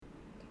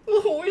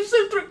No,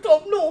 Eccentric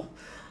Tom, no.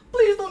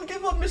 Please don't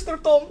give up,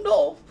 Mr. Tom,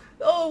 no.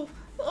 Oh,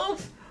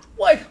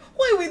 why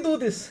we do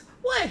this?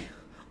 Why?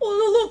 Oh,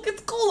 no, look,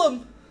 it's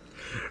Colum.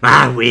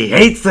 We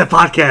hates the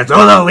podcast.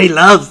 Oh no, we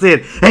loves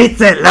it.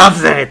 Hates it,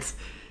 loves it.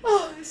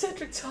 Oh,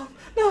 Eccentric Tom,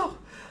 no.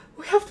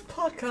 We have to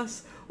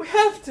podcast. We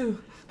have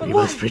to. But We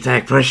why? must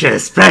protect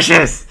Precious.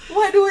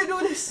 Why do we do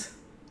this?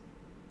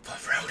 For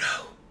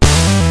Frodo.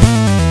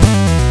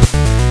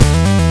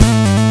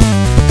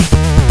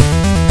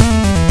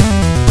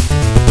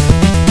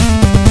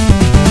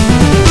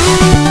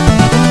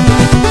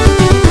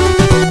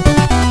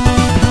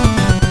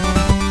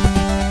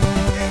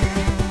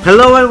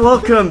 Hello and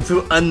welcome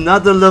to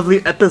another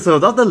lovely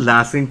episode of the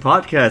Lasting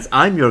Podcast.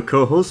 I'm your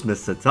co-host,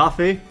 Mr.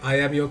 Toffee. I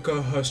am your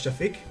co-host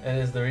Shafiq. And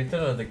it's the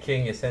return of the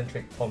King,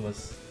 Eccentric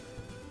Thomas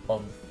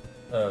of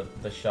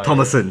the Shire.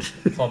 Thomason.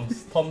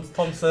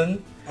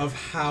 Thompson Of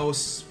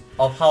House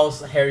of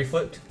House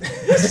Harryfoot.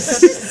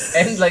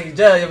 And like,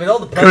 yeah, with all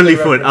the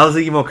Curlyfoot. I was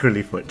thinking more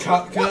Curlyfoot.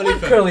 Curlyfoot.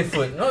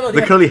 Curlyfoot. No,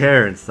 The curly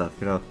hair and stuff,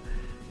 you know.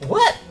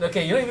 What?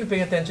 Okay, you're not even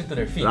paying attention to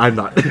their feet. I'm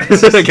not.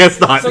 I guess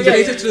not. So, yeah,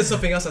 Related to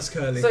something else that's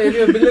curly. So if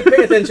you've been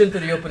paying attention to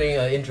the opening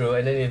intro,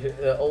 and then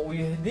we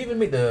didn't even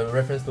make the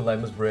reference to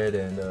Limus bread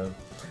and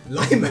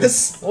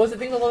Limus. what was the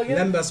thing called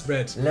again? Lembas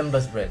bread.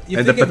 Lembas bread. You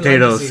And the think of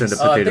potatoes Lyme and the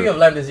disease. I think potatoes. of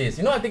Lyme disease.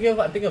 You know, I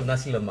think of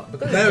nasi lemak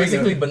because There we it's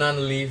basically go.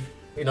 banana leaf,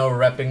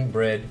 wrapping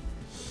bread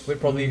with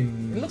probably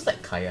it looks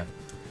like kaya.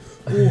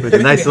 With a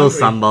nice little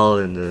hungry.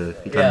 sambal and the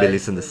ikan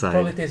bilis on the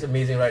Probably side. tastes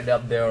amazing right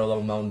up there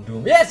along Mount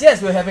Doom.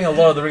 Yes, we're having a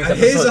Lord of the Rings And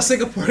here's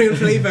episode. a Singaporean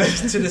flavour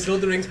to this Lord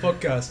of the Rings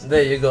podcast.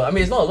 There you go. I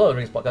mean, it's not a Lord of the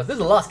Rings podcast. This is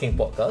the Last King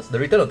podcast, the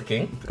Return of the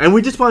King. And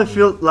we just want to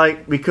feel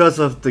like, because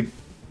of the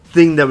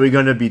thing that we're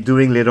going to be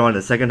doing later on in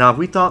the second half,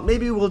 we thought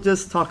maybe we'll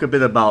just talk a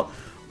bit about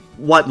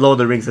what Lord of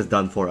the Rings has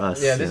done for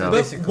us. Yeah, you this know? is But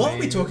basically- what are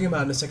we talking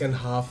about in the second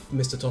half,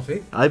 Mr.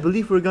 Toffee? I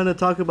believe we're going to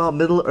talk about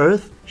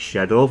Middle-earth,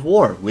 Shadow of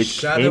War, which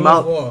Shadow came of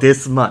out War.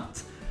 this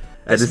month.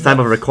 At This this time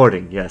of month.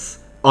 recording, yes.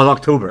 On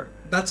October.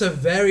 That's a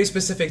very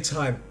specific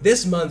time.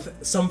 This month,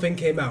 something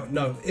came out.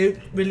 No, it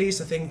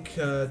released, I think,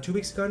 2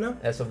 weeks ago now?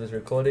 As of this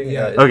recording,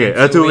 Yeah. it's Okay,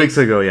 been 2 weeks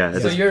ago, yeah. At So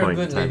this you're point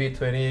in good, time. maybe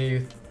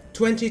 20.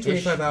 20,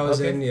 25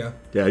 hours Okay. in, yeah.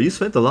 Yeah, you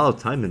spent a lot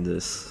of time in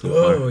this. So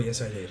Oh, far. yes,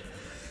 I did.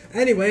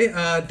 Anyway,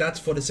 that's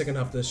for the second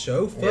half of the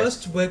show.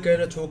 First, we're going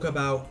to talk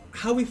about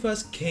how we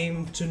first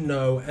came to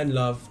know and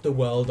love the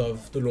world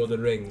of the Lord of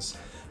the Rings.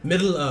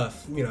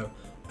 Middle-earth,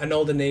 and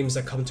all the names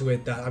that come to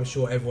it that I'm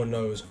sure everyone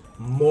knows.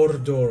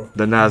 Mordor,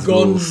 The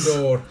Nazguls.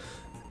 Gondor.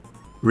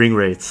 Ring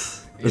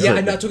rates. Is Yeah, it-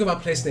 and now talk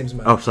about place names,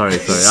 man. Oh, sorry.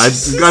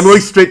 I'm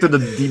going straight to the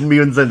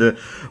demons and the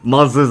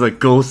monsters like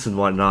ghosts and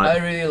whatnot. I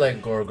really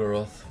like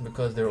Gorgoroth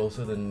because they're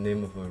also the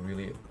name of a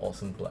really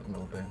awesome black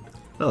metal band.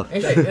 Oh,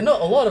 Actually, a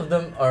lot of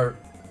them are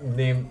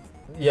named.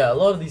 Yeah, a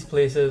lot of these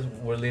places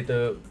were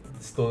later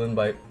stolen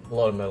by a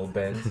lot of metal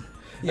bands.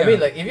 Yeah. I mean,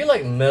 like if you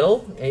like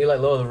metal and you like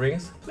Lord of the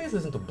Rings, please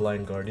listen to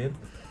Blind Guardian.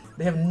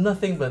 They have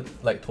nothing but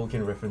like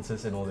Tolkien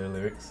references in all their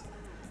lyrics.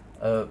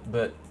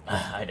 But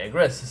I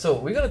digress. So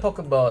we're gonna talk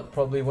about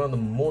probably one of the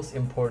most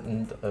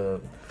important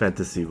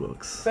fantasy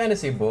books.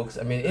 fantasy books.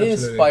 I mean, it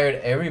Absolutely. inspired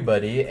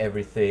everybody,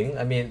 everything.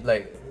 I mean,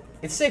 like,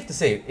 it's safe to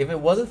say, if it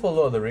wasn't for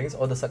Lord of the Rings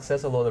or the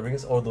success of Lord of the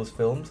Rings or those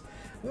films,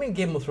 I mean,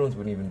 Game of Thrones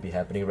wouldn't even be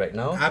happening right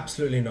now.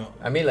 Absolutely not.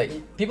 I mean, like,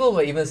 people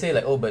would even say,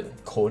 like, oh,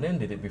 but Conan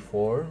did it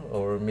before,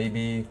 or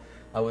maybe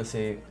I would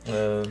say,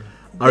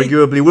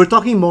 Arguably, we're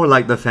talking more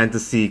like the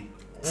fantasy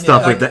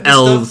stuff Yeah, with like the the stuff-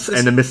 elves the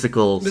and the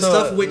mystical. The So,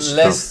 stuff which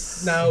less-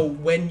 now,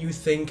 when you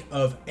think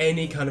of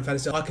any kind of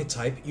fantasy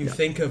archetype, you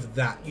think of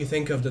that. You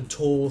think of the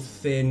tall,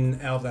 thin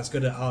elf that's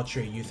good at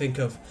archery. You think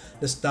of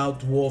the stout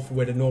dwarf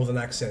with a northern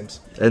accent.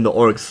 And the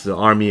orcs, the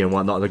army and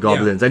whatnot, the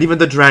goblins, and even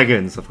the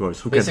dragons, of course.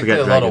 Who can basically forget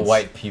a dragons? lot of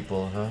white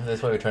people, huh?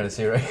 That's what we're trying to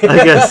say, right?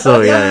 I guess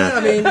so, yeah.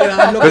 I mean, I'm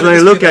not Because when gonna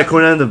you look dispute at that.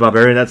 Conan the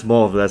Barbarian, that's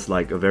more or less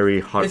like a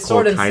very hardcore It's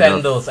Sword and kind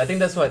Sandals. I think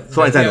that's what...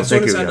 Sword and Yeah, Sandals, Sword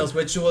thank and you, Sandals,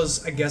 which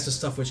was, I guess, the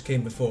stuff which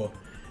came before.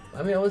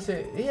 I mean, I would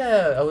say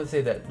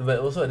that, but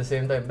also at the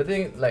same time, but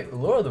then, like,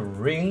 Lord of the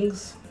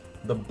Rings,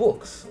 the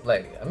books,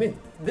 like, I mean,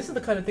 this is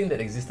the kind of thing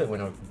that existed when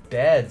our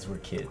dads were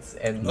kids,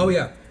 and Oh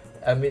yeah.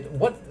 I mean,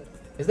 what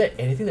is there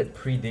anything that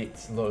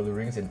predates Lord of the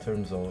Rings in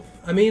terms of?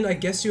 I mean, I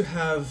guess you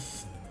have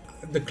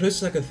the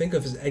closest I can think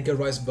of is Edgar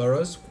Rice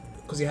Burroughs,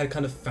 because he had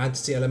kind of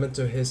fantasy element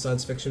to his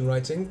science fiction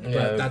writing. But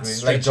Yeah,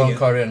 that's like John stretching it.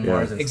 Carter and Yeah.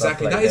 Mars and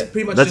Exactly. stuff like That is that.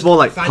 pretty much That's just more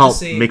like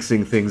fantasy. pulp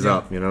mixing things Yeah.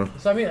 up, you know?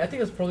 So I mean, I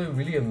think it's probably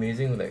really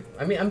amazing. Like,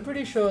 I mean, I'm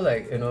pretty sure,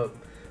 like,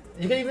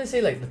 you can even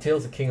say like the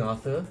Tales of King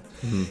Arthur.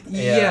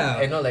 Yeah.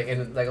 and like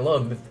in like a lot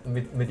of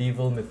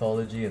medieval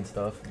mythology and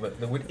stuff, but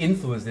that would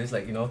influence this,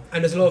 like And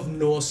there's a lot of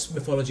Norse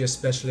mythology,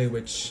 especially,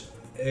 which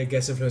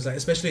gets influenced, like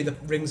especially the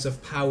rings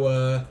of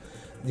power,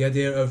 the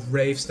idea of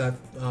wraiths that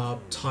are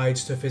tied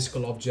to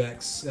physical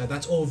objects.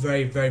 That's all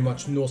very, very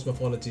much Norse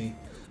mythology.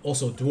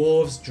 Also,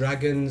 dwarves,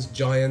 dragons,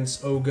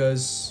 giants,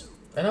 ogres.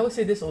 And I would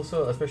say this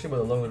also, especially with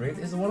the Lord of the Rings,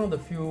 is one of the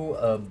few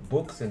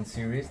books and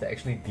series that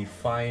actually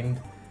defined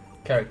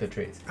character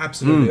traits.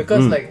 Absolutely.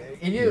 Because, like,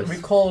 if you Yes.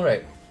 recall,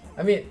 right,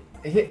 I mean,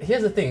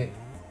 here's the thing.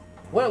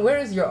 Where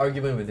is your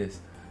argument with this?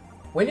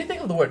 when you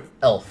think of the word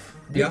elf,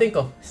 do you Yeah. think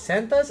of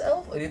Santa's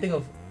elf or do you think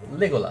of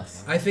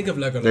Legolas? I think of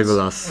Legolas.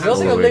 Legolas. We all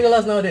think of All the way.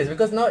 Legolas nowadays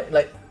because now,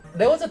 like,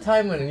 there was a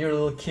time when you were a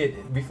little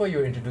kid, before you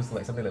were introduced to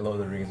like something like Lord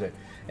of the Rings, right?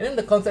 And then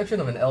the conception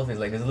of an elf is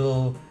like this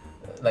little,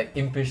 like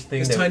impish thing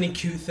This that, tiny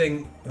cute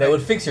thing. that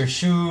would fix your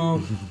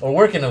shoe or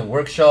work in a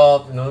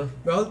workshop, you know?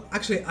 Well,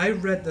 actually, I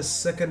read the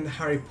second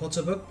Harry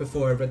Potter book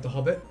before I read The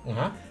Hobbit.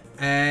 Uh-huh.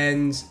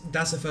 And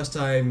that's the first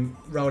time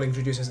Rowling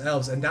introduces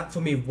elves, and that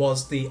for me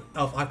was the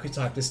elf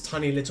archetype, this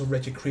tiny little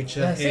wretched creature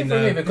Yeah, same in for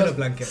me, a because pillow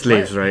blanket.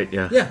 Slaves, right?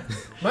 Yeah. Yeah.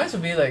 Mine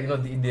would be like, you know,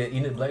 the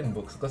Enid Blyton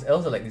books because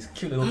elves are like these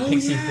cute little Oh,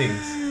 pixie things.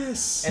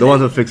 yes. The one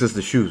who fixes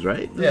the shoes,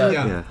 right? Yeah.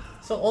 Yeah. Yeah.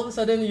 So all of a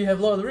sudden you have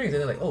Lord of the Rings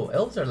and they're like, oh,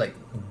 elves are like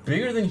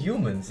bigger than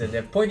humans and they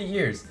have pointy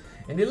ears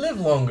and they live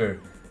longer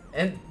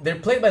and they're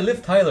played by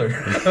Liv Tyler.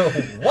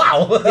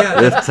 Wow!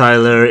 Yeah, Liv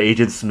Tyler,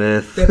 Agent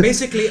Smith. they're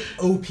basically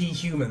OP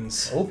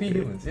humans. OP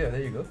humans, yeah,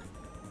 there you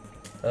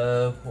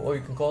go. Or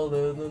you can call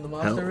the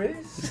master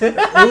race.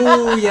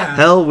 Oh yeah.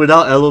 Hell,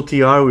 without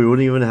LOTR, we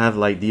wouldn't even have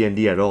like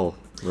D&D at all,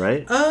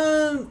 right?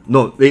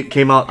 No, it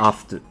came out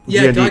after.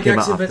 Yeah, D&D came Gygax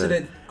out invented after.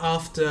 it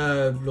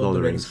after Lord of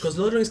the Rings, Rings. because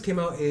Lord of the Rings came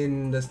out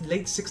in the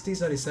late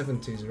 60s, early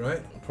 70s,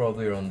 right?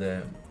 Probably around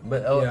there.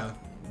 But Yeah.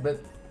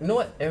 but you know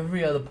what?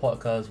 Every other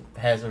podcast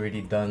has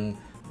already done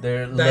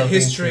their The loving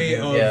history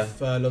tribute. of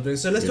Yeah. Lord of the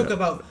Rings. So let's talk Yeah.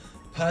 about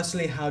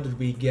personally, how did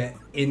we get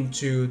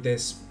into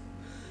this?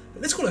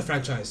 Let's call it a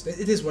franchise.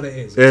 It is what it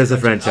is. It is a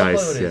I'll call it franchise,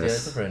 what it is, yes. Yeah,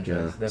 it's a franchise,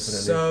 Yeah.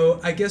 definitely. So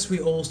I guess we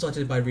all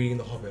started by reading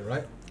The Hobbit,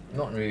 right?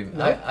 Not really.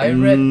 No? I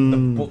read the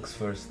Mm. books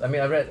first. I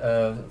mean, I read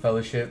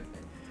Fellowship,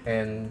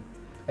 and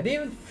I didn't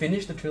even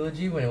finish the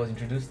trilogy when it was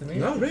introduced to me.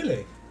 No,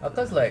 really.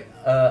 Because like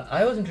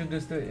I was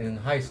introduced to it in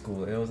high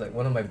school, and it was like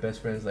one of my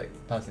best friends like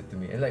passed it to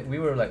me, and like we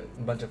were like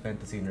a bunch of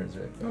fantasy nerds,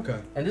 right? Okay.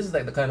 And this is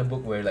like the kind of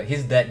book where like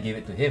his dad gave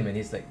it to him, and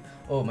he's like,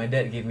 "Oh, my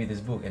dad gave me this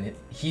book, and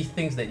he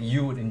thinks that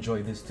you would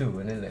enjoy this too."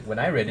 And then like when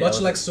I read it, I Much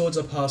was like swords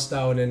are passed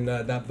down in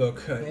that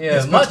book. Yeah,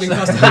 it's much being like-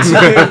 passed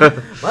down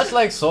to much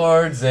like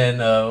swords and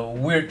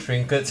weird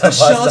trinkets. the are passed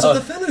shards of down.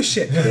 the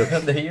Fellowship.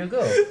 There you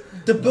go.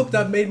 The book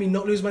that made me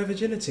not lose my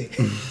virginity.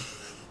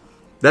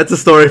 That's a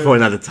story for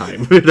another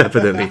time,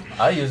 definitely.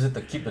 I use it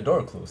to keep the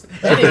door closed.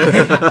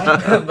 Anyway,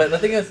 but the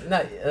thing is,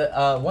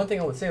 one thing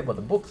I would say about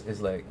the books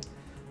is like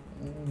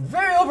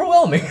very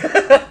overwhelming.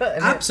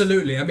 And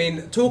Absolutely. I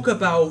mean, talk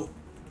about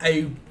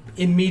a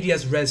in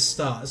medias res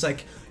start. It's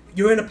like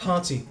you're in a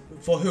party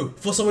for who?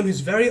 For someone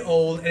who's very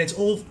old, and it's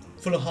all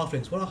full of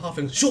halflings. What are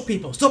halflings? Short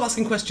people. Stop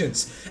asking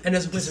questions. And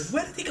there's a wizard.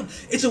 Where did he come?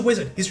 It's a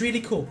wizard. He's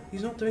really cool.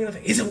 He's not doing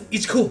anything.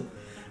 He's cool.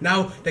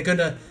 Now they're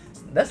gonna.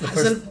 that's the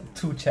first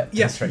two chapters,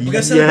 Yeah, right? we're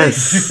gonna celebrate.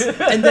 Yes.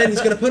 And then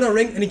he's gonna put on a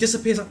ring, and he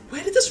disappears. Like,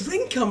 where did this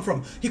ring come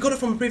from? He got it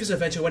from a previous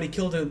adventure when he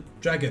killed a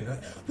dragon.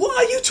 What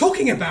are you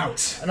talking about?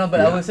 No, but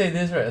I Yeah. would say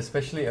this, right,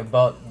 especially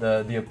about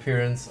the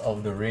appearance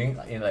of the ring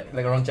in like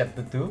around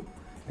chapter 2.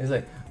 It's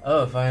like,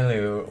 oh, finally,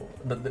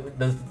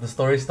 the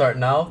story start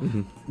now.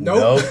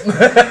 Nope.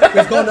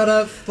 We've got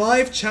another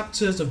 5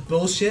 chapters of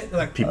bullshit.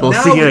 Like People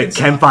now singing we at can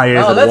start.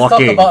 campfires Oh, and let's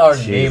walking. talk about our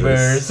Jesus.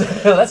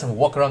 neighbors. Let's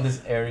walk around this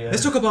area.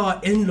 Let's talk about our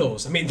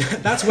in-laws. I mean,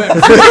 that's where it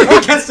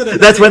really gets to the.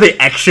 That's where the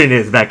action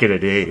is back in the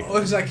day. Oh,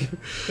 it's like,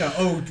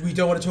 we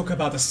don't want to talk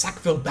about the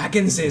Sackville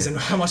Bagginses and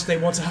how much they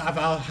want to have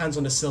our hands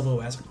on the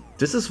silverware. It's like,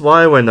 This is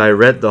why when I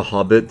read The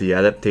Hobbit, the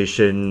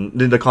adaptation,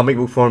 in the comic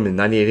book form in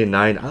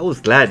 1989, I was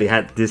glad they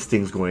had these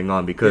things going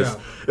on because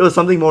Yeah. it was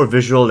something more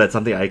visual, that's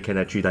something I can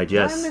actually I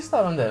digest. missed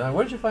out on that.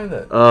 Where did you find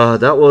that?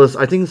 That was,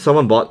 I think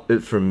someone bought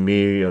it from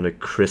me on a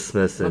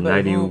Christmas in but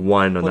who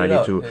 91 or put it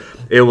out? 92.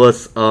 It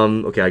was,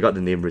 okay, I got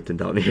the name written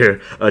down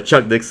here.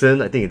 Chuck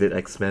Dixon, I think he did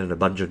X-Men and a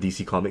bunch of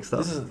DC comic stuff.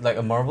 This is like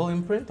a Marvel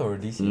imprint or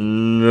DC?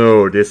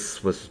 No,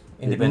 this was,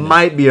 it Independent.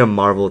 might be a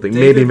Marvel thing.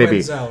 David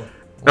maybe. Wenzel.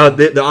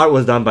 The art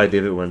was done by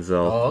David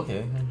Wenzel. Oh,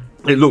 okay.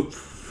 It looked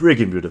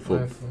friggin' beautiful.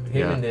 Him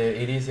Yeah. in the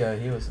 80s, yeah,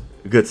 he was.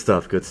 Good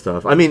stuff, good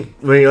stuff. I mean,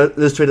 when he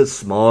illustrated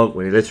Smaug,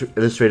 when he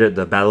illustrated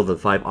the Battle of the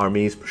Five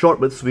Armies, short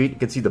but sweet. You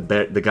can see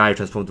the guy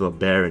transformed to a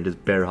bear and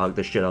just bear hug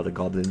the shit out of the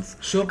goblins.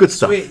 Short Good but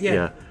stuff. sweet, yeah.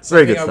 Yeah.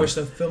 Something Very good I wish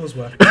stuff. the films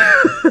were.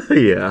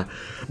 Yeah,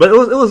 but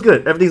it was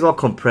good. Everything's all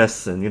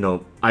compressed,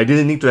 and I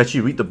didn't need to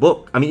actually read the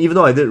book. I mean, even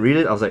though I did read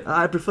it, I was like,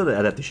 I prefer the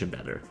adaptation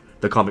better,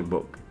 the comic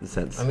book in a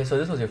sense. I mean, so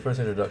this was your first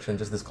introduction,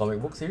 just this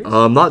comic book series?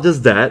 Not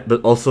just that,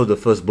 but also the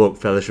first book,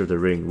 Fellowship of the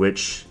Ring,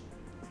 which,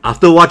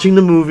 after watching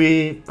the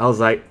movie, I was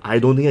like, I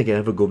don't think I can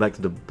ever go back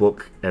to the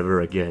book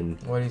ever again.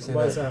 Why do you say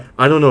Why that? is that?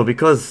 I don't know,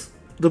 because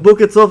the book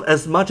itself,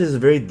 as much as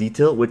it's very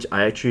detailed, which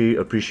I actually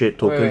appreciate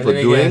Tolkien for let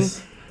me doing.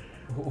 guess.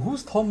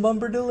 Who's Tom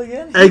Bombadil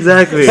again?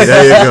 Exactly,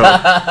 there you go.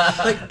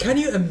 Like, can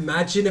you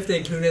imagine if they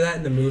included that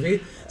in the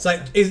movie? It's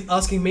like is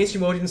asking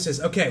mainstream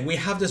audiences, okay, we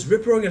have this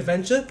rip-roaring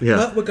adventure, Yeah.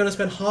 but we're gonna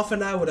spend half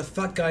an hour with a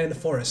fat guy in the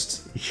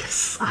forest.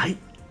 Yes, I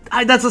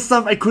that's the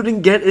stuff I couldn't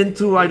get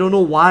into. I don't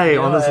know why, You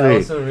know, honestly. I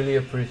also really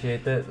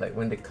appreciated like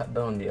when they cut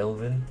down on the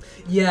Elven.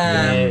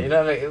 Yeah. Yeah, you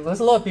know, like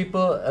there's a lot of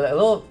people, a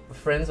lot of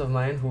friends of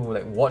mine who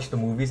like watched the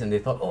movies and they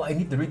thought, oh, I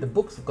need to read the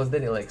books because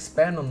then it'll like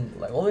expand on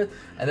like all it.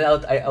 And then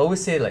I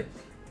always say like,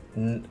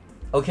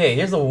 Okay,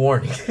 here's a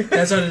warning.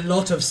 There's a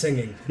lot of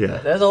singing. Yeah.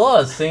 There's a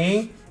lot of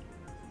singing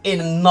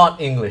in not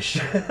English.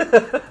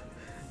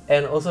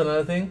 And also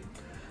another thing,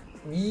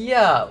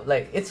 yeah,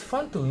 like it's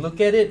fun to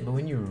look at it, but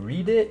when you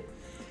read it,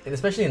 and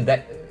especially in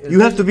that,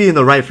 You have to be in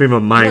the right frame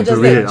of mind to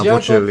read it, J.R.R.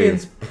 unfortunately.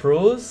 Tolkien's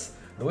prose,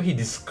 the way he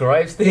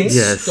describes things, It's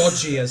Yes.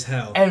 dodgy as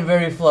hell. and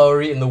very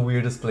flowery in the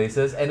weirdest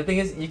places. And the thing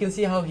is, you can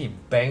see how he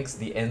banks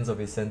the ends of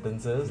his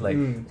sentences. Like,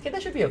 okay,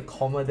 that should be a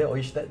comma there, or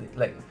you should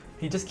like.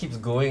 He just keeps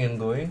going and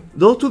going.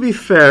 Though to be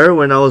fair,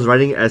 when I was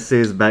writing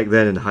essays back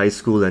then in high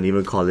school and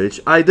even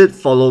college, I did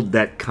follow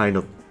that kind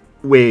of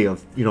way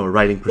of,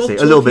 writing per Well, se.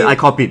 A little bit. Tolkien- I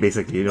copied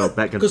basically,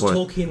 back and Because forth.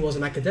 Tolkien was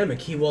an academic.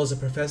 He was a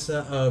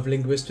professor of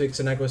linguistics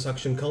and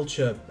Anglo-Saxon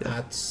culture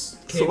at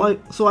King.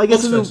 So I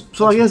guess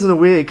in a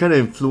way it kind of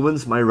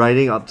influenced my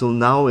writing up till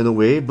now in a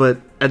way, but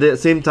at the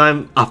same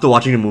time, after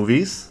watching the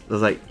movies, I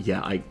was like, yeah,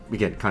 I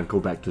again can't go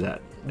back to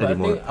that But I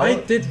anymore. think I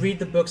did read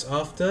the books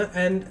after,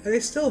 and they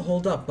still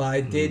hold up. But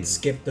I did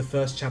skip the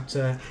first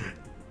chapter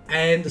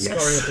and the Yes.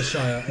 Scoring of the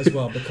Shire as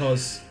well,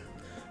 because,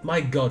 my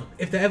God,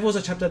 if there ever was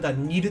a chapter that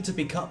needed to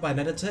be cut by an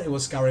editor, it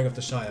was Scouring of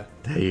the Shire.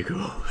 There you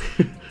go.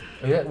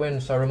 Is that when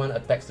Saruman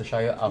attacks the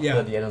Shire after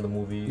Yeah. the end of the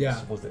movie? Yeah.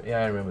 Yeah,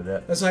 I remember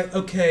that. It's like,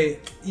 okay,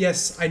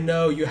 yes, I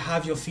know you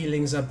have your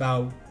feelings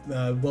about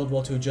World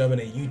War II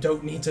Germany. You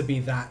don't need to be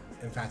that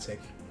emphatic.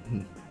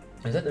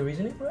 Is that the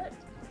reasoning for it?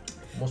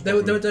 Most There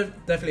were probably.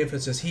 definitely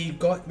influences. He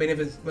got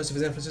most of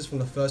his influences from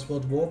the First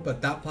World War,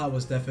 but that part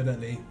was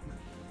definitely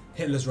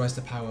Hitler's rise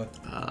to power.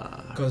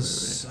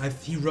 Because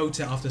he wrote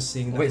it after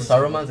seeing. Wait,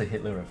 Napoleon. Saruman's a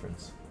Hitler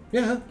reference.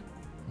 Yeah.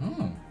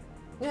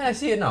 Yeah, I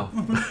see it now.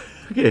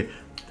 Okay,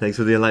 thanks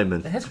for the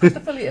enlightenment. Has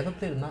Christopher Lee ever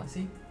played a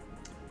Nazi?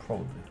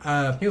 Probably.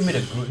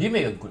 He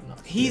made a good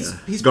Nazi.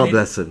 He's God played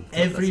bless him. God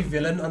every bless him.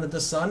 villain under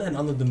the sun and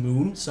under the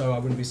moon, so I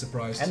wouldn't be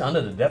surprised. And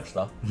under the Death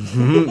Star.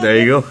 There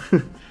you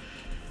go.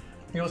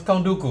 He was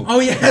Count Dooku. Oh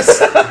yes.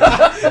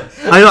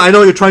 I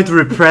know you're trying to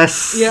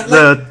repress Yeah,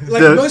 the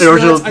most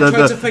original nerds, I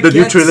try to the new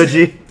forget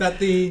trilogy. that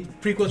the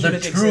prequel The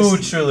trilogy true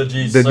exists.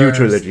 trilogy. The new sirs.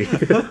 trilogy.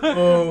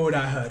 Oh,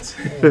 that hurts.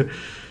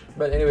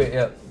 But anyway,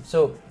 yeah.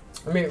 So,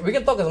 I mean, we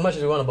can talk as much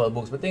as we want about the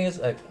books, but the thing is,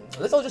 like,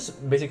 let's all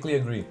just basically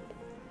agree.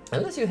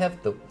 Unless you have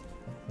the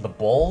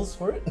balls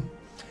for it,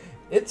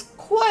 it's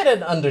quite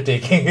an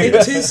undertaking. It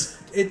is.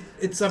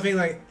 It's something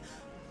like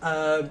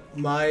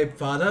my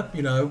father,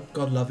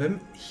 God love him.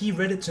 He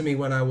read it to me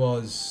when I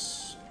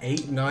was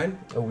 8, 9.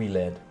 A wee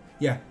lad.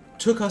 Yeah,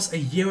 took us a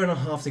year and a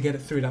half to get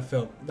it through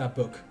that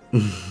book,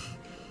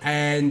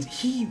 and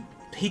he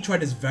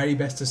tried his very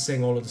best to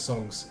sing all of the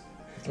songs.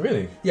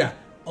 Really? Yeah.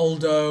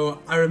 Although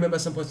I remember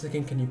at some point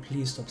thinking, can you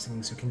please stop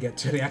singing so we can get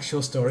to the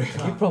actual story?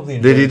 He probably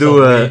Did he enjoyed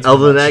do it way an too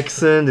Elven much.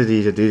 accent?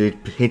 Did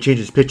he change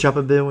his pitch up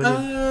a bit?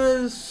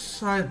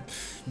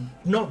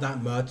 Not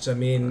that much. I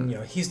mean,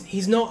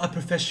 he's not a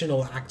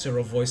professional actor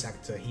or voice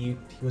actor. He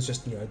was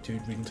just a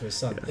dude reading to his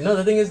son. You know,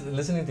 the thing is,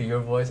 listening to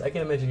your voice, I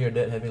can imagine your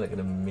dad having like an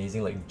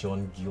amazing, like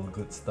John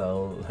Gielgud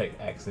style like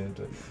accent.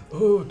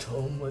 Oh,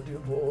 Tom, my dear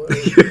boy,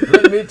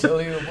 let me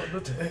tell you about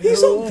the tale.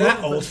 He's not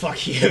that old.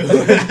 Fuck you.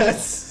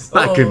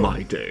 Back in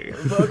my day.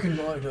 Back in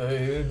my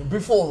day,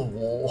 before the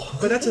war.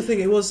 But that's the thing.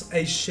 It was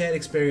a shared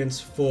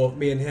experience for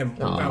me and him.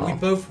 We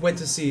both went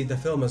to see the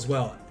film as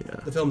well. Yeah.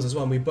 The films as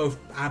well. And we both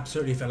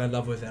absolutely fell in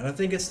love with it. And I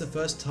think it's the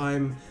first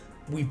time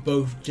we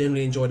both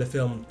genuinely enjoyed a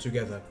film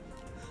together.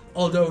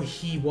 Although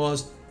he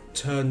was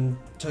turned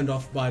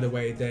off by the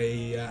way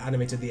they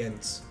animated the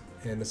ends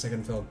in the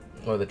second film.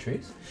 Or the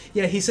trees?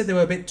 Yeah, he said they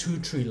were a bit too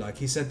tree-like.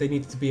 He said they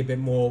needed to be a bit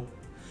more.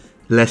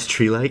 Less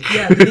tree-like.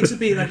 Yeah, they need to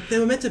be like they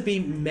were meant to be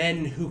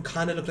men who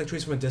kind of look like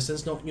trees from a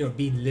distance, not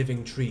be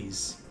living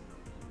trees.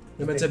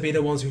 They're meant to be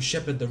the ones who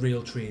shepherd the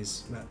real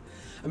trees.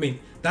 I mean,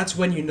 that's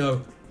when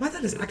my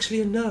dad is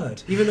actually a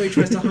nerd, even though he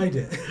tries to hide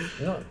it.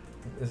 You know,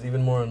 it's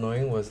even more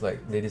annoying was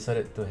like they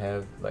decided to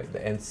have like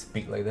the ends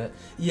speak like that.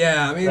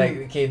 Yeah, I mean, Like,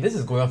 okay, this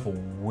is going on for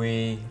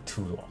way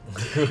too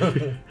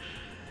long.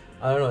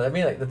 I don't know. I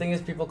mean, like the thing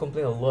is, people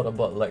complain a lot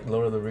about like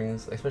Lord of the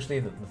Rings,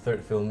 especially the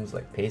third film's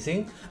like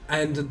pacing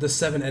and the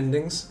 7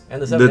 endings.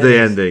 and the seven The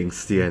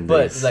endings. endings.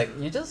 But like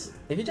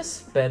if you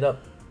just sped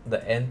up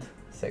the end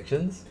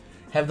sections,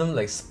 have them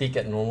like speak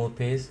at normal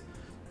pace,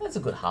 that's a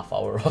good half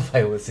hour off,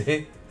 I would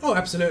say. Oh,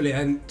 absolutely.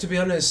 And to be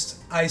honest,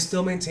 I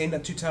still maintain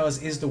that Two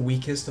Towers is the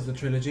weakest of the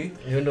trilogy.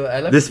 Even though I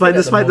like Despite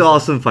the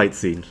awesome fight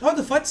scene. Oh,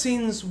 the fight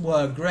scenes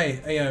were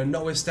great.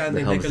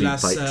 Notwithstanding The Helm's Deep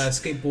Legolas fight.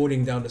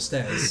 skateboarding down the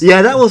stairs.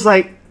 Yeah, that was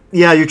like,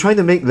 you're trying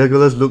to make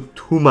Legolas look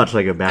too much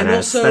like a badass.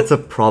 also, That's a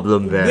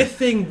problem there.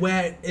 Whiffing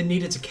where it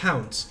needed to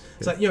count.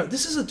 It's like,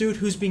 this is a dude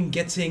who's been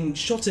getting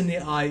shot in the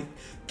eye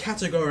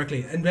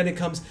categorically, and then it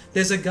comes,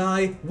 there's a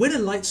guy with a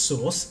light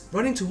source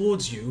running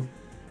towards you,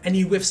 and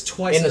he whiffs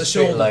twice in at a the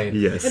straight shoulder. line.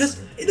 Yes.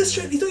 In a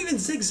straight, he's not even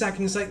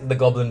zigzagging. It's like, The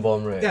Goblin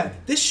Bomb, right? yeah,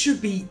 this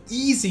should be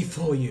easy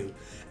for you.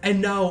 And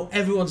now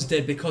everyone's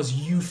dead because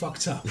you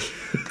fucked up.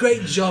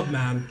 Great job,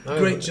 man. I mean,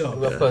 Great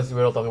job. Of course,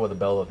 we're all talking about the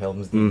Battle of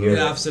Helm's Deep here.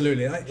 Yeah,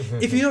 absolutely. Like,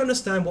 if you don't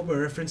understand what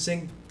we're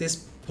referencing, this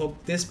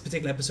this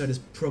particular episode is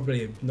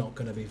probably not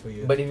gonna be for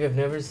you. But if you've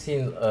never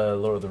seen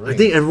Lord of the Rings, I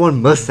think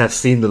everyone must have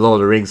seen the Lord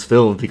of the Rings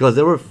film because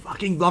they were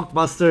fucking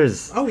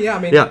blockbusters. oh yeah, I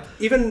mean, Yeah.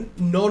 even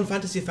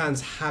non-fantasy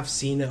fans have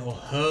seen it or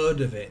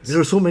heard of it. There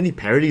were so many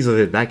parodies of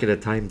it back at the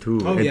time too,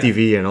 Oh, yeah.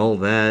 NTV and all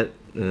that.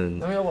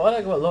 And I mean, what I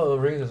like about Lord of the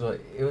Rings is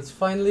like it was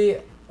finally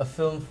a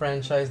film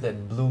franchise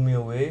that blew me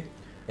away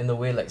in the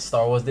way like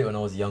Star Wars did when I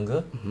was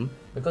younger. Mhm.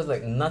 Because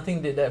like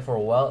nothing did that for a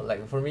while.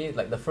 Like for me,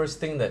 like the first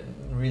thing that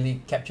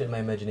really captured my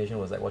imagination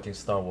was like watching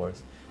Star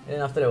Wars, and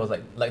then after that was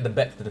like the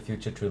Back to the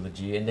Future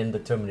trilogy, and then the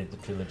Terminator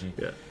trilogy.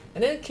 Yeah.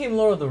 And then came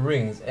Lord of the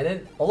Rings, and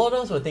then a lot of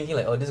us were thinking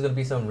like, oh, this is gonna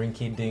be some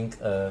rinky-dink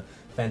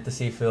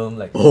fantasy film.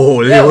 Like,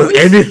 oh, yeah, it was we've-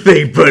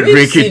 anything but we've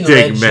Ricky seen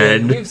Dick, Legend,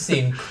 man. We've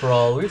seen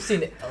Crawl. We've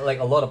seen like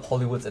a lot of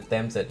Hollywood's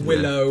attempts at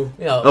Willow.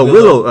 You know, Oh,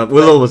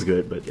 Willow was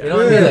good, but yeah. You know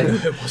what I mean?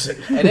 Like, it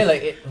wasn't. and then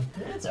like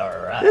it's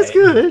alright. It's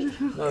good.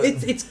 No,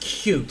 It's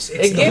cute. It's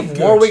it not gave good.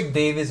 Warwick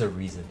Davis a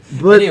reason.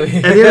 But Anyway.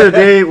 at the end of the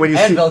day, when you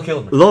And see Val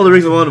Kilmer. Lord of the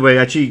Rings, one where it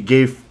actually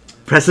gave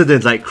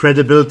precedence, like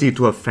credibility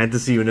to a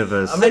fantasy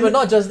universe. I mean, but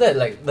not just that.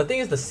 Like the thing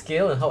is the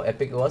scale and how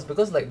epic it was,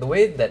 because like the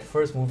way that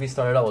first movie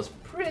started out was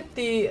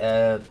pretty.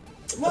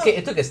 Okay,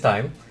 it took its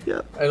time,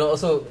 yeah, and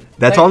also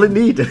that's all it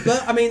needed.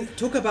 But I mean,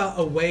 talk about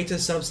a way to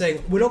start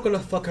saying we're not gonna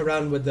fuck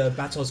around with the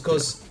battles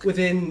because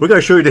within We're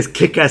gonna show you this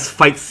kick-ass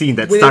fight scene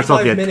that within starts off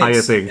 5 the entire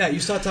minutes, thing. yeah, you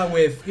start out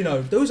with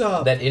those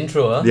are that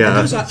intro, huh? Yeah.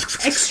 those are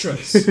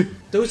extras.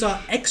 Those are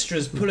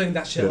extras pulling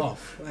that shit Yeah.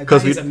 off. Like,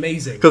 'Cause that is we-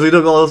 amazing. Because we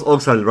know all those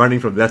orcs are running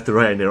from left to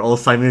right, and they're all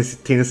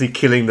simultaneously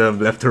killing them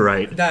left to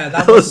right.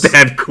 That was was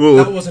damn cool.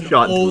 That was an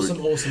shot, dude.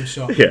 awesome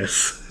shot.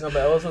 Yes. No,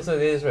 but I also say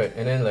this right,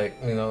 and then like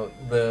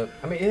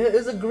I mean,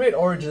 it's a great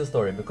origin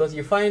story because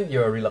you find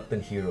you're a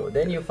reluctant hero,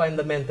 then you find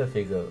the mentor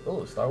figure.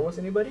 Oh, Star Wars,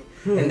 anybody?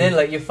 And then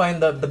like you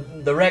find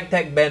the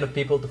ragtag band of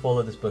people to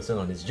follow this person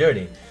on his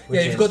journey. Which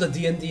Yeah, you've is- got the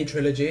D&D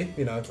trilogy.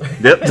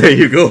 Yep, there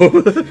you go.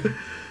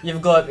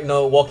 You've got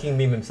walking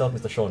meme himself,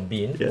 Mr. Sean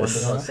Bean. Yes. One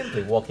does not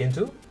simply walk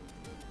into,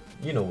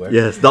 you know where.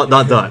 Yes, dot.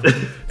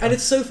 And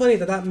it's so funny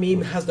that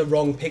meme has the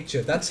wrong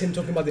picture. That's him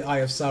talking about the Eye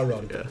of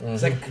Sauron. Yeah.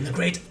 It's like, and the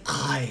Great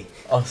Eye.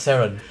 Oh,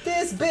 Sarah,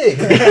 this big.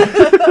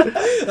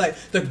 Like,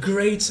 the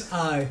Great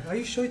Eye. Are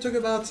you sure you're talking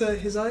about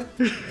his eye?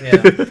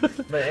 Yeah.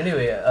 But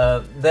anyway,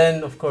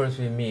 then of course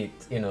we meet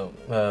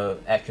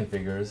action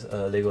figures,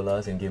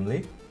 Legolas and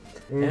Gimli,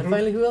 and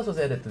finally who else was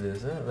added to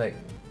this? Like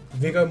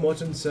Viggo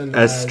Mortensen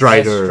As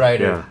Strider.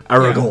 Strider. Yeah.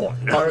 Aragorn.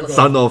 Yeah, Aragorn.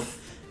 Son of.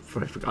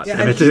 I forgot. Yeah,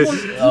 Damn and it.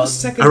 he was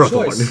second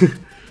choice. Aragorn.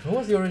 who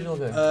was the original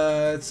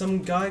guy?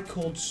 Some guy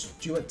called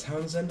Stuart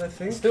Townsend, I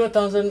think. Stuart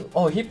Townsend.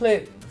 Oh, he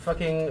played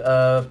fucking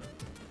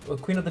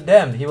Queen of the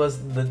Damned. He was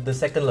the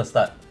second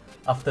Lestat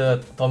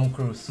after Tom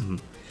Cruise.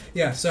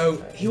 Yeah,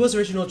 so he was the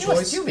original He was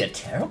choice. still be a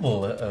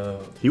terrible.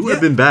 He would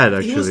have Yeah, been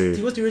bad, He was, actually.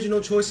 he was the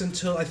original choice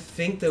until I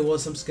think there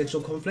was some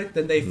schedule conflict.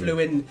 Then they flew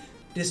in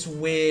this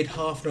weird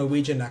half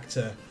Norwegian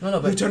actor No, who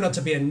but turned out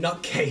to be a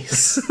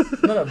nutcase.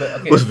 no, but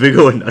okay. Was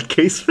Viggo in that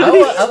case? I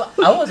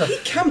was a He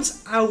camped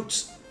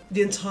out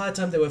the entire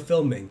time they were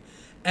filming,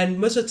 and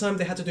most of the time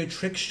they had to do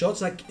trick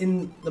shots, like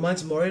in The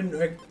Mines of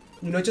Moria.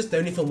 Just they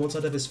only film one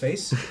side of his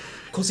face,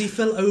 because he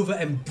fell over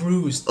and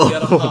bruised the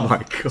other half. my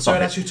God. So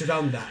it had to shoot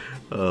around that.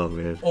 Oh,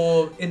 man.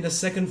 Or in the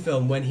second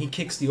film when he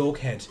kicks the orc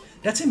head,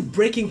 that's him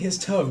breaking his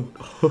toe.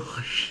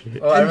 Oh,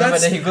 shit. Oh, I And remember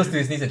that's- then he goes to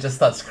his knees and just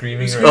starts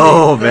screaming. Right?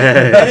 Oh, And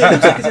man. it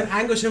looks like it's an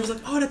anguish, and I was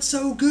like, oh, that's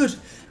so good.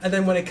 And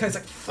then when it comes,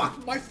 like,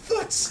 fuck my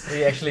foot.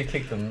 He actually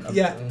kicked him.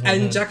 Yeah, Mhm.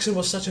 and Jackson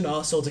was such an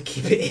arsehole to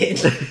keep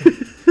it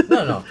in.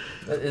 No,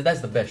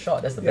 that's the best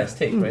shot. That's the best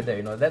Yeah. take right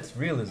there. That's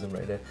realism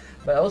right there.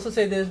 But I also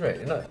say this right.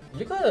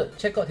 You gotta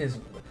check out his.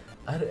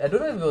 I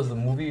don't know if it was the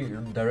movie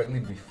directly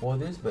before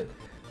this, but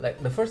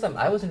like the first time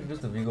I was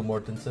introduced to Viggo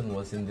Mortensen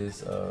was in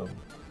this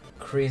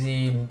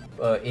crazy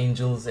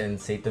angels and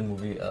Satan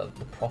movie,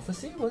 The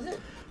Prophecy, was it?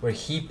 Where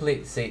he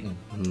played Satan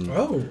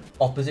Oh,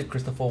 opposite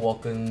Christopher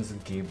Walken's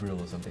Gabriel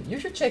or something. You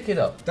should check it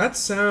out. that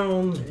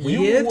sounds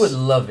You weird. would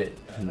love it.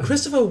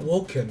 Christopher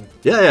Walken.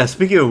 Yeah,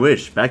 speaking of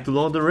which, back to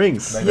Lord of the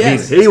Rings. Back I to mean,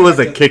 Yes, he was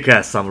a back to-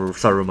 kick-ass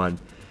Saruman.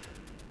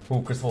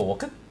 Who, Christopher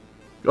Walken?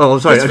 Oh, I'm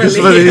sorry, Christopher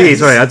Christopher Lee, Lee. yes.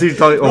 Sorry, I think you're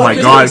talking. Oh Wrong my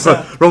god,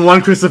 Christopher. from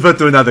one Christopher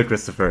to another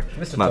Christopher.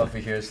 Mr. My- Toffee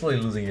here, slowly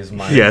losing his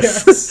mind.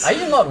 Yes. Are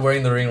you not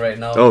wearing the ring right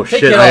now? Oh Take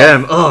shit, it I off.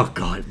 am. Oh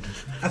god.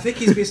 I think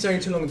he's been staring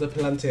too long at the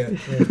Palantir.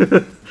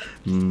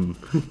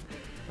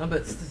 No,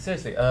 but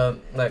seriously,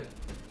 like,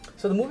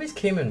 so the movies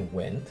came and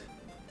went.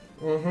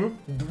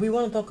 Mm-hmm. Do we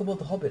want to talk about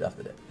The Hobbit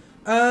after that?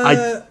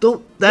 I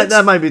don't. That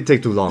let's- might be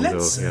take too long though.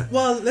 Let's Yeah.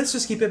 let's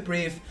just keep it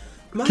brief.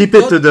 My Keep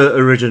it God, to the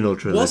original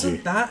trilogy.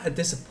 Wasn't that a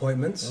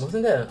disappointment?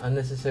 Wasn't that an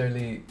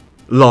unnecessarily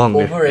Long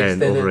and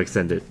Overextended.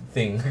 overextended.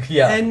 thing?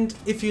 Yeah. And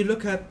if you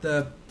look at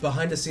the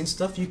behind the scenes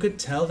stuff, you could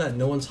tell that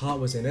no one's heart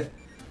was in it.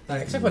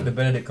 Like, Except for the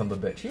Benedict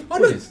Cumberbatch. He oh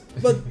put no, his-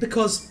 but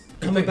because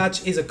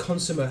Cumberbatch is a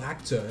consummate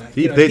actor. Like,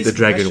 He played he's the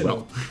dragon professional.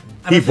 well.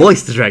 And He I think-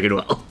 voiced the dragon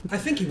well. I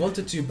think he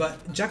wanted to,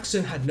 but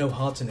Jackson had no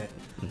heart in it.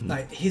 Mm-hmm.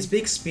 Like his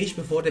big speech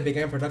before they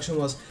began production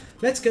was,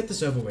 "Let's get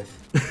this over with."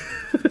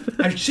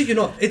 I shit you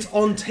not, it's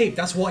on tape.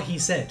 That's what he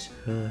said.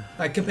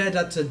 Like compare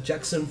that to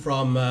Jackson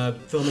from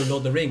filming Lord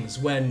of the Rings,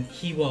 when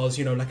he was,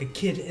 like a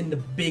kid in the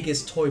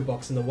biggest toy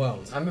box in the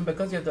world. I mean,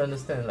 because you have to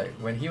understand, like,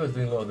 when he was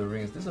doing Lord of the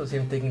Rings, this was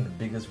him taking the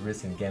biggest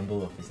risk and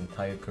gamble of his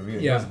entire career.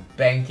 Yeah. He was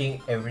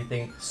banking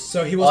everything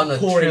So he was on a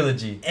pouring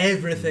trilogy.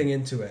 everything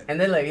into it. And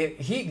then, like,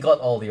 he got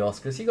all the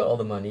Oscars, he got all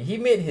the money. He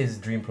made his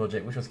dream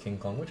project, which was King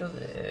Kong, which was...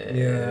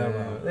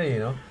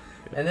 Yeah.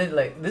 And then,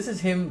 like, this is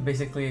him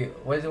basically...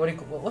 What's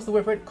the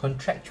word for it?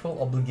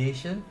 Contractual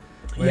obligation?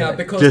 Where, Yeah, like,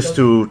 because Just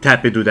to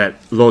tap into that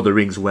Lord of the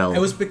Rings well. it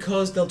was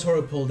because Del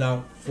Toro pulled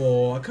out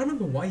for... I can't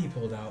remember why he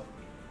pulled out.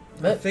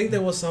 I But- think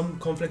there was some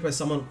conflict where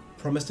someone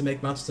promised to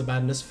make Mountains of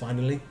Madness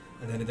finally,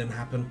 and then it didn't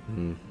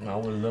happen. I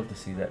would love to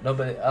see that. No,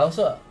 but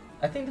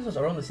I think this was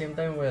around the same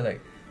time where, like,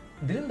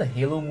 didn't the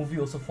Halo movie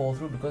also fall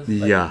through? Because,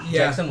 like, Yeah.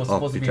 Jackson was Oh,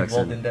 supposed to be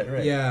Jackson. involved in that,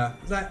 right? Yeah.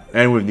 That,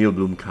 And with Neil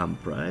Blomkamp,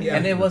 right? Yeah.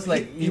 And it was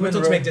like... he went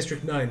on to make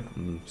District 9.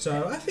 Mm.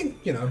 So I think,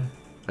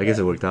 I guess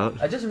it worked out.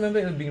 I just remember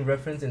it being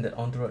referenced in that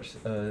Entourage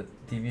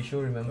TV show,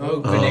 remember? Oh,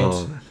 When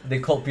Oh. they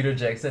called Peter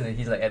Jackson and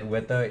he's like at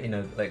Weta in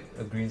a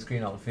green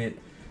screen outfit,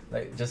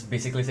 like just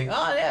basically saying,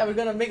 "Oh yeah, we're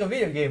gonna make a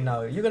video game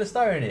now. You're gonna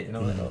star in it." And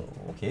I'm like, "Oh,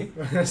 okay."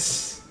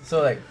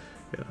 So like,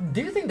 Yeah.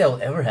 do you think that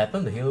will ever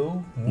happen? The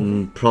Halo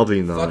movie?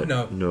 Probably not. Fuck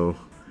no. No.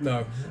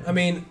 No. I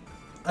mean,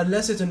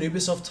 unless it's an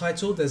Ubisoft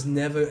title, there's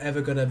never ever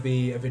gonna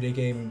be a video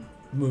game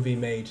movie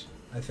made,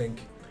 I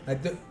think.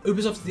 Like,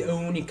 Ubisoft's the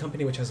only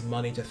company which has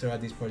money to throw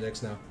at these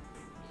projects now.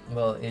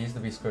 Well, it used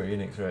to be Square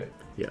Enix, right?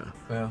 Yeah.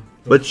 Yeah.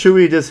 But should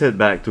we just head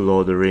back to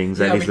Lord of the Rings,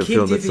 Yeah, at we least the keep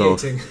film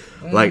itself?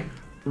 deviating. Like,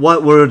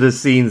 what were the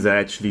scenes that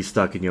actually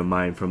stuck in your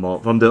mind from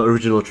the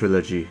original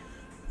trilogy?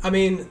 I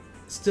mean,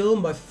 still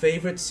my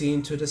favorite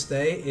scene to this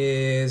day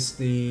is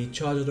the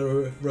Charge of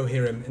the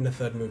Rohirrim in the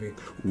third movie.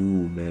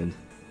 Ooh, man.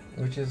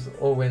 Which is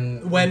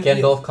when When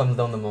Gandalf comes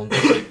down the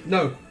mountain.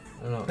 No,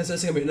 I don't know. that's the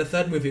second movie. In the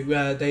third movie,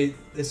 where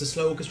there's a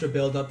slow orchestra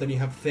build up, then you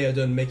have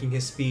Theoden making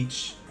his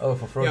speech. Oh,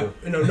 for Frodo.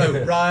 Yeah,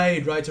 no,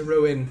 ride to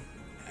ruin,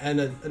 and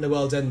the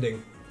world's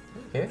ending.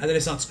 Okay. And then they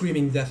start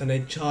screaming death, and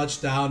they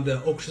charge down. The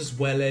orchestra's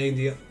welling,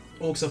 the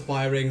orcs are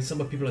firing. Some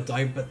people are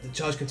dying, but the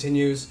charge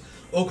continues.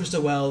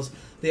 Orchestra wells.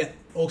 The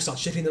orcs start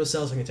shitting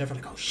themselves, and you're terrified,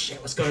 like, oh shit,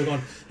 what's going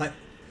on? Like,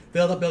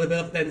 build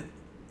up, then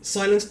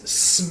silence,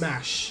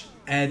 smash,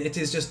 and it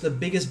is just the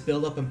biggest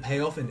build up and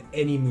payoff in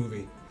any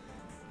movie.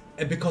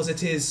 And because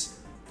it is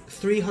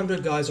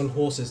 300 guys on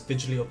horses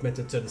digitally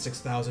augmented to the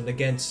 6,000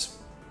 against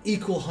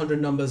equal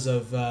 100 numbers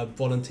of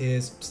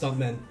volunteers,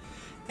 stuntmen,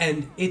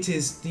 and it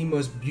is the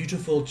most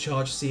beautiful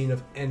charge scene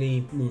of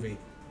any movie.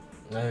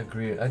 I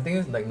agree. I think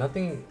it's like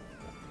nothing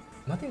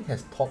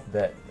has topped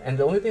that. And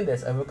the only thing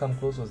that's ever come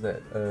close was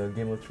that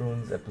Game of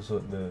Thrones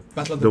episode, the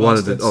Battle of The the one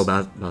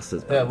Bastards.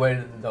 Bastards. yeah,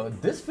 where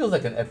this feels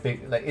like an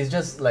epic. Like it's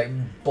just like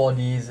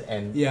bodies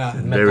and Yeah.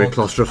 Very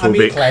metal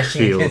claustrophobic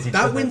clashing feel. against each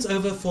That other. wins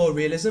over for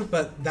realism,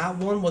 but that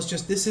one was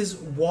just, this is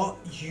what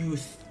you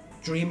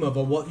dream of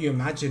or what you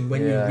imagine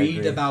when Yeah, I you read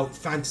agree. about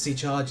fantasy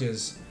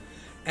charges.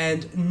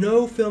 And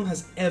no film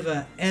has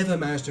ever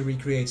managed to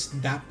recreate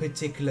that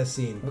particular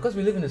scene. Because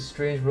we live in a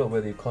strange world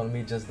where the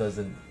economy just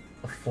doesn't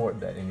afford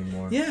that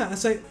anymore. Yeah,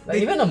 it's like,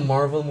 Like even a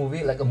Marvel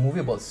movie, like a movie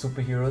about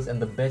superheroes, and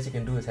the best you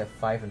can do is have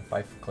 5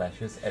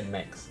 clashes at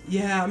max.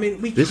 yeah, I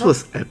mean, we This can't,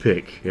 was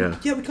epic. Yeah.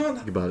 yeah, we can't.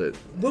 Think about it.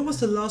 What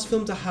was the last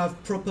film to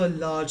have proper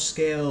large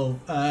scale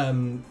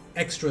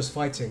extras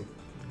fighting?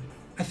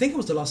 I think it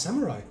was The Last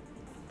Samurai.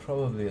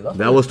 Probably.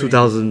 That was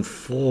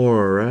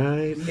 2004,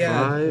 right?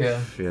 Yeah.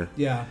 5? Yeah.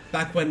 Yeah,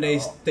 back when they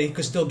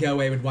could still get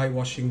away with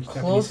whitewashing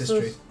Japanese history.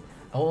 Closest.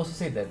 I will also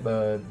say that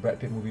the Brad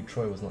Pitt movie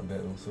Troy was not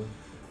bad also.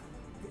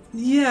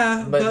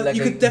 Yeah, But but like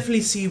you a- could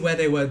definitely see where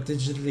they were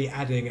digitally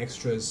adding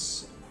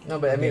extras. No,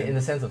 but I mean Yeah. in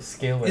the sense of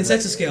scale. Where In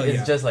sense of scale, it's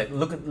yeah. just like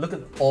look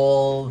at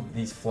all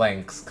these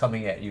flanks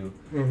coming at you,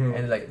 Mm-hmm.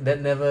 and like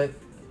that never.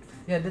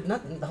 Yeah,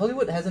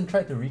 Hollywood hasn't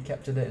tried to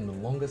recapture that in the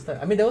longest time.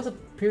 I mean, there was a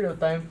period of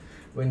time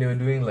when they were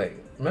doing like,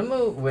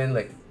 remember when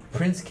like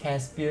Prince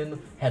Caspian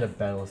had a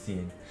battle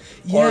scene?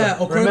 Yeah,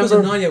 or Chronicles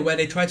remember- of Narnia, where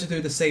they tried to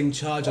do the same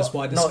charge as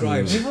what I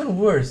described. No, even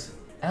worse.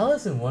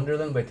 Alice in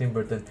Wonderland by Tim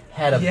Burton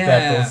had a Yeah.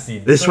 battle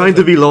scene. They're So trying it's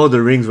to like- be Lord of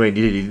the Rings when it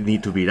didn't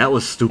need to be. That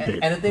was stupid.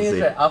 And the thing is,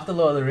 See. right, after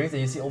Lord of the Rings,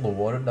 and you see all the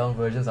watered down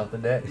versions after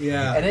that.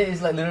 Yeah. And then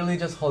it's like literally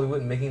just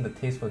Hollywood making the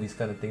taste for these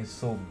kind of things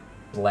so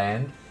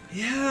bland.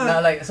 Yeah.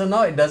 Now, like, so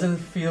now it doesn't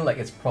feel like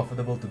it's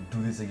profitable to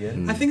do this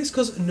again. I think it's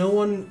because no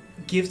one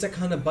gives that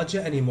kind of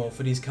budget anymore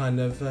for these kind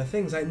of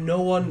things. Like, no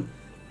one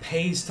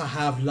pays to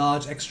have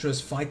large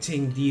extras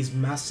fighting these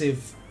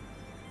massive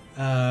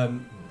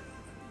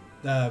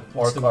what's the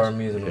Orc word?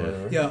 armies and Yeah.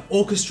 whatever. Yeah,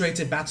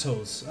 orchestrated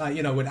battles,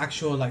 with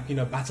actual,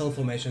 battle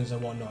formations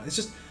and whatnot. It's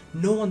just,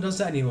 no one does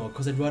that anymore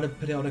because they'd rather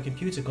put it on a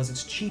computer because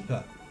it's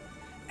cheaper.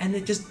 And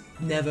it just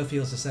never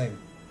feels the same.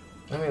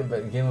 I mean,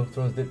 but Game of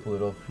Thrones did pull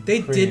it off.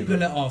 They pretty did pull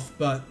well. it off,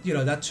 but,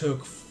 that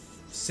took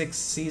 6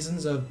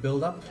 seasons of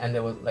build-up. And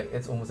there was like,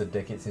 it's almost a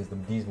decade since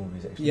these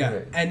movies actually. Yeah,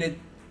 Right? and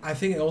I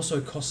think it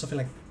also cost something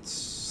like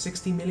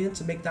 60 million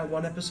to make that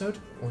one episode.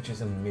 Which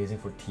is amazing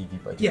for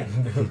TV budget. Yeah.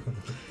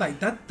 Like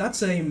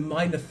that's a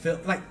minor film.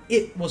 Like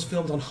it was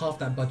filmed on half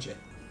that budget.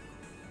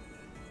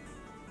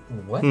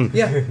 What?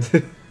 Yeah.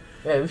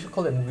 Yeah, we should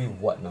call that movie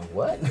what now?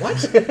 What?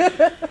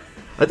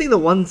 I think the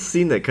one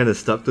scene that kind of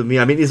stuck to me,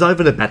 I mean, it's not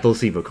even a battle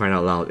scene for crying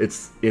out loud.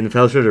 It's in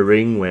Fellowship of the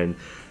Ring when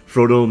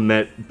Frodo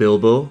met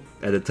Bilbo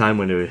at the time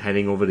when they were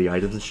handing over the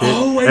items and shit.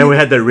 Oh, and we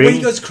had the ring,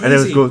 he goes and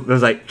crazy. it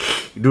was like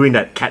doing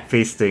that cat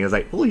face thing. I was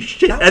like, holy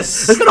shit, That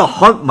that's was- gonna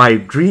haunt my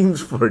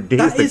dreams for days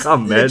That to is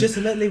come, man.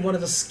 legitimately one of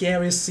the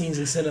scariest scenes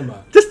in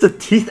cinema. Just the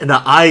teeth and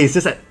the eyes,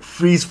 just that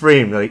freeze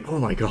frame. Like, oh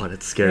my god,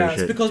 that's scary Yeah, it's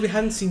shit. because we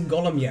hadn't seen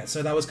Gollum yet,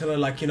 so that was kind of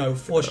like,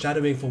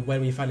 foreshadowing for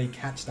when we finally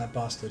catch that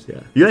bastard.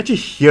 Yeah, you actually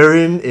hear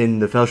him in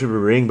the Fellowship of the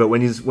Ring, but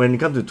when it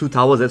comes to Two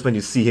Towers, that's when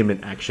you see him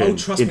in action, Oh,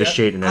 trust in me, the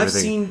shade and I've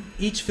everything. seen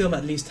each film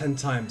at least 10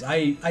 times.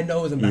 I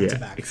know them back Yeah, to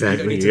back. exactly, You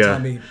don't need to yeah. tell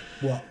me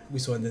what we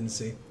saw and didn't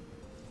see.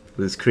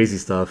 This crazy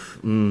stuff.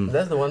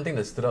 That's the one thing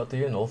that stood out to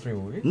you in all three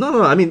movies?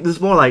 No, I mean,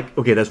 there's more like,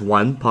 okay, that's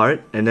one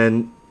part, and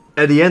then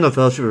at the end of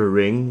Fellowship of the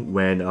Ring,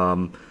 when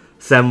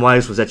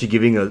Samwise was actually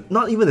giving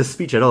not even a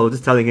speech at all,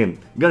 just telling him,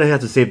 you're gonna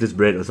have to save this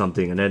bread or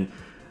something, and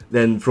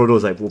then Frodo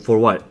was like, well, for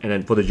what? And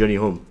then for the journey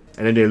home.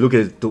 And then they look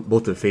at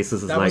both their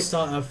faces, it's That like, was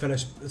start of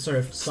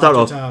Start Start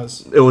of- Two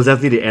Towers. it was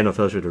definitely the end of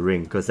Fellowship of the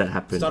Ring, because that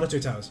happened. Start of Two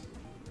Towers.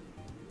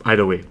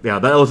 Either way, yeah,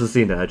 that was the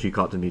scene that actually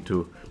caught to me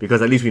too,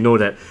 because at least we know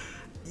that,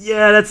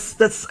 yeah, that's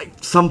like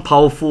some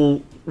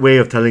powerful way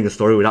of telling a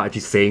story without actually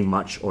saying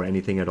much or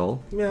anything at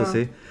all, per Yeah.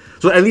 se.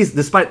 So at least,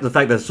 despite the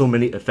fact there's so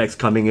many effects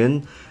coming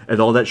in and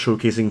all that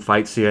showcasing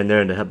fights here and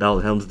there in the Battle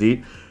of Helm's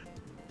Deep,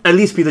 at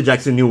least Peter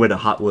Jackson knew where the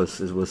heart was.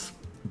 It was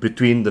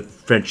between the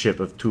friendship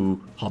of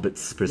two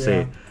hobbits per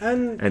se, Yeah.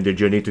 and their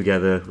journey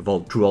together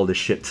through all this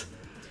shit.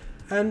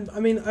 And I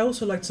mean, I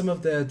also liked some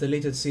of the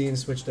deleted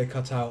scenes which they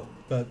cut out,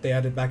 but they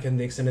added back in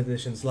the extended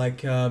editions.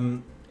 Like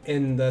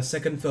in the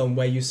second film,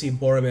 where you see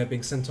Boromir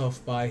being sent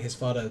off by his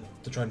father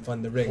to try and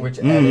find the ring. Which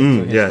added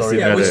to his yes, story.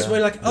 yeah, better. which is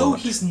where like, oh,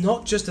 Watch. he's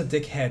not just a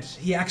dickhead.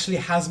 He actually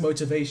has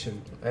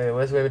motivation. Hey,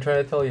 Wes, we're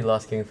trying to tell you,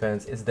 Last King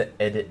fans, it's the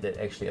edit that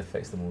actually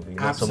affects the movie,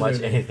 not so much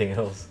Absolutely. anything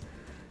else.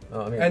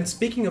 I mean, And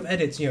speaking of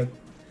edits,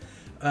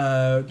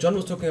 John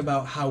was talking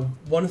about how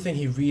one thing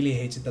he really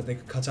hated that they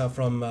could cut out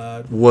from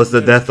Was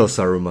the death of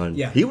Saruman.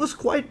 Yeah. He was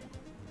quite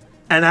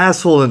an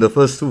asshole in the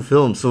first two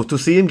films, so to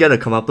see him get a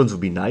comeuppance would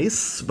be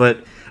nice,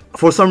 but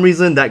for some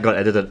reason that got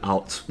edited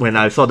out when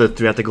I saw the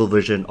theatrical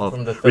version of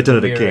From the third Return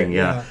of the movie, King. right?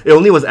 Yeah. Yeah. It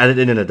only was added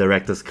in a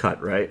director's cut,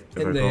 right? If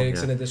I in the recall,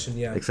 extended edition.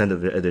 Yeah,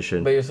 Extended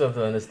edition. but you still have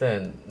to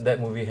understand, that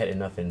movie had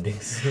enough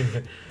endings.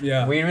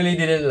 yeah. We really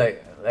didn't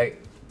like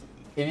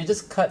if you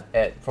just cut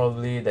at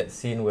probably that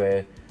scene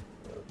where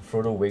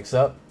Frodo wakes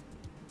up,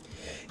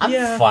 I'm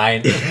Yeah.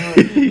 fine.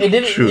 It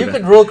didn't. True You that.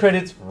 could roll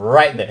credits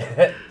right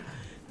there.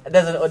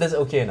 That's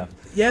okay enough.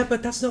 Yeah,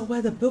 but that's not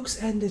where the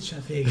books ended,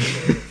 Shafiq.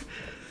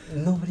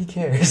 Nobody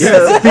cares.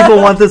 Yeah, people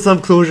wanted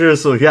some closure,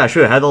 so yeah,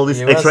 sure, I had all these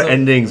You want extra some-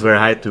 endings where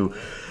I had to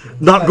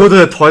not go to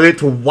the toilet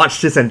to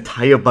watch this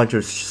entire bunch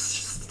of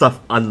stuff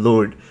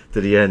unload to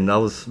the end. I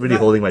was really That-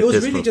 holding my it was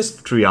piss really for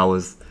just- 3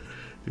 hours.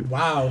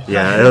 Wow.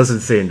 Yeah, it was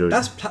insane, dude.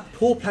 That's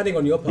poor planning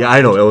on your part. Yeah, I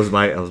know, it was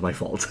my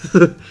fault.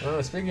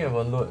 Speaking of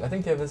unload, I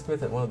think Kevin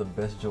Smith had one of the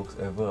best jokes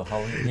ever.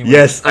 How he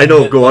Yes, I know.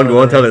 ended Go on,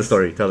 Lord of the tell that Rings.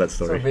 story. Tell that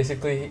So story.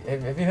 basically,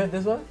 have you heard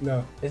this one?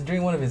 No. It's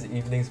during one of his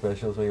evening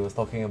specials where he was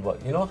talking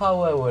about, you know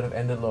how I would have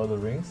ended Lord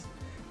of the Rings?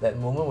 That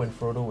moment when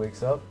Frodo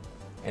wakes up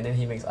and then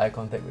he makes eye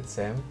contact with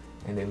Sam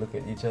and they look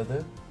at each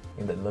other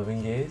in that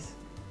loving gaze,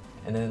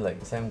 and then like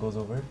Sam goes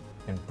over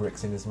and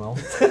bricks in his mouth.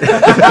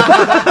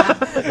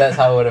 That's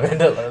how it would have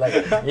ended. Like,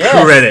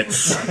 yes!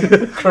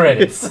 Credits.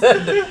 Credits.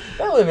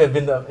 That would have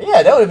been that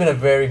would have been a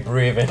very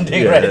brave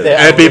ending Yeah, right there.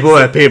 I and would people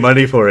say. have paid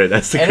money for it.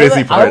 That's the And crazy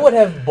like, part. I would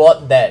have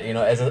bought that,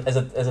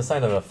 as a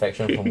sign of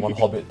affection from one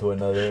hobbit to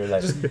another.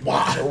 Like,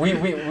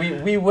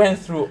 we went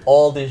through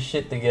all this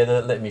shit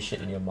together. Let me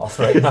shit in your mouth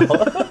right now.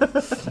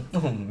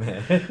 Oh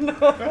man,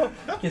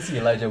 you can see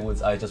Elijah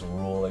Wood's eyes just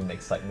rolling in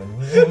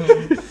excitement,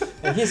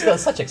 and he's got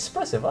such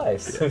expressive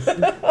eyes.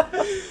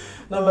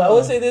 No, but I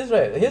would say this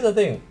right. Here's the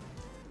thing.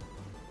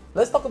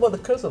 Let's talk about the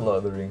curse of Lord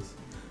of the Rings.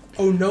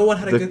 Oh, no one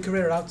had a The- good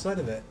career outside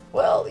of it.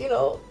 Well,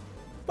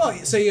 Well,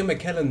 so Ian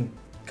McKellen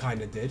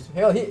kind of did.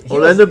 hell, he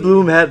Orlando was,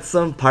 Bloom had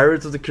some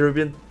Pirates of the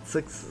Caribbean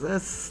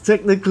success.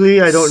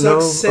 Technically, I don't know.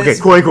 Success, Okay,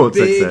 quote unquote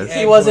big success.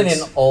 He wasn't in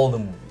Airports. all the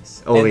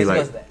movies. Only, And like,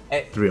 it's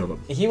because, 3 of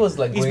them. he was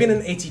like He's going,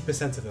 been in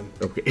 80% of them.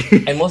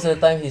 Okay. and most of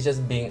the time he's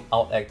just being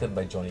outacted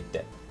by Johnny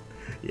Depp.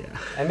 Yeah.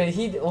 I mean,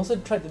 he also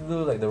tried to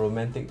do like the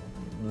romantic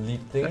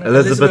lead thing.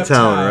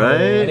 Elizabethtown,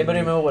 right? Anybody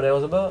remember what that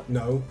was about?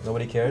 No.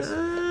 Nobody cares.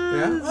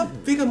 Yeah.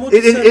 Viggo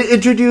It Mortensen.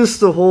 introduced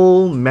the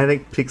whole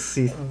manic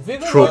pixie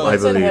Viggo trope, I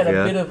Mortensen believe. had a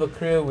Yeah. bit of a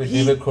career with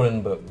He- David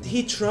Cronenberg.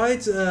 He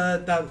tried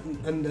that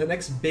and the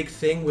next big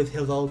thing with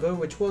Hidalgo,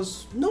 which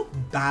was not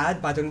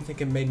bad, but I don't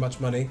think it made much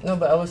money. No,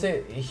 but I would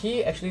say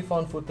he actually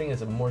found footing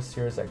as a more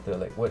serious actor.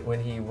 Like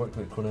when he worked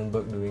with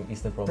Cronenberg doing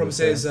Eastern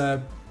Promises.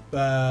 Promises,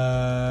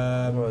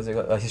 What was it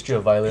called? History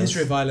of Violence.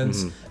 History of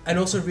Violence, and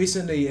also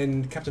recently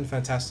in Captain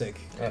Fantastic.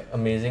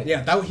 Amazing.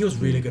 Yeah, he was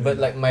really good. But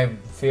like my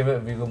favorite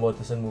Viggo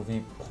Mortensen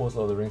movie post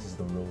Lord of the Rings is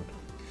The Road.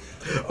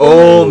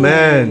 Oh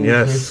man,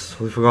 yes,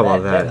 we forgot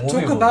about that. movie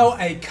Talk was-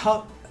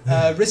 about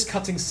a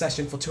wrist-cutting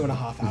session for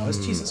 2.5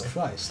 hours. Jesus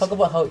Christ. Talk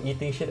about how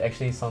eating shit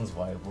actually sounds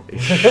viable.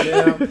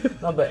 Yeah.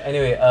 No, but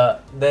anyway,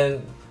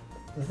 then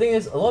the thing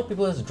is, a lot of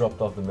people just dropped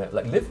off the map.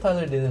 Like Liv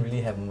Tyler didn't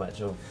really have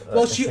much of.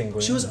 Well, a she thing going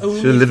was on.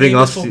 only She was living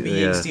famous off- for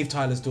being yeah. Steve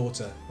Tyler's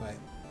daughter,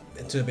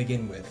 right? To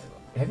begin with.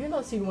 Have you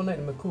not seen One Night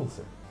in McCool,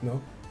 sir?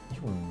 No.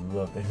 You would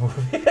love that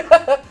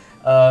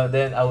movie.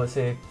 Then I would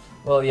say,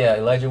 well, yeah,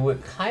 Elijah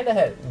Wood kind of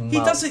had. He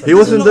mild does it- success. He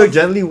was There's a in lot Dirk of-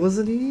 Gently,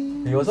 wasn't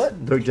he? He was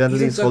what? Dirk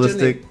Gently's Dirk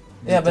Gently. holistic.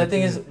 Yeah, but the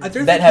thing is, I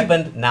don't that think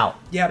happened now.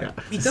 Yeah,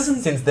 he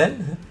doesn't. Since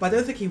then, But I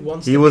don't think he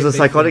wants. He to was be a big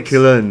psychotic face.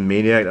 killer in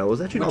Maniac. That was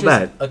actually which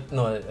not is bad.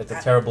 no, it's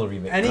a terrible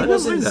remake. And he I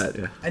was don't in, mind that,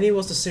 yeah. and he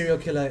was the serial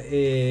killer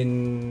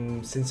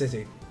in Sin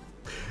City.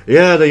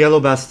 Yeah, the yellow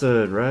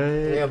bastard,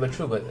 right? Yeah, but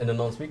true, but in a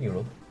non-speaking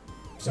role.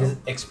 So His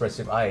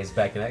expressive eye is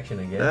back in action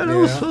again. That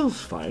Yeah.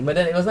 was fine. But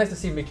then it was nice to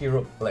see Mickey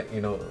Rourke, like,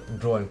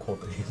 draw and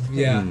quarter him.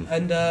 yeah,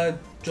 and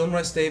John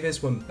Rhys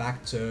Davies went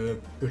back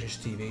to British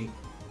TV.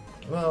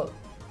 Well,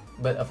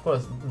 but of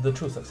course, the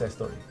true success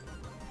story.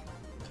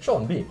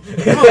 Sean Bean.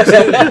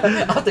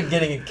 After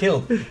getting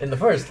killed in the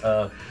first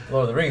Lord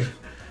of the Rings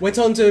Went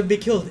on to be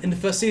killed in the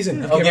first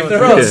season of of Game of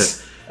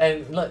Thrones. Thrones.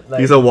 and like,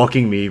 He's a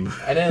walking meme.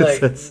 and then like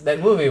that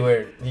movie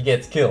where he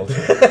gets killed,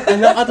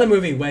 And the other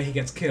movie where he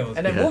gets killed.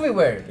 and that Yeah. movie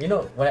where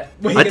Where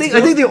he I gets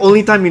think the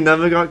only time he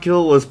never got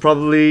killed was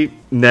probably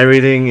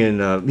narrating in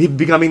he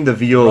becoming the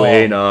VO Wrong.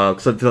 in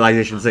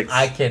Civilization 6.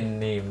 I can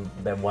name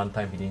that one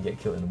time he didn't get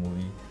killed in the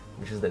movie,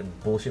 which is that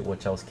bullshit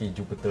Wachowski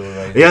Jupiter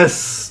Rising.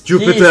 Yes, He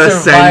Jupiter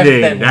survived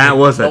Ascending. That movie.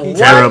 was a The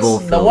terrible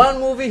The film. one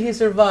movie he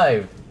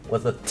survived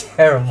was a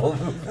terrible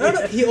movie. No,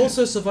 no, he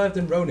also survived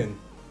in Ronin,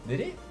 Did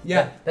he?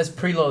 Yeah. That's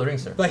pre Lord of the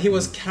Rings, sir. but he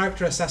was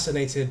character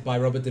assassinated by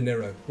Robert De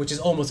Niro, which is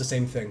almost the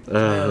same thing. I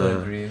will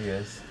Uh, agree.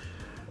 Yes.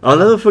 I'll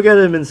never forget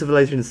him in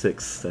Civilization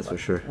 6. That's for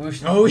sure. We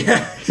should- Oh yeah,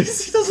 he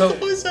does So- the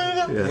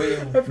voiceover. Yeah.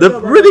 we- The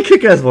really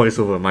kick-ass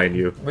voiceover, mind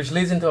you. which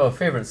leads into our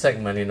favorite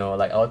segment,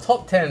 like our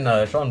top 10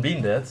 Sean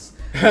Bean deaths.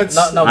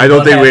 That's- No, I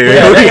don't think we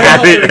Yeah, already yeah.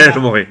 have it at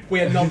the point. We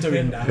are not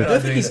doing that. I We're not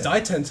don't think doing he's that.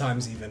 died 10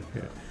 times even.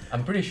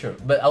 I'm pretty sure.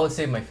 But I would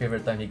say my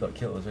favorite time he got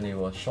killed was when he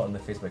was shot in the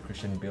face by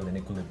Christian Bale in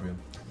Equilibrium.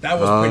 That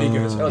was pretty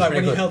good. That was Like pretty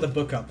when he good. held the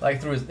book up.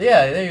 Like through his.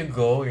 Yeah, there you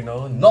go,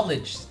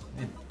 knowledge,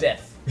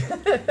 death.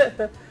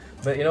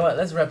 But you know what?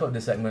 Let's wrap up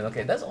this segment.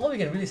 Okay, that's all we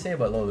can really say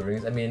about Lord of the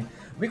Rings. I mean,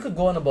 we could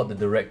go on about the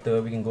director,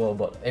 we can go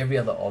about every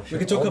other option. We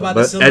could talk all about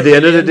the- the But Silver at the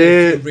end of the Ring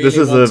day, if you really this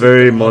is want a to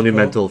very go hardcore.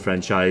 monumental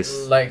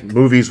franchise. Like-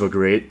 Movies were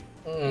great.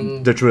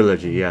 Mm, The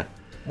trilogy, yeah.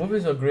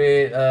 movies are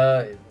great.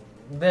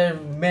 There are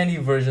many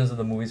versions of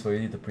the movies for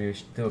you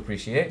to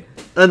appreciate.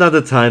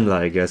 Another time,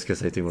 I guess,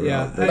 because I think we're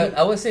Yeah, out. and- But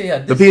I would say, yeah,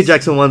 The this Peter is-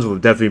 Jackson ones were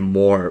definitely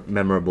more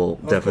memorable,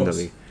 Of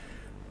definitely.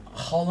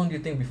 How long do you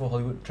think before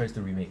Hollywood tries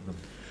to remake them?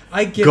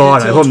 I give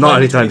God, it I till hope not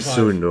anytime 2025.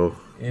 soon, though.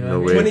 You know No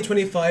what I mean? way.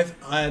 2025,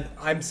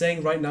 I'm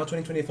saying right now,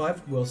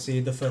 2025, we'll see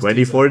the first.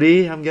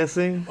 2040, I'm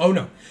guessing. teaser. Oh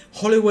no,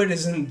 Hollywood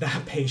isn't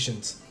that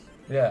patient.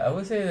 Yeah, I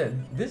would say that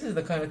this is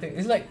the kind of thing.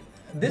 It's like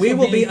this We would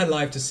will be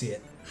alive to see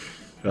it.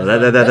 Oh,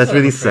 That's that's what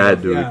really I'm afraid sad,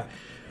 of, dude. Yeah.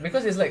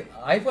 because it's like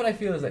what I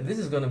feel is like this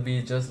is gonna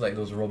be just like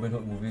those Robin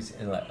Hood movies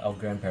in like our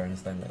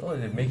grandparents' time. Like, oh,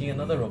 they're making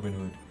another Robin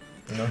Hood.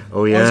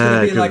 Oh Or it's yeah, gonna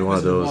it be could like be one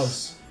of Wizard of those.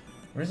 Oz.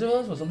 Wizard of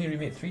Oz was only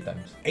remade 3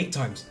 times. 8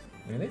 times.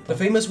 Really? The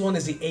famous one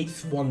is the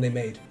 8th one they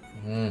made.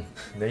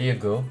 There you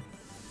go.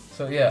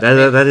 So yeah,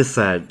 That is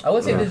sad. I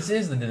would say Yeah. this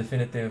is the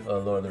definitive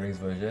Lord of the Rings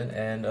version.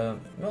 And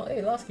well,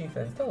 hey, Last King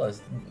fans, tell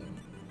us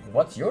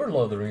what's your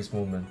Lord of the Rings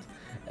moment.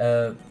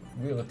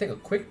 We're gonna take a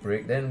quick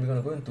break. Then we're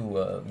gonna go into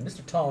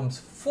Mr. Tom's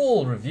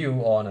full review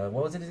on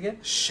what was it again?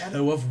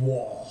 Shadow of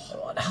War.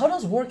 How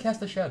does war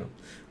cast a shadow?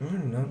 I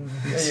don't know.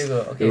 There you go.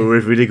 Okay.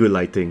 With really good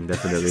lighting,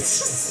 definitely.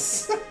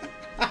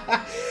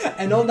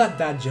 And on that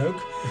dad joke,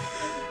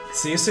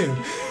 see you soon.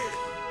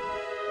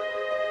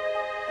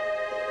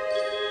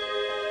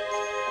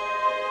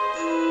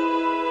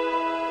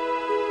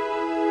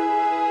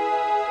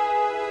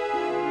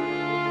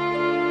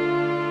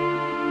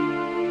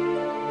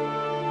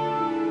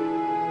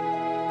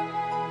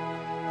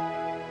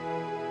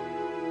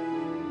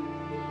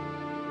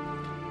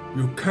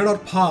 You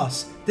cannot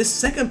pass this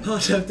second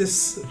part of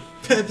this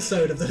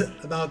episode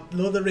about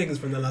Lord of the Rings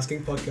from the Last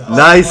King podcast.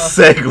 Nice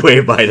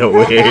segue, by the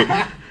way.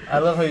 I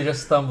love how you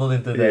just stumbled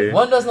into that. Yeah.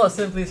 One does not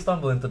simply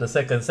stumble into the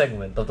second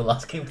segment of the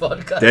Last King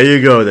podcast. There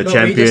you go, the No, we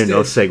champion just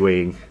of did.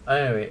 segueing.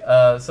 Anyway,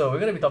 so we're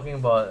gonna be talking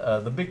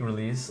about the big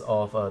release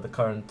of the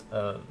current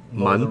Lord of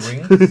Month.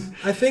 the Rings.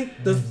 I think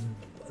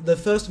the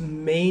first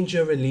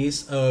major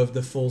release of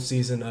the full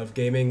season of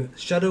gaming,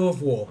 Shadow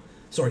of War.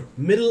 Sorry,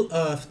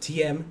 Middle-earth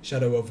TM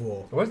Shadow of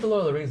War. Where's the Lord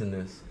of the Rings in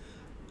this?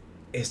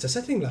 It's the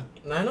setting lah.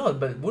 I know,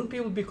 but wouldn't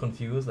people be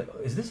confused? Like,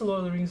 is this a Lord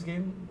of the Rings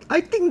game? I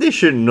think they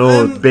should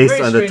know based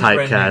very on the strange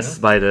branding, typecast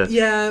by the.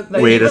 Yeah,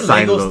 Like, Way the even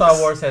sign Lego looks. Star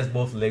Wars has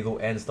both Lego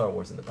and Star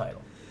Wars in the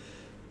title.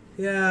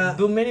 Yeah,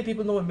 Do many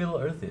people know what Middle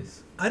Earth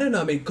is? I don't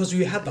know. I mean, because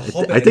we had the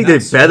Hobbit. I think and they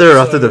that better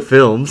sort, after the so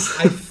films.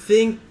 I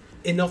think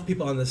enough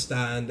people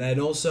understand, and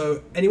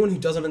also anyone who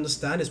doesn't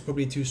understand is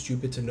probably too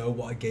stupid to know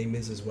what a game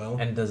is as well.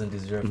 And doesn't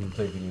deserve to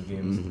play video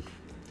games.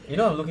 You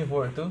know what I'm looking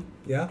forward to?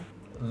 Yeah.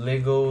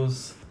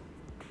 Lego's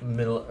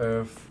Middle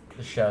Earth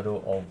Shadow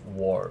of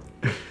War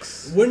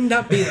books. Wouldn't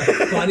that be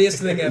the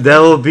funniest thing ever? That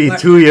will be Like,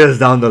 2 years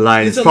down the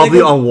line. It's little probably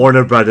Lego- on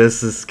Warner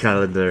Brothers'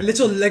 calendar.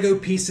 Little Lego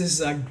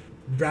pieces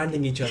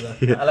branding each other.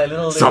 I like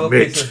little Lego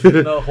Submit. pieces,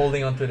 you know,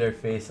 holding onto their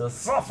faces.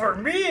 Suffer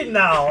me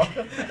now!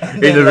 And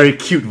In then, a very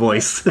cute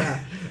voice. Yeah.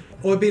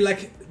 Or it'd be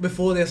like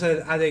before they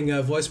started adding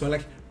voicemail,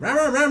 like rah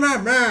rah rah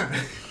rah rah.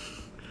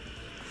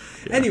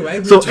 Anyway,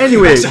 we're So talking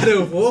anyway- about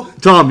Shadow of War.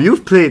 Tom,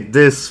 you've played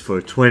this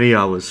for 20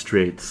 hours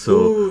straight, so...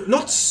 Ooh,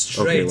 not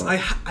straight. well. I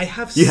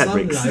have You had some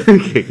breaks. life.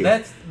 Okay.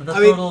 that's the I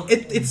mean, total...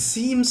 it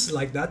seems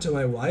like that to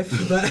my wife,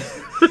 but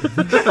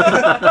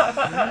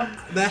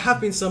there have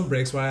been some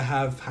breaks where I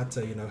have had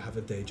to, have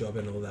a day job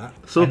and all that.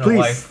 So And a please...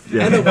 wife.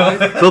 Yeah. And a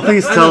wife. So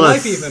please And tell a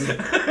us... wife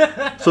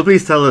even. So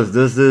please tell us,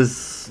 does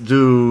this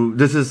do...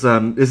 This is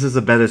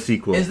a better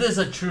sequel? Is this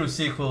a true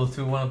sequel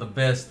to one of the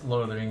best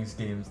Lord of the Rings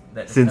games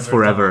that has Since ever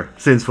forever.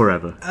 Since forever.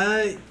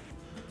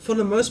 For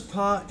the most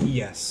part,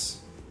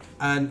 yes.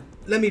 And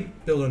let me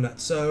build on that.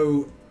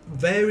 So,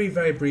 very,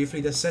 very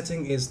briefly, the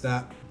setting is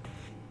that.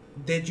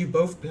 Did you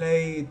both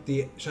play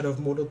the Shadow of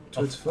Mordor to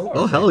Of its full? course.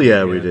 Oh, hell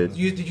yeah, we did.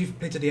 Did you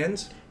play to the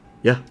end?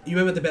 Yeah. You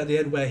remember the bit at the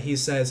end where he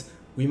says,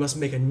 "We must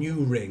make a new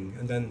ring,"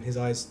 and then his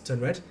eyes turn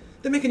red?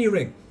 They make a new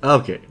ring.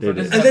 Okay, So they this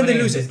did. is And then they happening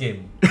in lose this it.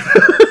 game.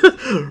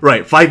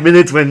 Right, 5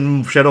 minutes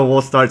when Shadow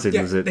War starts, it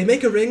Yeah, was it. they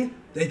make a ring,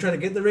 they try to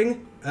get the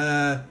ring,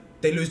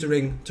 they lose the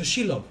ring to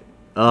Shelob,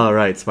 Oh,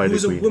 right, Spider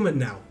who's a Queen. woman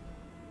now.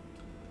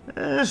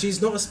 Eh,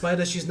 She's not a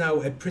spider, she's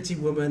now a pretty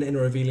woman in a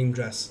revealing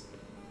dress.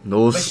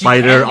 no But she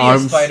spider can be a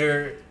arms.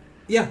 spider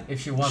Yeah.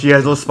 if she wants. She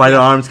has those spider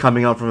Yeah. arms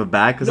coming out from her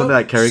back or something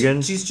like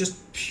Kerrigan. She's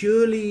just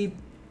purely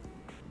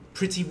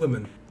pretty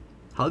woman.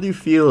 How do you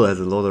feel as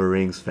a Lord of the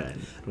Rings fan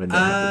when that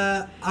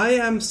happened? I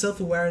am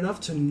self-aware enough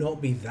to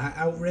not be that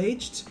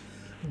outraged,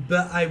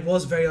 but I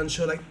was very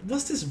unsure, like,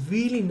 was this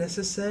really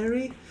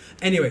necessary?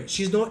 Anyway,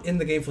 she's not in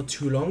the game for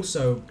too long,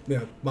 so,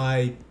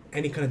 my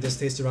any kind of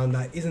distaste around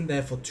that isn't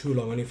there for too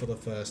long, only for the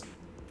first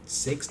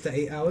 6 to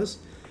 8 hours.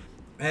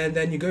 And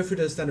then you go through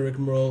the standard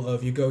rigmarole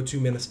of you go to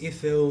Minas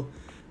Ithil,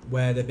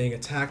 where they're being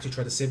attacked, you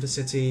try to save the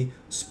city,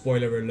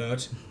 spoiler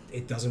alert,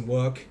 it doesn't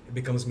work, it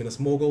becomes Minas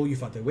Morgul, you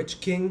fight the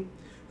Witch King,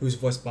 who's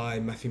voiced by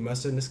Matthew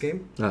Mercer in this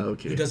game, Ah, who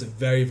okay. does it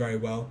very, very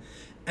well.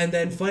 And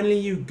then finally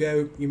you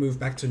move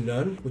back to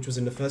Nirn, which was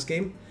in the first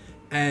game,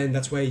 and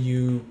that's where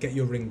you get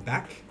your ring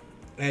back,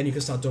 and you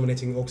can start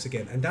dominating orcs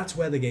again, and that's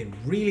where the game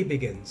really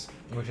begins.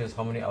 Which is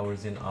how many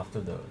hours in after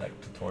the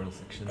tutorial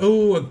section?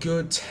 Oh, a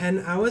good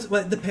 10 hours?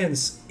 Well, it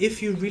depends.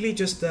 If you really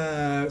just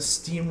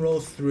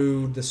steamroll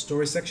through the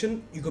story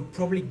section, you could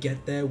probably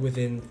get there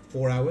within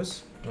 4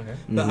 hours. Okay.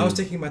 But I was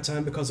taking my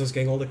time because I was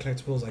getting all the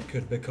collectibles I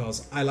could,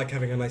 because I like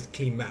having a nice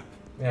clean map.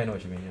 Yeah, I know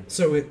what you mean. Yeah.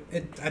 So it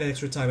added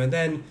extra time. And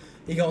then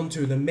you get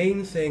onto the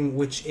main thing,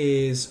 which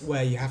is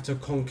where you have to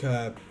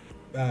conquer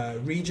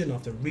region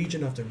after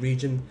region after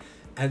region.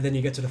 And then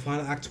you get to the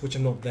final act, which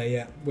I'm not there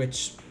yet,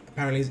 which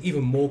apparently is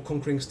even more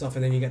conquering stuff.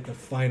 And then you get the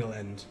final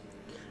end,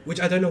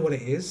 which I don't know what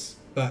it is,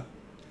 but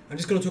I'm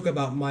just going to talk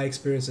about my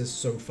experiences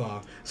so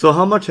far. So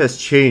how much has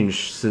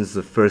changed since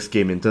the first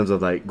game in terms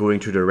of like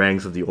going through the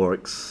ranks of the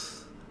orcs?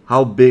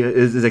 How big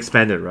is it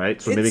expanded,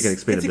 right? So maybe you can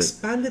explain a It's bit.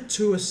 expanded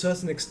to a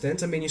certain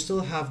extent. I mean, you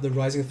still have the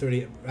Rising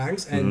 30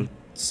 ranks, and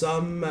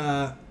some...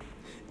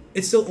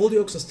 it's still, all the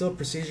orcs are still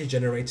procedurally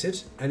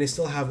generated, and they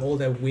still have all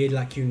their weird,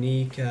 like,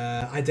 unique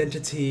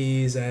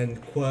identities and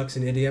quirks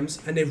and idioms,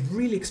 and they've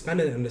really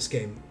expanded it in this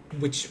game,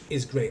 which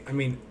is great. I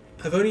mean,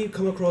 I've only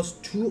come across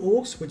 2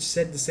 orcs which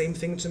said the same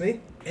thing to me.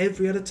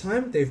 Every other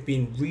time, they've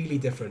been really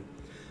different.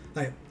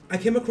 Like, I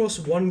came across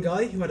one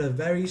guy who had a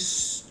very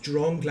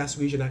strong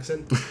Glaswegian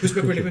accent, who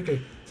spoke really quickly.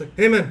 It's like,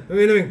 "Hey man, what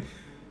are you doing?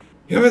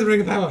 You have the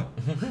ring of power.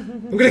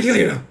 I'm gonna kill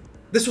you now."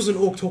 This was an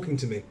orc talking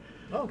to me.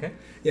 Oh, okay.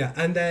 Yeah,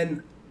 and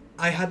then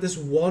I had this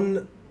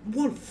one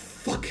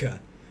fucker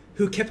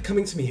who kept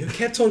coming to me, who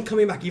kept on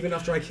coming back even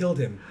after I killed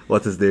him.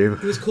 What's his name?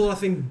 He was called, I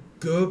think,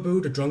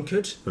 Gerbu the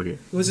Drunkard. Okay.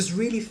 He was this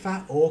really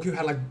fat orc who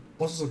had like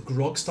bottles of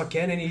grog stuck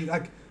in, and he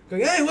like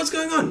going, "Hey, what's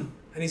going on?"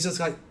 And he's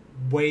just like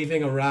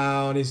waving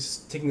around. He's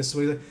taking the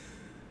sword. He's like,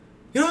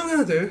 "You know what I'm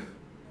gonna do?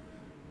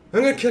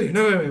 I'm gonna kill you.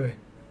 No, wait.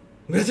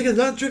 I'm gonna take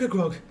another drink of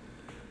grog,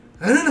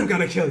 and then I'm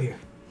gonna kill you."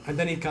 And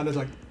then he kind of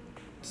like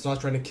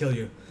starts trying to kill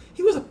you.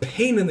 He was a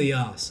pain in the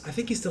ass. I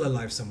think he's still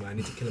alive somewhere. I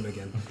need to kill him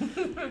again.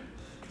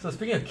 So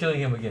speaking of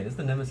killing him again, is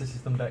the Nemesis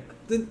system back?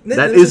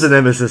 That is a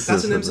Nemesis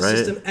That's system, a Nemesis right?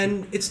 system,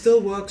 and it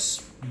still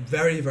works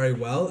very, very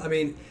well. I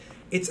mean,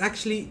 it's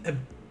actually a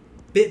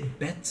bit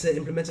better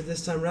implemented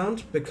this time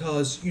around,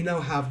 because you now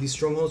have these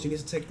strongholds you need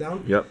to take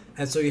down. Yep.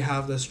 And so you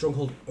have the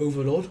stronghold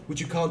overlord, which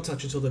you can't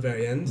touch until the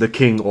very end. The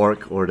King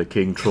Orc or the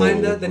King Troll.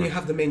 Kinda. Then you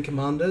have the main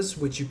commanders,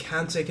 which you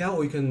can take out,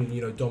 or you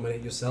can,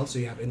 dominate yourself. So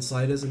you have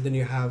insiders, and then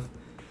you have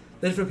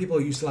The different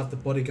people you still have the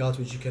bodyguards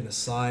which you can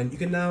assign. You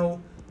can now,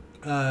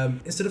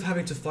 instead of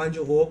having to find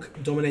your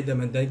orc, dominate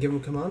them and then give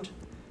them a command,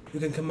 you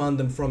can command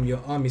them from your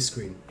army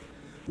screen,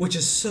 which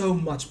is so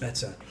much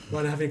better.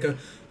 Rather than having to go,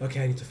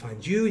 okay, I need to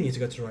find you need to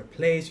go to the right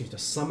place, you need to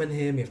summon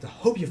him, you have to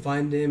hope you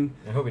find him.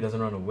 I hope he doesn't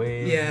run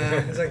away. Yeah,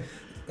 it's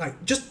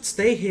like just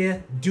stay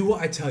here, do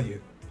what I tell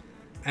you.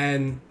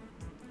 And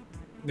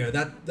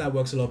that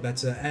works a lot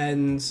better.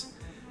 And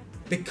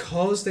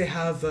because they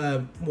have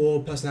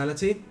more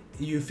personality,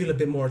 you feel a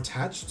bit more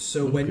attached.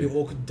 So when your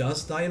orc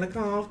does die, you're like,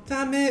 oh,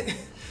 damn it.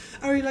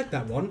 I really like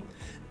that one.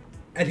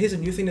 And here's a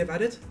new thing they've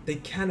added. They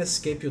can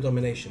escape your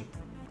domination.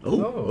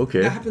 Oh,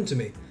 okay. That happened to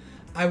me.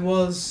 I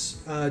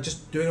was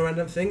just doing a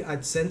random thing.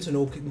 I'd sent an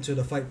orc into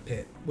the fight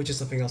pit, which is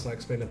something else I'll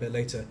explain a bit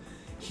later.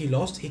 He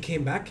lost, he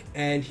came back,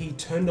 and he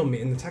turned on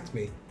me and attacked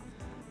me.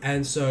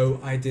 And so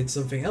I did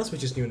something else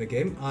which is new in the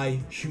game.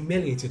 I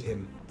humiliated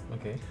him.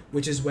 Okay.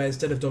 Which is where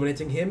instead of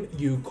dominating him,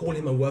 you call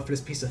him a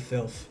worthless piece of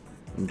filth.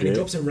 Okay. And he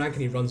drops in rank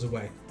and he runs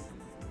away.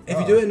 If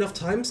you do it enough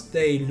times,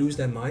 they lose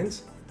their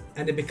minds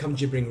and they become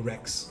gibbering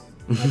wrecks.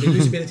 They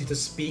lose the ability to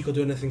speak or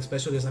do anything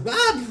special. They're just like,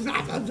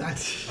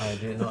 I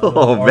did not know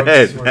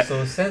orcs were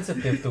so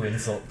sensitive to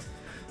insult.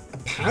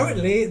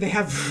 Apparently, they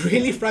have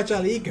really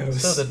fragile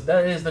egos. So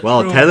that is the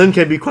Well, true... Talon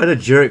can be quite a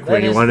jerk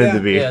when you want him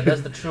to be. Yeah, that's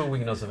the true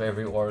weakness of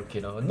every orc,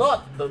 you know.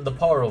 Not the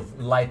power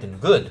of light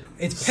and good.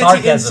 It's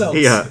petty insults.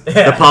 Yeah,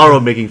 the power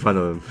of making fun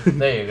of him.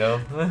 There you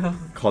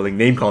go.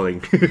 Name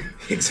calling.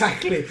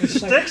 Exactly.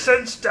 Sticks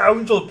and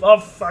stones will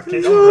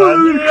fucking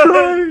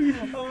run.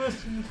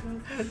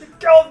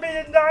 Called me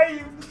a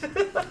name.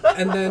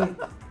 And then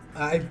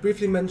I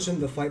briefly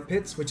mentioned the fight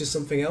pits, which is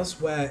something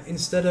else where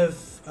instead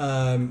of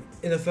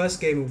in the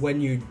first game when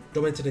you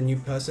dominated a new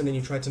person and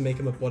you tried to make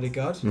him a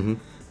bodyguard,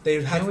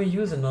 they have. Can we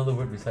use another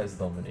word besides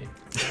dominate?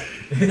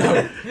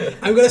 No,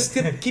 I'm gonna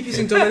keep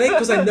using dominate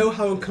because I know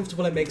how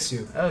uncomfortable it makes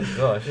you. Oh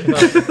gosh.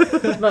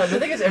 No, the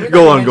thing is, every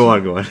time Go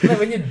on. Like,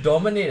 when you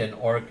dominate an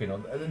orc, you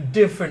know, a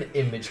different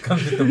image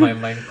comes into my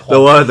mind.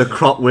 The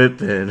crop whip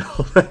and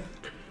all that.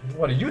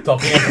 What are you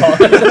talking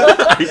about?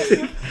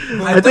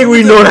 I think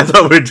we know that's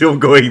what we're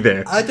going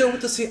there. I don't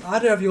want to see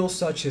either of your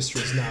search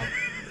histories now.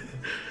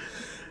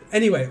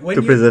 Anyway, when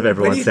To preserve you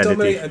everyone's sanity.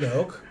 dominate an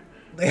orc,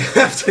 they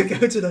have to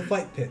go to the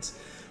fight pit.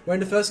 Where in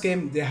the first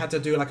game, they had to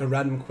do like a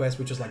random quest,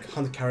 which was like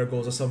hunt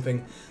caragors or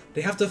something.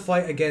 They have to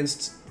fight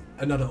against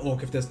another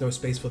orc if there's no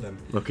space for them.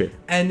 Okay.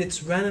 And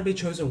it's randomly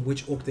chosen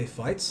which orc they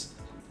fight,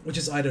 which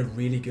is either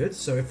really good.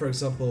 So if, for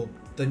example,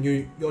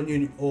 your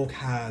new orc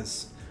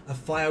has a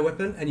fire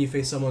weapon and you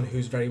face someone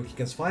who's very weak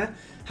against fire,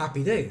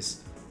 happy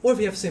days. Or if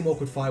you have the same orc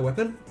with fire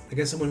weapon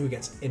against someone who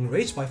gets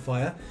enraged by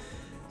fire,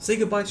 say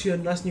goodbye to your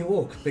nice new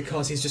orc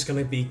because he's just going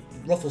to be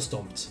ruffle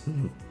stomped.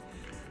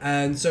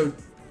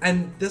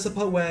 And there's a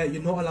part where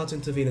you're not allowed to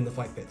intervene in the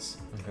fight pits.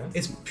 Okay.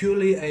 It's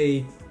purely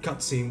a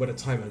cutscene with a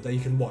timer that you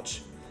can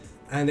watch.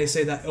 And they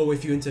say that,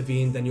 if you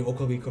intervene, then your orc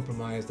will be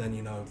compromised and,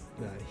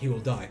 he will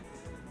die.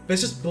 But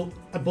it's just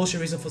a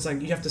bullshit reason for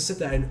saying you have to sit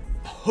there and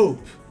hope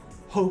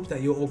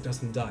that your orc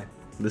doesn't die.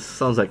 This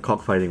sounds like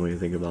cockfighting when you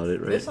think about it,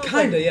 right?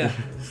 Kinda, yeah.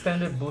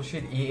 Standard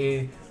bullshit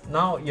EA.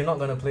 Now you're not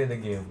gonna play the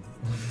game.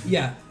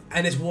 Yeah,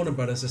 and it's Warner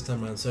Brothers this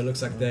time around, so it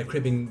looks like they're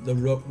cribbing the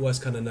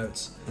worst kind of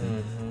notes.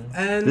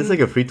 And This is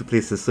like a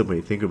free-to-play system when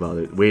you think about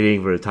it.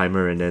 Waiting for a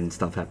timer and then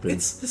stuff happens.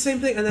 it's the same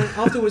thing, and then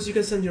afterwards you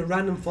can send your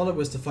random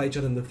followers to fight each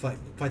other in the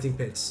fighting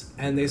pits.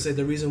 And they say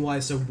the reason why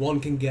is so one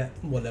can get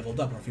more leveled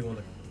up, or if you want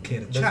to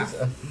clear the Does chaff.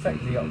 this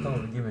affect the outcome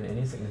of the game in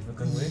any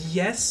significant way?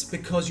 Yes,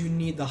 because you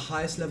need the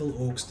highest level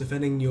orcs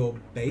defending your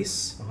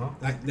base.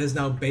 Like there's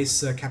now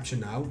base capture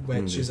now,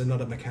 which is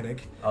another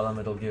mechanic. A la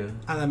Metal Gear.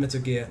 And then Metal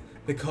Gear,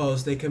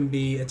 because they can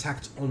be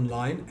attacked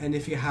online, and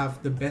if you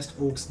have the best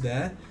orcs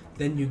there,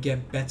 then you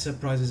get better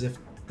prizes if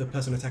the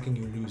person attacking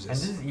you loses. And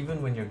this is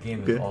even when your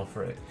game is all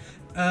for it.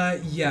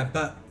 Yeah,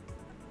 but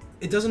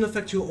it doesn't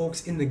affect your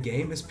orcs in the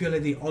game. It's purely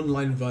the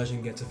online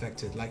version gets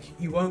affected. Like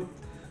you won't,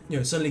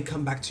 suddenly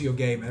come back to your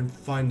game and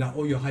find out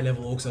all your high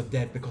level orcs are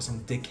dead because some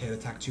dickhead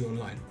attacked you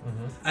online.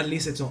 At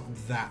least it's not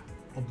that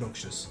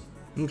obnoxious.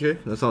 Okay,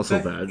 that's not so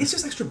But bad. it's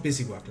just extra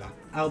busy work, lad.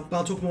 I'll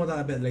talk more about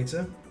that a bit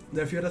later.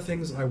 There are a few other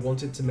things I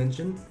wanted to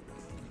mention.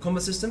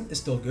 Combat system is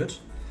still good.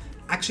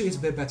 Actually, it's a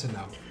bit better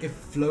now. It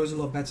flows a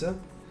lot better.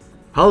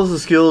 How's the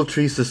skill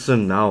tree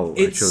system now,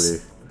 It's actually?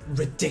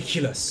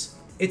 ridiculous.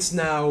 It's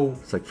now...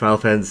 It's like Final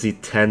Fantasy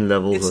 10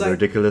 levels It's of like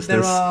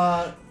ridiculousness. there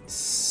are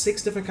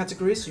 6 different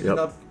categories. You can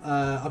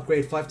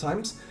upgrade 5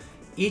 times.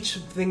 Each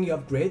thing you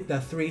upgrade, there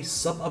are 3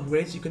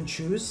 sub-upgrades you can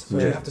choose,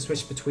 which you have to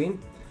switch between.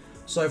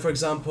 So, for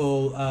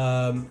example,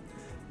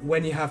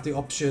 when you have the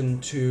option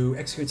to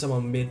execute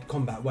someone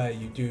mid-combat, where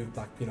you do,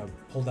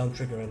 hold down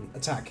trigger and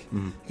attack,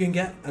 you can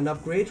get an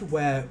upgrade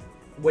where,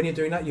 when you're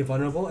doing that, you're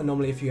vulnerable, and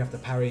normally if you have to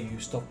parry, you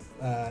stop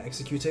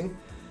executing.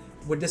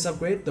 With this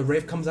upgrade, the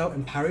Wraith comes out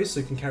and parries, so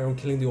you can carry on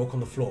killing the orc on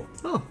the floor.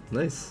 Oh,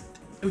 nice.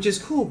 Which is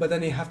cool, but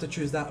then you have to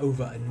choose that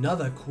over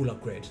another cool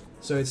upgrade.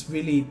 So it's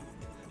really,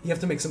 you have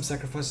to make some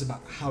sacrifices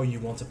about how you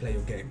want to play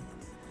your game.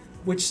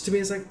 Which to me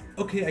is like,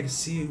 okay, I can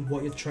see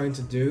what you're trying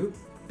to do,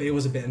 but it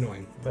was a bit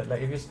annoying. But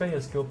like, if you spend your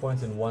skill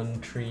points in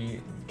one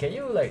tree, can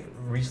you like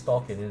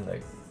restock it in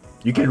like?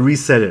 You can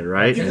reset it,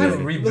 right? You Can can you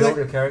And rebuild like-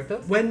 your character?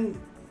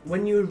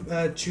 When you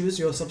choose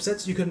your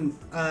subsets, you can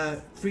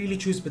freely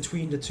choose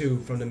between the two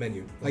from the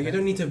menu. Like you Okay.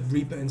 don't need to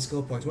re-put in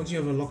skill points. Once you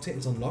have unlocked it,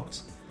 it's unlocked.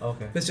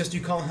 Okay. It's just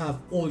you can't have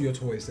all your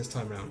toys this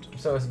time round.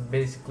 So it's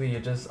basically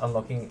you're just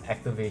unlocking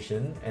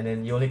activation, and then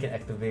you only can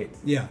activate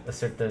Yeah, a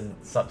certain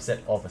subset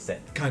of a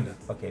set. kinda.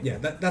 Okay. Yeah,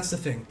 that's the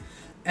thing.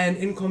 And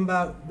in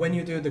combat, when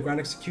you do the grand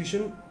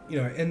execution,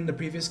 in the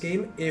previous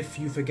game, if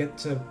you forget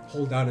to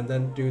hold down and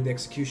then do the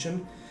execution,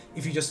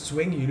 if you just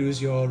swing, you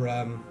lose your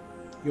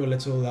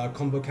little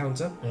combo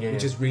counter, Yeah,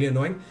 which yeah. is really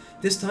annoying.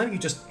 This time, you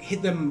just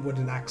hit them with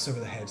an axe over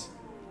the head.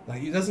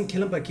 Like it doesn't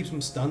kill them, but it keeps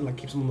them stunned, like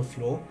keeps them on the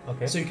floor,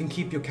 Okay. so you can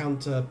keep your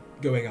counter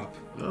going up.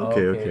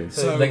 okay.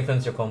 So, So- it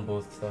lengthens your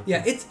combos and stuff.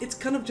 Yeah, it's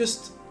kind of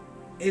just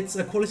it's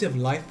a quality of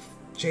life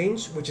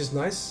change, which is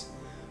nice.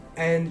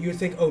 And you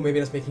think, oh, maybe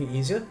that's making it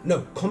easier. No,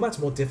 combat's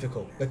more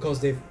difficult because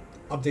they've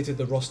updated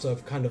the roster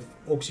of kind of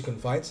orcs you can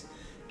fight,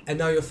 and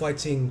now you're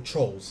fighting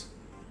trolls,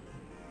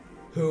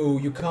 who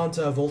you can't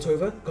vault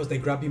over because they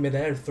grab you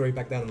midair and throw you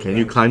back down. On the Can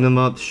you ground. climb them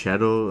up?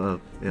 Shadow?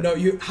 Yeah. No,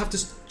 you have to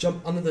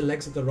jump under the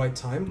legs at the right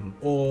time,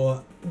 Mm-hmm.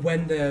 or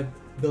when they're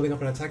building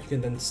up an attack, you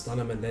can then stun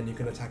them and then you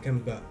can attack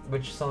them. But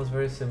Which sounds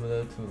very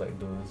similar to like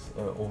those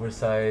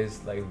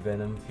oversized like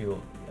venom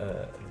fueled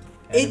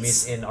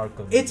enemies in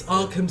Arkham. it's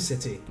Arkham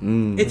City.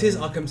 Mm. It is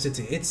Arkham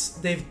City.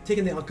 They've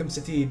taken the Arkham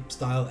City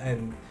style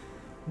and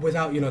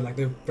without like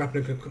the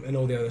grappling hook and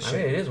all the other I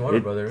shit. mean, it is Warner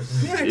It-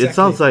 Brothers. Yeah, exactly. It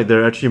sounds like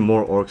there are actually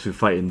more orcs who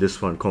fight in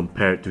this one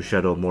compared to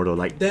Shadow of Mordor,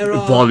 like There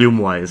are-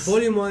 volume-wise.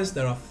 Volume-wise,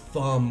 there are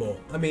far more.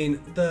 I mean,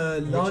 Which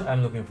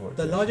I'm looking forward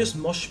the to. largest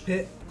mosh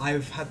pit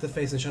I've had to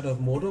face in Shadow of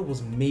Mordor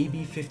was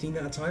maybe 15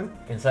 at a time.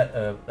 Inside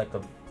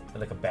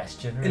like a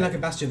bastion. Right? In like a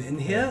bastion. In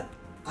here,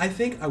 I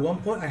think at one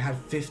point I had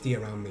 50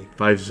 around me.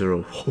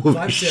 5-0. Holy 5-0.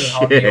 out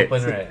in the shit.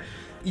 open, right?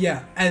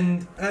 Yeah,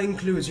 and that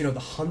includes, the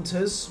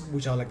hunters,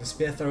 which are like the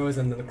spear throwers,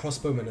 and then the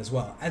crossbowmen as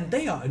well. And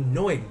they are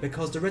annoying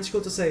because the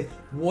reticle to say,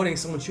 warning,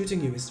 someone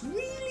shooting you is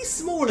really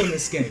small in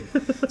this game.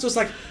 So it's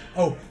like,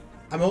 oh,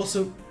 I'm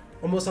also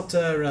almost up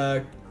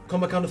to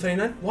combat counter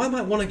 39. Why am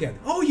I 1 again?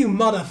 Oh, you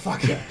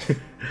motherfucker!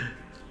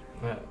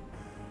 Yeah.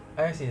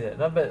 I see that.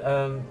 No, but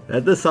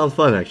That does sound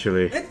fun,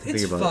 actually. It's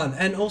Think about fun.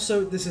 And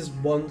also, this is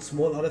one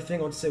small other thing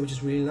I want to say, which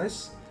is really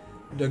nice.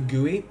 The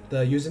GUI,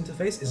 the user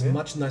interface, is Okay.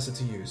 much nicer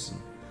to use.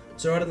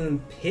 So rather than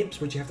pips,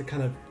 which you have to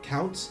kind of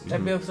count,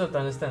 I'd be also to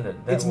understand that.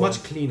 it's was,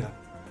 much cleaner.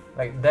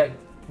 like that.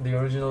 The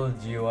original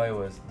GUI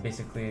was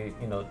basically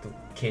to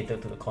cater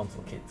to the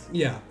console kids.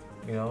 Yeah.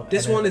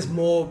 This and one then- is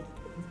more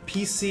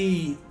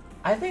PC.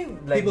 I think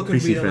like People can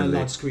PC read on a friendly.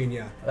 large screen.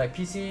 Yeah. like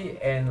PC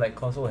and like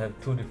console have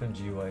two different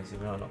GUIs. If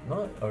I'm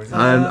not or is it?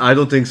 I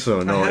don't think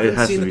so. No, I it haven't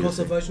has seen to the be.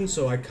 console version,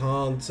 so I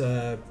can't.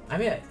 I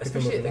mean,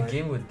 especially a overnight.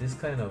 game with this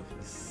kind of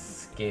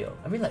scale.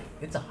 I mean, like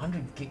it's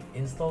 100 gig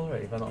install,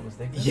 right? If I'm not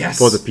mistaken. Yes.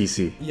 For the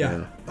PC.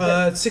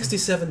 Yeah.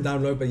 67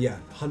 download, but yeah,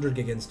 100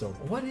 gig install.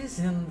 What is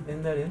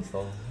in that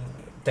install?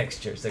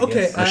 Textures. I Okay,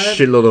 guess. A Uh,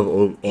 shitload of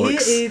Here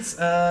orcs. is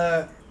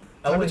I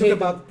time to would talk hate-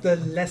 about the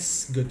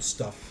less good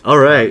stuff.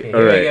 Alright, Okay, here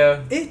we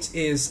alright. go. It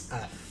is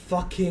a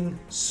fucking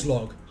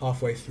slog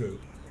halfway through.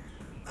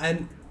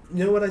 And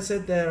you know what I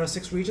said? There are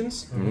 6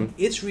 regions. Mhm.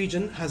 Each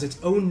region has its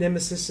own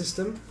nemesis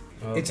system,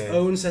 its Okay.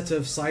 own set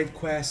of side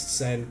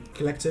quests and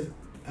collective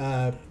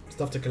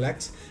stuff to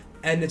collect,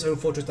 and its own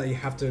fortress that you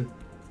have to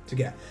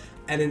get.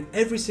 And in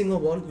every single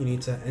one, you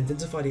need to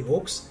identify the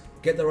orcs,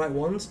 get the right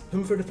ones, put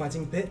them through the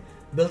fighting pit,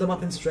 build them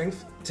up in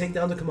strength, take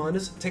down the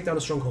commanders, take down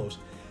the stronghold.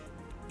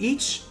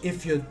 Each,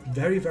 if you're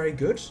very, very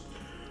good,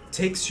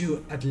 takes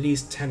you at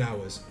least 10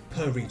 hours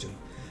per region.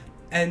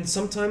 And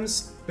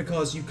sometimes,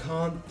 because you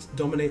can't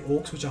dominate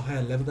orcs which are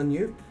higher level than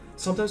you,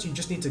 sometimes you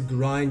just need to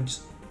grind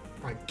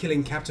like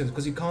killing captains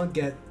because you can't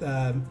get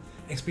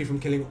XP from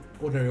killing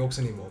ordinary orcs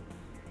anymore.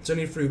 It's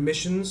only through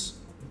missions,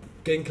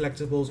 getting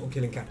collectibles, or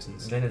killing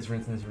captains. Then it's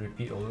rinse and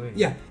repeat all the way.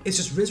 Yeah, it's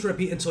just rinse and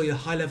repeat until you're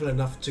high level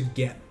enough to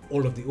get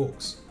all of the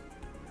orcs.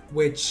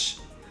 Which,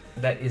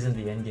 That isn't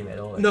the end game at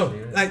all. no,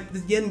 Actually, right? like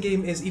the end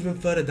game is even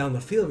further down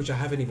the field, which I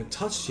haven't even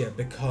touched yet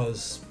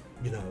because,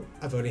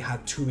 I've only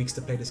had 2 weeks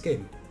to play this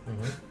game.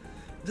 Mhm.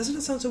 Doesn't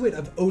that sound so weird?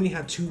 I've only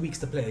had 2 weeks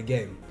to play a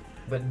game.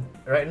 But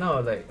right now,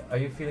 like, are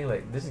you feeling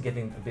like this is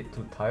getting a bit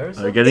too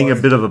tiresome? Are you getting a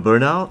Or- bit of a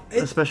burnout,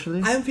 It-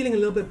 especially? I am feeling a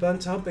little bit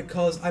burnt out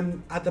because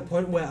I'm at the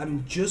point where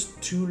I'm just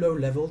too low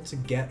level to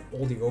get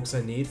all the orcs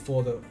I need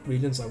for the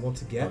regions I want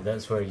to Oh, get.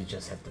 that's where you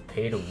just have to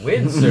pay to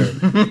win, sir.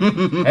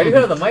 Have you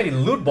heard of the mighty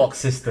loot box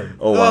system?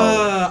 Oh wow.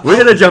 Uh, We're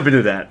gonna jump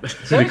into that.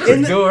 Shall we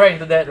just go right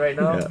into that right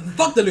now? Yeah.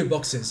 Fuck the loot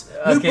boxes.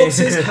 Loot Okay.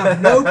 boxes have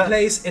no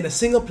place in a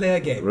single player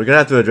game. We're gonna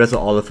have to address the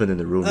elephant in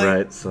the room,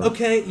 right? So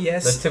Okay, The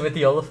yes.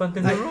 Timothy elephant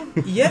in the I- room?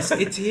 Yes,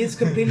 it is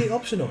completely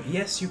optional.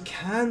 Yes, you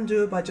can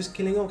do it by just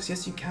killing orcs.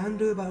 Yes, you can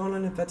do it by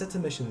online vendetta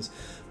missions.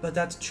 But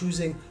that's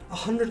choosing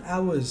 100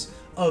 hours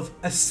of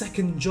a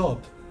second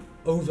job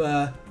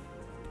over,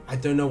 I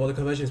don't know what the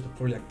conversion is, but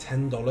probably like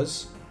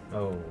 $10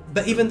 Oh.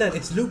 But even then,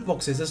 it's loot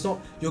boxes. It's not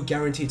you're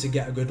guaranteed to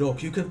get a good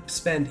orc. You could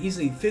spend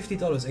easily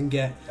 $50 and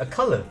get A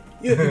color.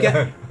 you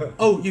get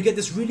you get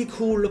this really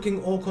cool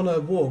looking orc on a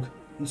warg.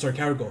 I'm sorry,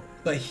 Caragor,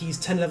 but he's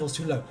 10 levels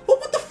too low. Well,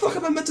 what the fuck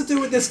am I meant to do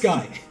with this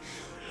guy?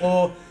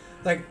 Or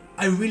like,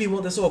 I really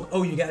want this orc.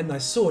 Oh, you get a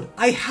nice sword.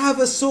 I have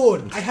a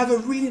sword. I have a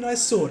really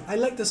nice sword. I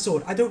like the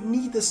sword. I don't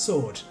need the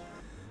sword.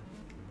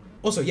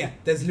 Also, yeah,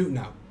 there's loot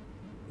now.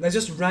 There's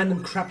just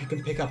random crap you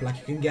can pick up, like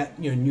you can get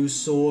new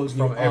swords,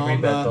 From new every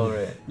armor, battle,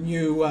 right?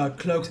 new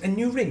cloaks, and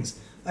new rings.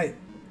 Like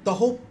the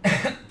whole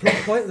plot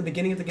point at the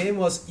beginning of the game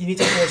was you need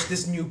to forge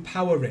this new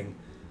power ring.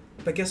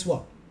 But guess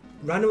what?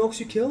 Random orcs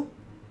you kill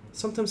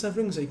sometimes have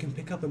rings that you can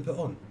pick up and put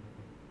on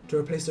to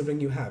replace the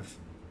ring you have.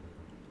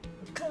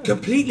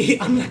 Completely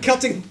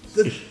undercutting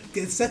the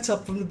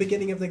setup from the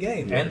beginning of the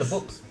game. And the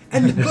books.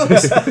 And the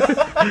books.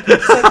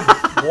 It's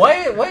like,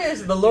 Why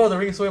is the Lord of the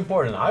Rings so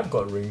important? I've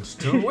got rings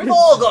too. We've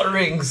all got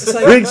rings. it's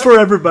like, Rings for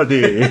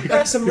everybody.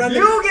 like some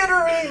random. You get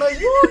a ring, like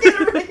you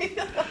get a ring.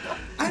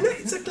 I know,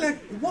 it's like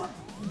what?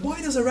 Why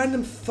does a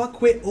random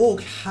fuckwit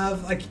orc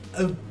have like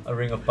A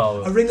ring of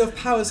power. a ring of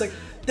power? It's like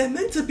they're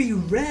meant to be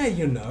rare,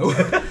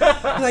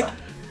 Like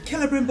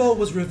Celebrimbor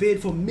was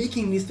revered for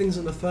making these things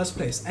in the first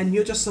place, and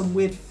you're just some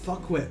weird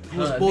fuckwit who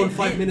was born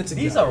 5 minutes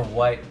ago. These are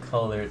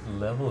white-colored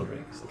level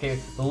rings. Okay,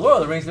 the Lord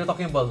of the Rings, we're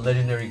talking about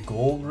legendary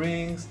gold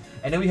rings,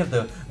 and then we have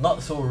the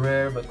not so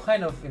rare but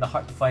kind of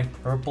hard to find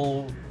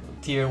purple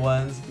tier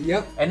ones.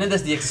 Yep. And then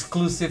there's the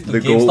exclusive to The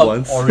gold GameStop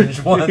ones. orange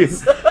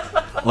ones.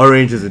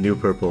 Orange is the new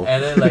purple.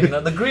 And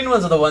then the green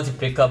ones are the ones you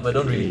pick up but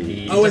don't really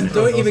need. Oh, Just and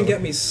don't those even also.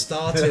 get me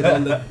started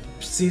on the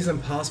season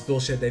pass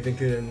bullshit they've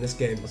included in this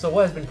game. So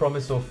what has been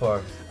promised so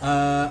far?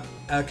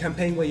 A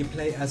campaign where you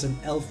play as an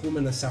elf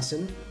woman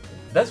assassin.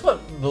 That's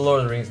what the Lord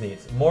of the Rings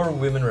needs. More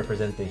women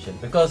representation.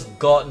 Because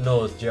God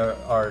knows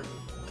J.R.R.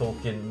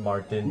 Tolkien,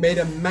 Martin. Made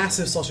a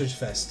massive sausage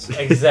fest.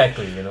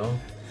 Exactly,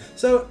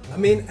 So, I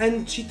mean,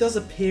 and she does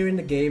appear in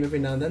the game every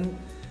now and then.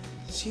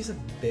 She's a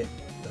bit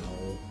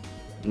dull.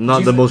 Not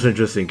She's the a- most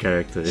interesting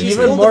character. She's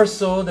Even all more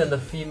so than the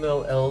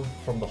female elf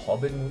from the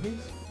Hobbit movies.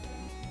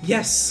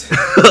 Yes.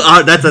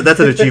 That's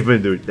an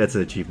achievement, dude. That's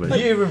an achievement. Do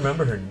you even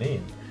remember her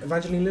name?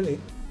 Evangeline Lilly.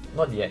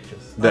 Not the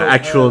actress. The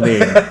actual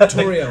name.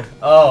 Torio.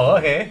 Oh,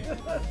 okay.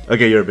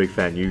 Okay, you're a big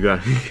fan. You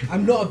got.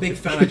 I'm not a big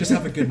fan, I just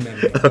have a good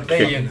memory.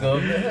 There you go.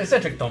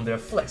 Eccentric Tom there,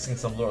 flexing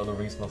some Lord of the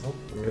Rings muscle.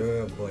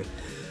 Oh boy.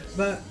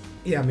 But,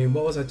 yeah, I mean,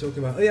 what was I talking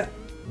about? Oh, yeah.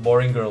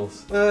 Boring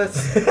girls.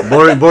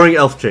 boring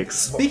elf chicks.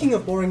 Speaking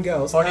of boring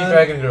girls. Horny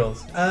dragon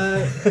girls.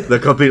 The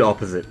complete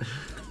opposite.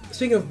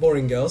 Speaking of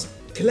boring girls,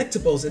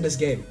 collectibles in this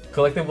game.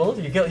 Collectibles?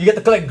 You get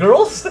to collect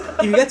girls?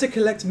 You get to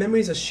collect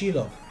memories of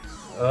Shelob,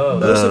 Oh,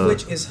 most of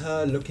which is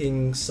her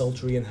looking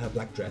sultry in her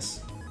black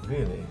dress.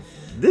 really?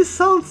 This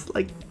sounds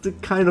like the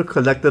kind of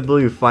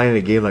collectible you find in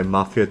a game like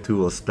Mafia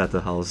 2 or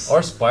Splatterhouse.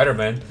 Or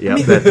Spider-Man. Yeah,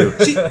 that too.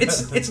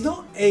 It's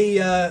not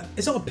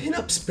a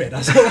pin-up spread.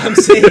 That's what I'm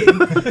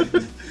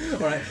saying.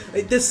 All right,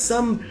 there's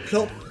some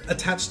plot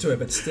attached to it,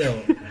 but still.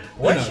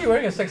 Why you is know. she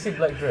wearing a sexy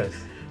black dress?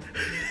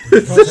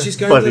 Because she's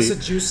going funny. to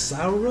seduce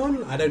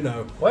Sauron? I don't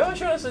know. Why was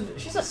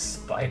she's a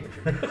spider.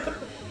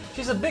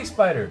 She's a big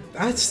spider.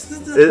 It's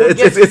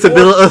a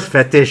Middle-earth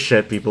fetish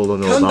that people don't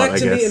know Come about, back I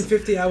to me in guess.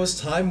 50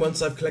 hours time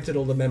once I've collected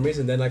all the memories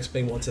and then I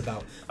explain what it's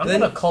about. I'm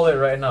Then- gonna call it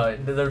right now.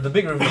 The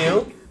big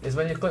reveal is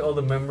when you collect all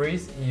the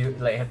memories, you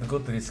have to go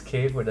to this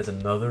cave where there's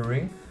another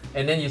ring,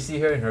 and then you see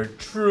her in her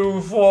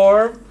true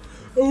form,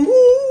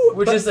 Ooh,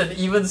 which but, is an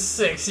even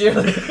sexier.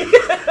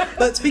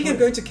 but speaking of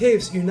going to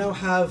caves, you now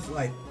have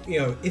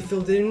it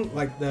filled in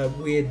like the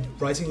weird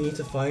writing you need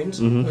to find,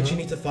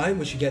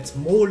 which you get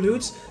more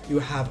loot. You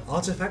have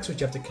artifacts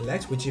which you have to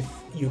collect, which if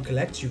you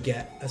collect, you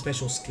get a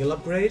special skill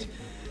upgrade.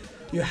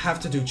 You have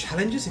to do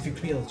challenges. If you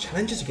clear all the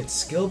challenges, you get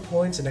skill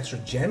points and extra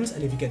gems.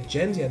 And if you get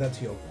gems, you add that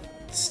to your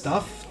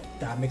stuff.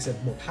 That makes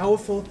it more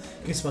powerful.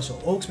 You get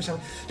special orc special.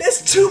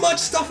 There's too much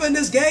stuff in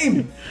this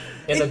game.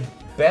 In a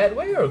bad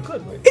way or a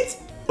good way? It's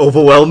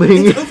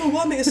Overwhelming. It's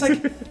overwhelming. It's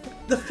like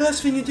the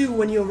first thing you do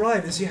when you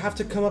arrive is you have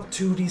to come up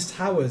to these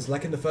towers,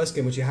 like in the first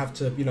game, which you have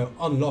to,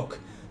 unlock.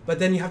 But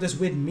then you have this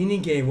weird mini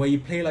game where you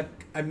play like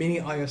a mini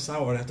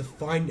ISR and have to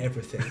find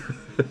everything.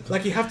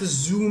 Like you have to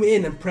zoom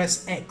in and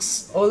press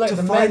X. Oh, like to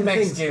the Mad find Max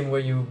things. game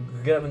where you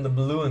get up in the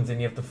balloons and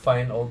you have to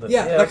find all the...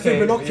 Yeah, like the okay.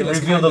 binoculars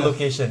You reveal the kinda.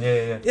 location,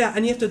 yeah. Yeah,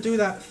 and you have to do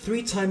that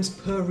 3 times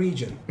per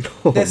region.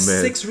 Oh, There's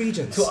man. 6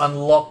 regions. To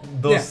unlock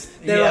those...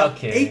 There are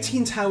okay.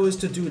 18 towers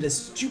to do this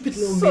stupid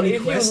little So mini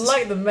if quest. you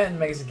like the Mad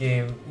Max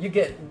game, you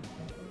get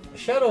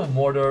Shadow of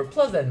Mordor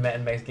plus that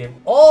Mad Max game,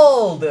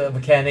 all the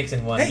mechanics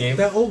in one Hey, game.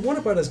 they're all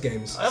Warner Brothers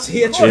games. Of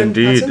See a course. trend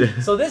Indeed.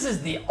 pattern? So this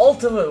is the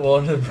ultimate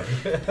Warner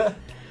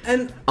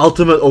And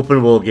Ultimate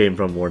open world game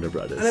from Warner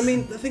Brothers. And I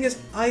mean, the thing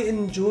is, I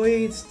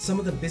enjoyed some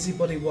of the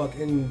busybody work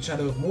in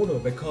Shadow of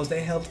Mordor because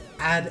they helped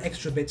add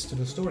extra bits to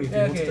the story if you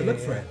Yeah, wanted to okay, look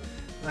yeah, for it.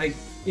 Like,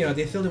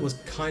 they felt it was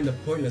kind of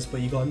pointless,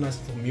 but you got a nice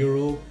little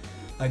mural.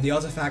 Like the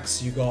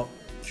artifacts, you got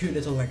cute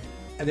little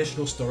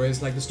additional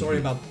stories, like the story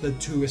about the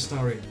 2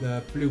 Istari,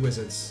 the blue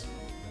wizards.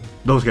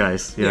 Those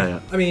guys. Yeah.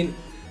 I mean,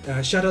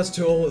 Shout outs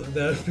to all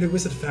the Blue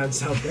Wizard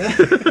fans out there,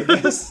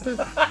 I guess.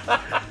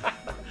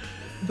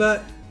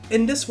 But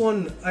in this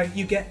one,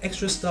 you get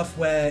extra stuff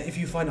where if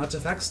you find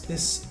artifacts,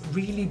 this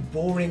really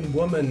boring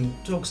woman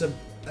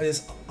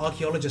this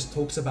archaeologist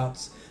talks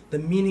about the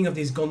meaning of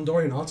these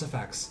Gondorian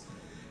artifacts.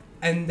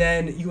 And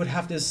then you would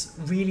have this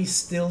really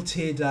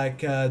stilted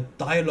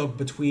dialogue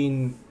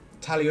between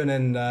Talion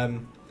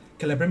and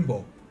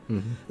Celebrimbor.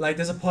 Mm-hmm. Like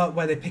there's a part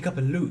where they pick up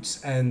a lute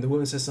and the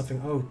woman says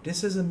something, oh,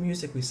 this is a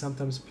music we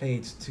sometimes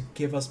played to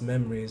give us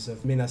memories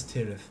of Minas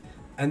Tirith.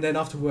 And then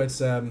afterwards,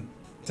 Talion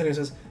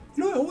says,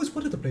 you know, I always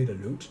wanted to play the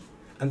lute.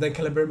 And then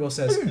Celebrimbor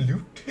says,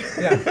 Lute.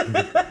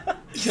 yeah.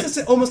 He says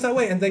it almost that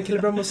way. And then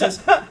Celebrimbor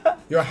says,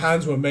 your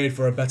hands were made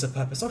for a better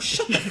purpose. Oh,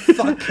 shut the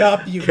fuck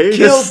up, you Can you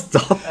just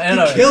stop? I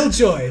know.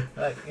 killjoy.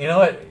 Like, you know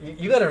what?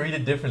 You gotta read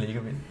it differently. You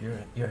could be,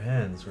 your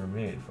hands were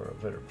made for a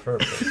better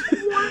purpose.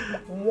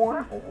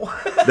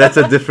 That's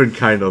a different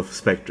kind of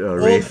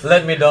wraith.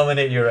 Let me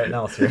dominate you right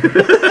now, sir.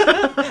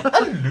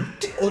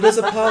 Or there's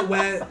a part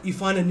where you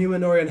find a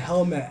Numenorian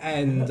helmet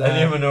and... A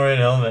Numenorian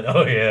helmet,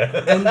 oh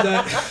yeah. And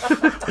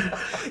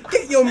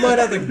get your mind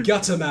out the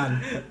gutter,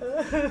 man.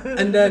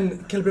 And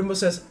then Celebrimbor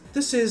says,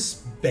 this is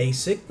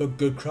basic but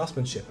good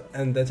craftsmanship.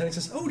 And then Talion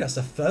says, oh, that's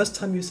the first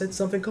time you said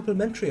something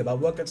complimentary about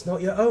work that's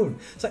not your own.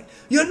 It's like,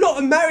 you're not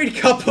a married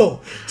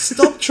couple!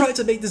 Stop trying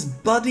to make this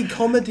buddy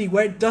comedy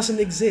where it doesn't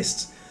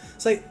exist.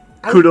 It's like...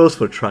 Kudos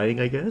for trying,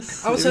 I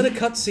guess. Outside of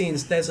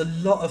cutscenes, there's a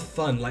lot of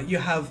fun. Like, you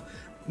have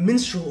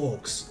minstrel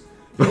orcs.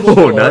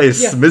 Oh,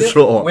 nice. Yeah,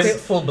 Minstrel orcs. With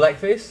full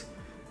blackface?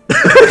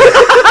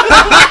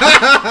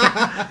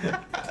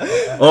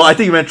 Oh, I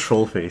think you meant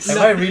troll face. Am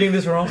I reading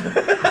this wrong?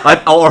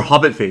 Or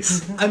hobbit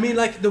face. I mean,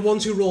 like, the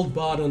ones who rolled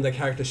Bard on their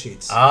character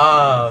sheets.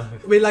 Ah.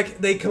 I mean, like,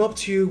 they come up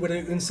to you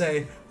and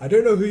say, I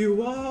don't know who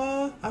you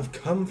are, I've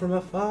come from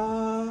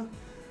afar.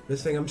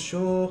 This thing, I'm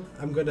sure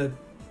I'm gonna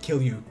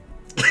kill you.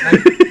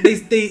 And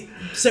they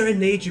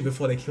serenade you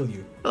before they kill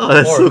you. Oh,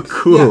 that's so Orcs.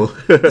 cool.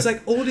 Yeah. It's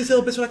like, all these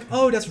little bits are like,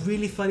 oh, that's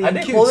really funny Are and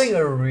they cute. holding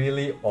a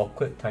really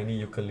awkward tiny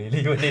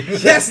ukulele when they do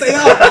that? Yes, they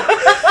are!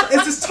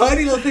 It's this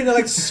tiny little thing, they're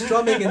like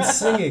strumming and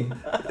singing.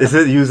 Is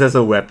it used as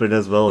a weapon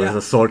as well? Yeah.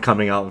 There's a sword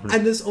coming out.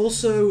 And there's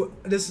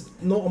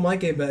not on my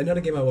game, but another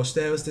game I watched,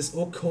 there was this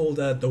orc called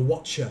The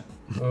Watcher.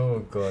 Oh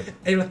god.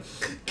 And you're like,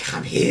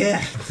 come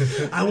here,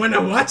 I want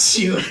to watch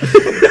you.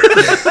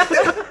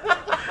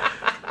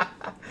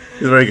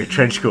 He's wearing a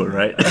trench coat,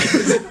 right?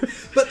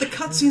 But the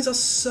cutscenes are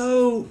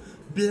so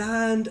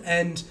bland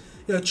and,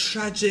 you know,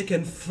 tragic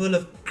and full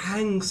of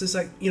angst. It's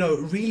like, you know,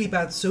 really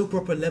bad soap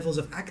opera levels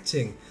of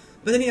acting.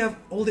 But then you have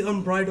all the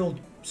unbridled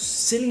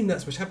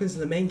silliness which happens in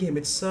the main game.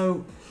 It's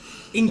so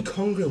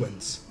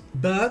incongruent.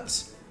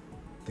 But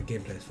the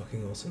gameplay is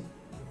fucking awesome.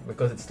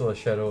 Because it's still a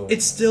Shadow.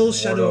 It's still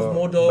Shadow of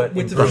Mordor but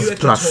with a improved. few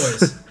extra Plus.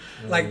 toys.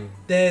 Like,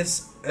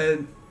 there's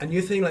a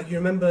new thing, like, you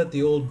remember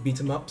the old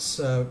beat-em-ups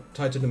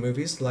tied to the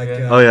movies? Like,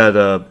 Yeah. Oh yeah,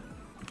 the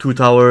Two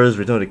Towers,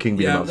 Return of the King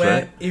beat 'em yeah, ups, where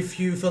right? if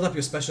you filled up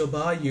your special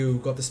bar, you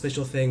got the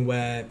special thing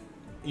where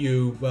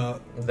you The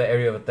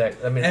area of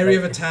attack. I mean, area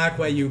like, of attack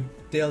where you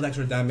deal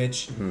extra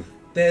damage. Mhm.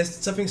 There's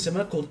something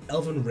similar called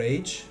Elven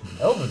Rage,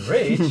 Elven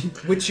Rage.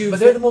 which you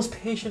But they're the most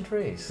patient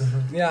race.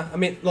 yeah. I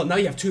mean, look, now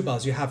you have two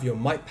bars. You have your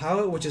Might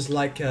Power, which is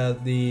like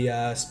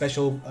the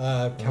special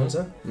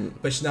counter,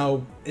 which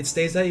now it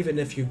stays there even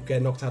if you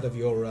get knocked out of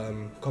your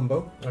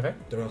combo. Okay.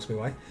 Don't ask me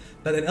why.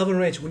 But then Elven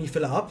Rage, when you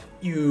fill it up,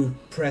 you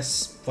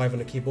press 5 on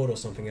the keyboard or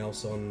something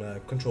else on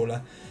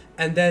controller,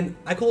 and then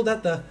I call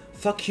that the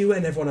fuck you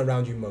and everyone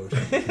around you mode.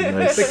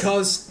 Nice.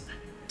 Because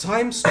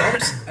time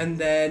stops and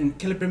then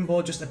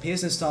Celebrimbor just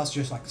appears and starts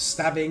just like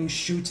stabbing,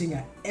 shooting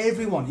at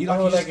everyone. You Oh,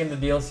 you like just- in the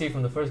DLC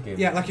from the first game.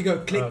 yeah, like you go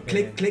click, Okay,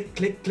 click, yeah. click,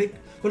 click, click.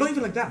 Well, not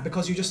even like that,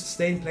 because you just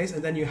stay in place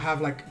and then you have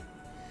like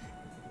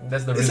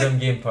That's the It's rhythm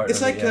game part. it's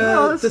of like it, yeah.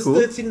 Oh, that's the cool.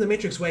 third scene in the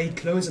Matrix where he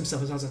clones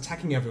himself and starts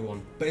attacking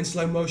everyone, but in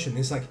slow motion.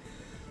 It's like,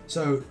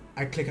 so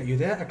I click at you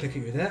there, I click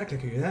at you there, I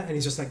click at you there, and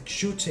he's just like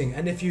shooting.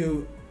 And if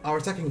you are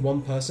attacking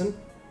one person,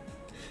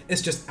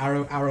 it's just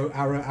arrow, arrow,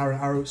 arrow, arrow,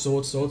 arrow,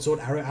 sword, sword, sword,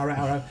 arrow, arrow,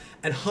 arrow,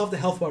 and half the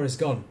health bar is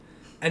gone,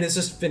 and it's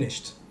just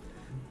finished.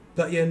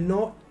 But you're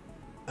not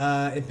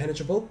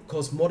impenetrable,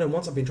 because more than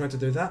once I've been trying to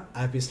do that,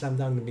 I've been slammed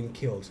down and been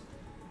killed.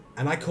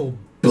 And I call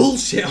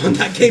bullshit on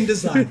that game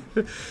design.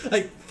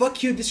 Like,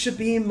 fuck you, this should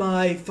be in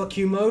my fuck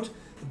you mode.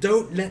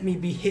 Don't let me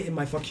be hit in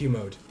my fuck you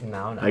mode.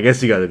 No. I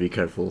guess you gotta be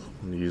careful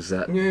when you use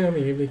that. Yeah, I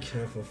mean, you be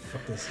careful.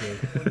 Fuck this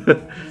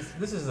game.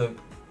 This is a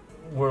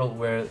world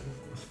where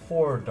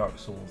 4 Dark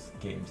Souls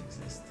games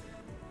exist,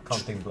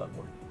 counting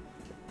Bloodborne.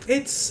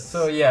 It's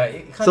So yeah,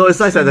 it can't So be it's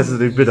nice that there's a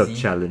too bit of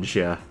easy. challenge,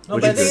 yeah. No,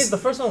 which but the is thing good. is, the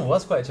first one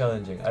was quite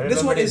challenging. I this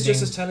one remember is it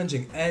just being- as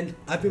challenging, and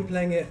I've been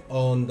playing it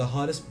on the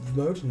hardest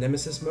mode,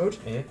 Nemesis mode,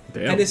 Yeah.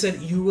 Damn. and it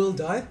said you will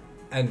die,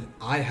 and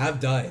I have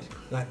died.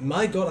 Like,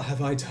 my god,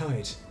 have I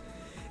died?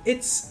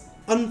 It's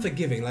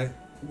unforgiving. Like,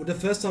 the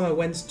first time I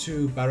went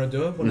to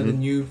Barad-dûr, one of the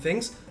new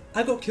things,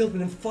 I got killed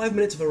within 5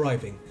 minutes of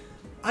arriving.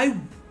 I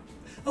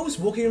was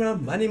walking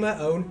around minding my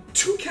own.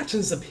 2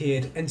 captains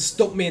appeared and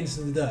stomped me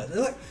into the dirt.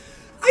 They're like,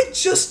 I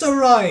just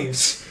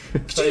arrived.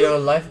 So your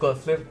life got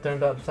flipped,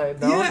 turned upside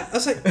down? Yeah, I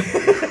was like,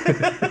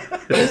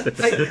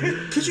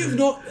 could you have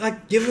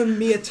not given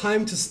me a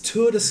time to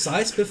tour the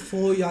sites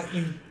before you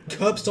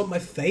curb stomp my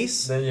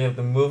face? Then you have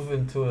to move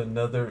into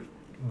another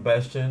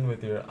bastion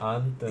with your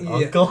aunt and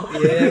uncle.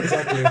 Yeah,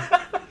 exactly.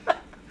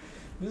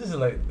 This is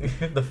like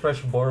the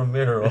fresh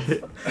Boromir of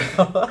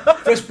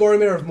Fresh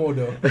Boromir of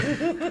Mordor.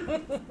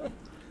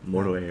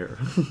 Mordor air.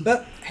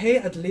 But hey,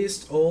 at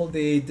least all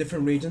the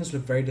different regions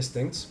look very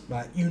distinct.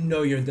 Right? You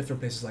know you're in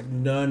different places. Like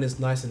Nirn is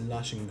nice and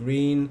lush and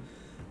green.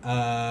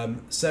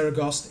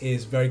 Saragost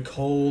is very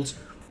cold.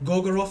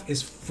 Gorgoroth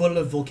is full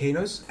of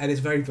volcanoes and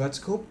it's very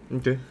vertical.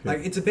 Okay. Like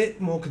it's a bit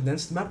more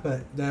condensed map,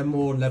 but there are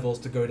more levels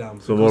to go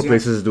down. So more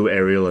places do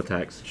aerial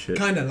attacks and shit.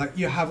 Kind of like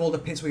you have all the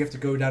pits where you have to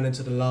go down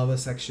into the lava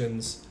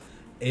sections.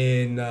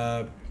 In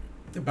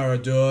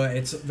Barad-dûr,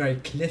 it's very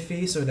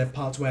cliffy, so there are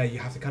parts where you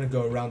have to kind of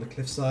go around the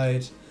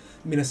cliffside.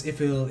 Minas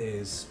Ithil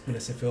is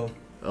Minas Ithil.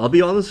 I'll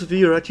be honest with you,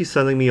 you're actually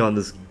selling me on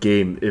this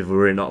game if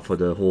were it not for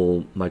the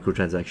whole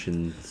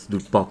microtransactions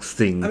loot box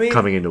thing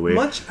coming in the way.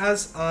 Much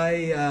as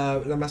I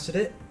lambasted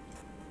it,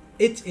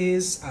 it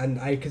is, and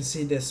I can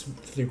see this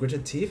through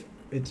gritted teeth,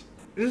 it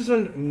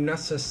isn't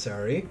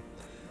necessary,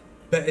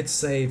 but it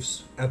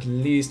saves at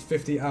least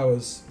 50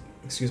 hours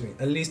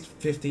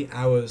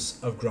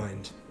of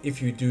grind if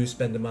you do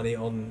spend the money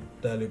on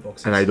the loot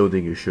boxes. And I don't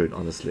think you should,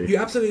 honestly. You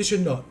absolutely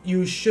should not.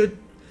 You should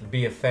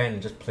be a fan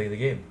and just play the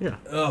game. Yeah.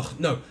 Ugh,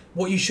 no.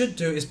 What you should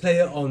do is play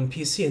it on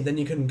PC and then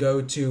you can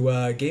go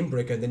to Game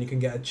Breaker and then you can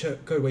get a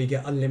code where you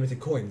get unlimited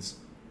coins.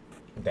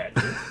 That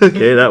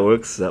Okay, that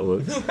works.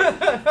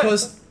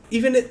 Because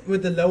even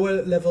with the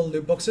lower level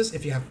loot boxes,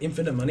 if you have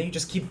infinite money, you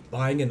just keep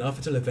buying enough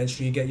until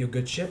eventually you get your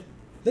good shit.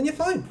 Then you're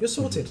fine. You're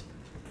sorted. Mm-hmm.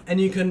 And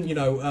you can,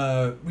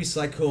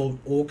 recycle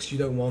orcs you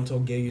don't want or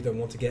gear you don't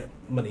want to get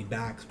money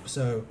back.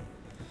 So,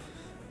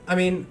 I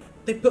mean,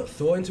 they put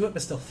thought into it,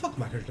 but still, fuck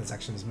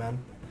microtransactions, man.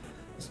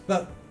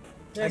 But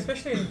yeah,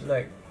 especially in,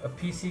 like a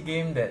PC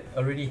game that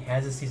already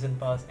has a season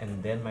pass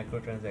and then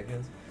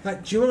microtransactions.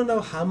 Like, do you want to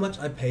know how much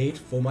I paid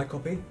for my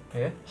copy?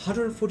 Yeah,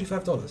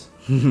 $145.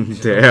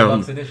 Damn.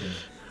 Deluxe edition.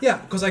 Yeah,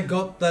 because I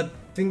got that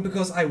thing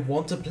because I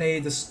want to play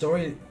the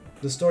story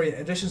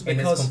editions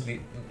because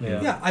complete,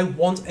 yeah, I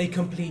want a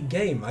complete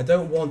game. I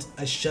don't want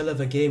a shell of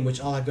a game which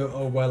I'll go,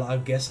 oh well, I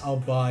guess I'll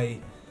buy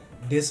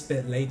this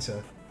bit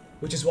later,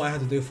 which is what I had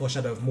to do for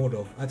Shadow of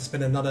Mordor. I had to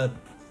spend another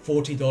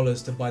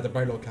 $40 to buy the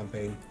Brightlord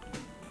campaign.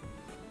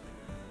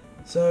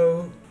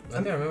 So I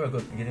think I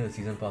remember getting the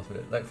season pass with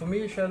it. Like for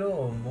me,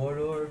 Shadow of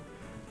Mordor,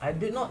 I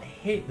did not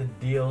hate the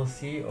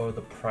DLC or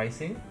the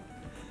pricing.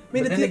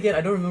 But then again,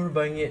 I don't remember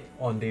buying it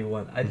on day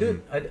one. I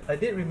did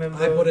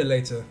remember. I bought it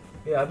later.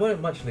 Yeah, I bought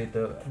it much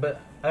later.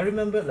 But I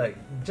remember like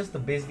just the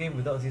base game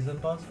without season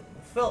pass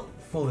felt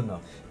full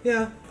enough.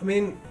 Yeah, I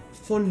mean,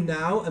 for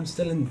now I'm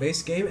still in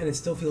base game and it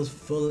still feels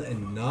full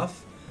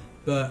enough.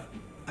 But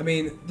I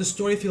mean, the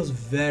story feels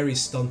very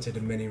stunted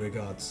in many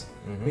regards.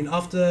 Mm-hmm. I mean,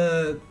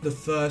 after the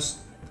first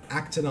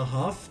act and a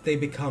half, they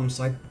become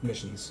side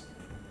missions.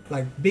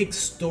 Like big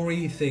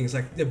story things,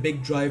 like the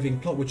big driving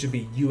plot, which would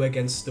be you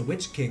against the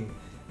Witch King,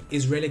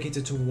 is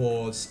relegated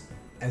towards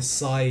a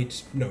side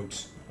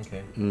note.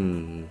 Okay.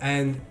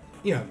 And,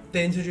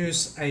 they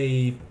introduce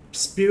a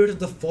Spirit of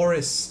the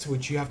Forest,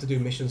 which you have to do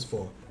missions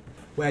for,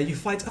 where you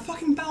fight a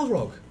fucking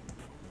Balrog.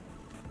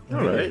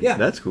 Alright, Yeah.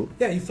 that's cool.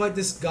 Yeah, you fight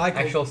this guy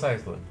called... Actual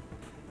size one.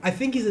 I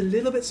think he's a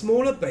little bit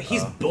smaller, but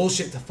he's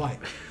bullshit to fight.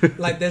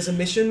 Like, there's a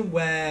mission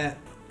where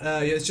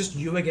it's just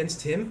you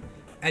against him,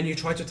 and you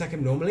try to attack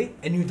him normally,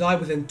 and you die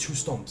within 2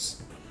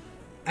 stomps.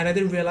 And I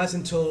didn't realize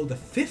until the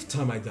 5th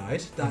time I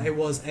died that it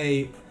was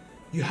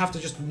you have to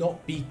just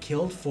not be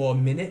killed for a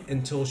minute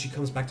until she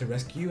comes back to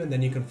rescue you, and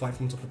then you can fight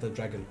from top of the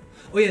dragon.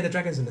 Oh yeah, the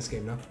dragon's in this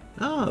game now.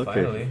 Oh, okay.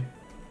 Finally.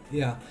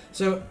 Yeah.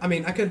 So, I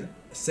mean, I could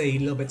say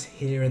little bits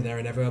here and there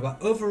and everywhere,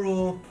 but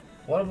overall...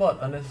 What about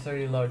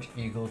unnecessarily large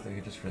eagles that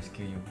could just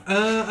rescue you?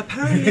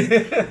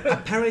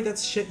 Apparently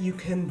that's shit you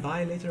can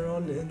buy later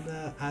on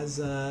as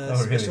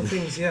special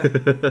things, yeah.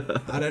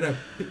 I don't know.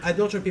 I'm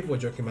not sure if people were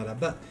joking about that,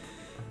 but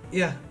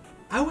yeah.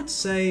 I would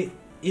say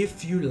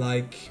if you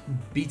like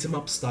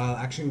beat-em-up style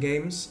action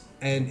games,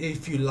 and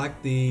if you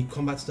like the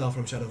combat style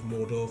from Shadow of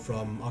Mordor,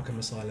 from Arkham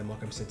Asylum,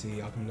 Arkham City,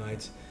 Arkham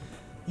Knight,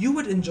 you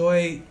would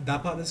enjoy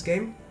that part of this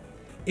game.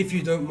 If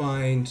you don't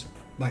mind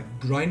like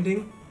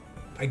grinding,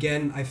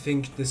 again, I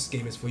think this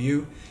game is for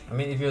you. I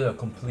mean, if you're a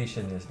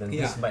completionist, then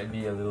this might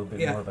be a little bit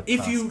more of a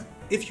task.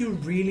 If you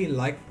really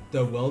like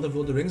the world of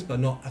Lord of the Rings, but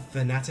not a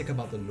fanatic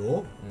about the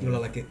lore,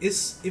 like it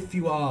is. If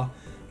you are,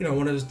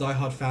 one of those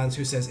diehard fans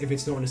who says if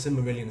it's not in the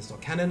Silmarillion, it's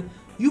not canon,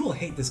 you will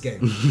hate this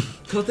game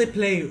because they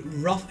play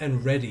rough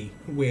and ready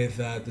with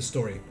the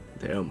story.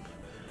 Damn.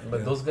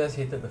 But those guys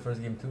hated the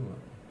first game too.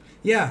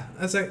 Yeah,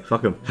 I was like,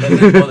 fuck them. That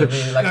didn't bother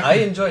me. Like I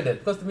enjoyed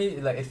it because to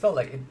me, like it felt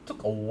like it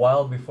took a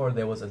while before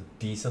there was a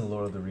decent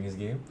Lord of the Rings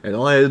game. And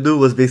all I had to do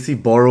was basically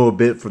borrow a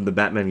bit from the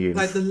Batman games.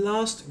 Like the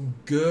last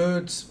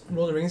good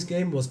Lord of the Rings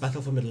game was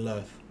Battle for Middle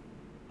Earth.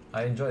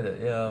 I enjoyed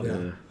it. Yeah.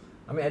 Yeah.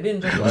 I mean, I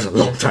didn't enjoy That was a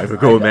long time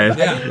ago, man. I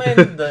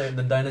didn't mind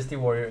the Dynasty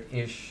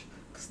Warrior-ish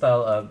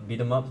style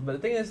beat 'em ups. But the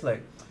thing is,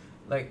 like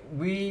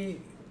we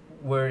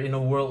were in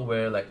a world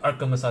where like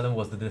Arkham Asylum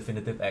was the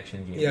definitive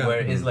action game. Yeah. Where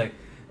it's like,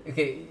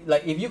 okay,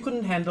 like if you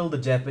couldn't handle the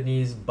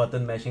Japanese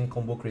button mashing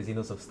combo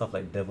craziness of stuff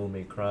like Devil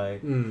May Cry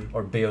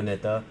or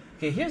Bayonetta,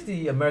 okay, here's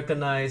the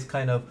Americanized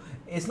kind of.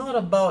 It's not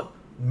about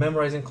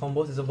memorizing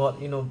combos. It's about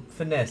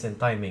finesse and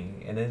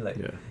timing, and then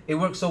it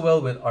works so well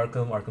with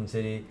Arkham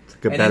City. It's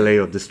like a ballet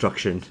of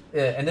destruction.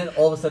 Yeah, and then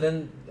all of a sudden,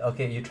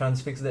 okay, you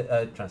transpose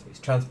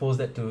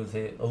that to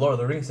say a Lord of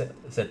the Rings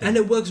setting, And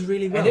it works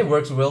really well. and it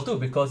works well too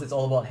because it's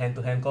all about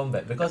hand-to-hand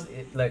combat. Because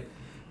it like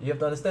you have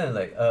to understand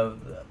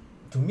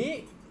to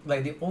me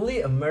like the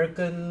only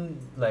American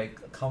like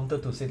counter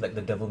to say like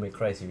the Devil May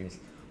Cry series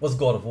was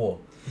God of War.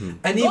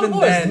 And God even of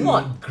War then, is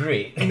not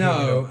great.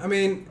 no, I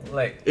mean,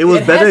 like It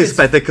was better in has its-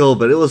 spectacle,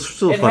 but it was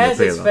still It fun to has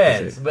play. its lah, per se.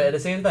 fans, but at the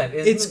same time,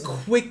 it's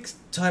quick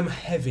time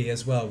heavy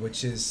as well,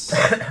 which is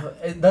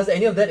does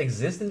any of that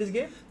exist in this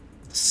game?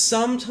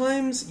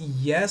 sometimes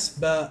yes,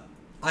 but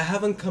I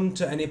haven't come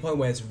to any point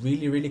where it's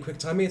really, really quick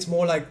timing. It's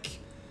more like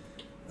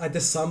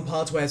there's some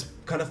parts where it's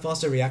kind of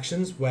faster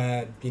reactions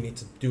where you need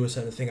to do a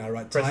certain thing at the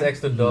right Press time.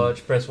 X to dodge,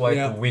 press Y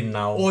Yeah. to win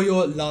now. Or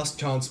your last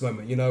chance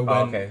moment, when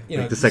okay.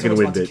 Like the second someone's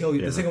win about to bit, kill you.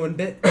 yeah. The second win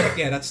bit,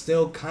 yeah, that's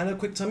still kind of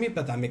quick timing,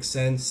 but that makes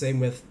sense. Same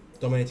with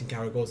dominating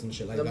caragors and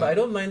shit like No, that. but I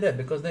don't mind that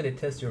because then it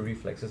tests your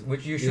reflexes,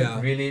 which you should Yeah.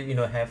 really,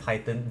 have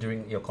heightened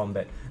during your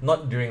combat,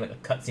 not during like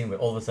a cutscene where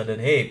all of a sudden,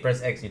 hey,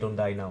 press X, you don't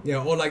die now.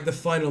 Yeah, or like the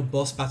final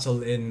boss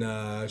battle in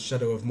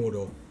Shadow of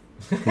Mordor.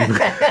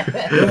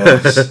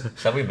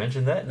 Shall we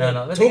mention that? No.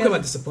 Talk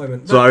about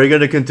disappointment. So are you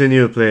gonna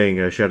continue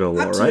playing Shadow War,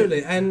 right?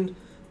 Absolutely, and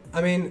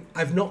I mean,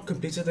 I've not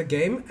completed the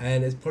game,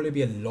 and it'll probably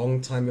be a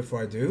long time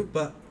before I do.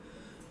 But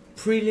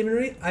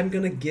preliminary, I'm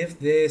gonna give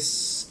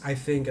this, I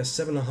think, a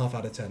 7.5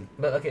 out of 10.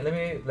 But okay, let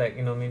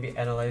me maybe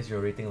analyze your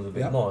rating a little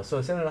bit Yeah. more.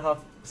 So 7.5,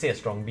 say a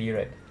strong B,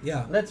 right?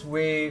 Yeah. Let's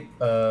weigh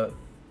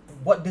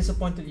what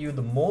disappointed you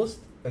the most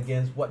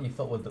against what you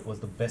felt was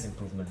the best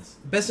improvements.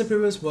 Best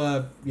improvements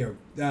were,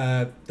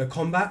 the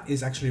combat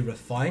is actually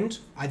refined.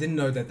 I didn't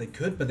know that they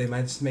could, but they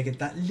managed to make it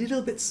that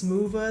little bit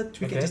smoother,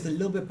 tweak it Okay. just a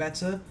little bit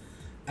better,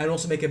 and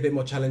also make it a bit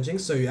more challenging.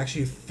 So you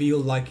actually feel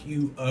like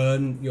you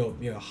earn your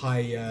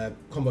high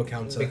combo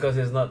counter. Because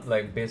it's not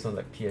like based on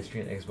like PS3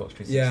 and Xbox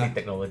 360 Yeah.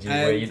 technology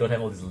And- where you don't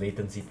have all this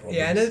latency problems.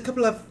 Yeah, and there's a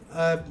couple of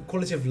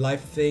quality of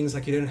life things,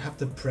 like you don't have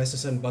to press a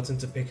certain button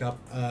to pick up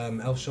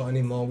Elf Shot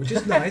anymore, which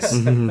is nice.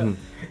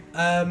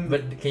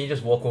 But can you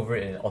just walk over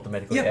it and it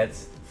automatically Yeah.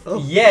 adds?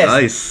 Oh, Yes!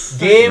 nice.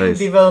 Game Nice.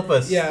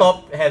 developers, Yeah.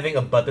 stop having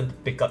a button to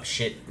pick up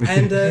shit.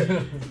 And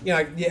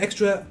the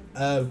extra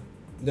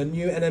the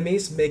new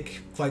enemies make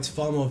fights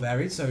far more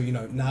varied. So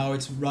now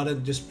it's rather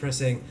than just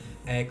pressing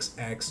X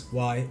X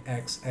Y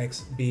X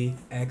X B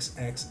X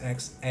X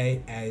X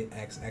A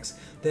X X.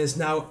 There's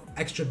now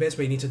extra bits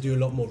where you need to do a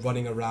lot more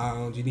running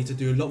around. You need to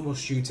do a lot more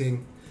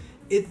shooting.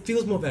 It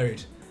feels more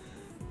varied.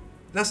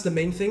 That's the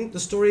main thing. The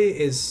story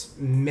is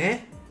meh.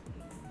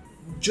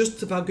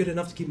 Just about good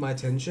enough to keep my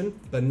attention,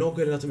 but not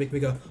good enough to make me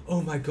go,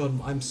 oh my god,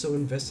 I'm so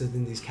invested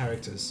in these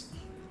characters.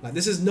 Like,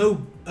 this is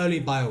no early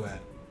BioWare.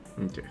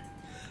 Okay.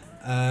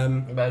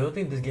 But I don't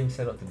think this game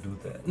set out to do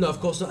that. No, of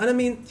course not. And I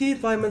mean, the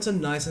environments are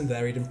nice and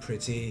varied and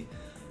pretty.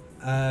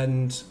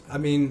 And I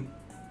mean,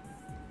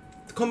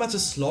 the combat's a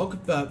slog,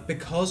 but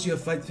because you're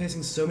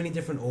facing so many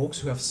different orcs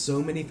who have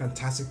so many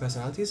fantastic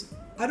personalities,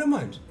 I don't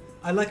mind.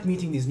 I like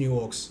meeting these new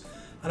orcs,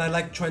 and I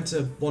like trying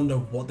to wonder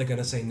what they're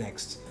gonna say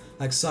next.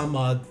 Like, some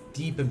are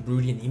deep and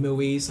broody and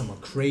emo-y, some are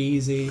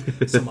crazy,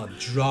 some are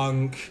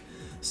drunk,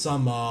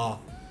 some are,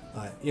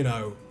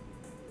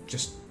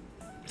 just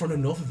from the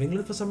north of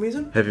England for some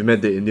reason. Have you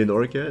met the Indian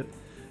orc yet?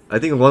 I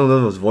think one of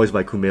them was voiced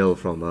by Kumail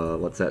from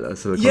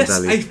Silicon Yes,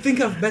 Valley. I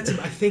think I've met him.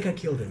 I think I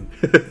killed him.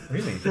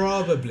 Really?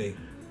 Probably.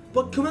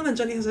 But Kumail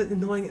Nanjiani has an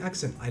annoying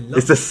accent. I love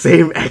It's the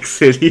same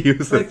accent he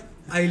uses. Like,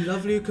 I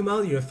love you,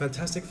 Kumail. You're a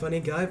fantastic, funny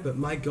guy, but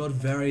my god,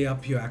 vary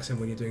up your accent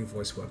when you're doing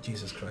voice work.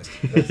 Jesus Christ.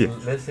 There's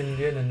less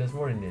Indian and there's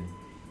more Indian.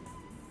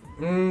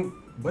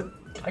 What?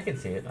 I can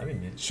say it, I'm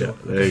Indian. Sure.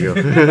 There you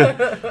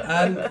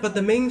go. But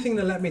the main thing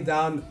that let me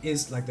down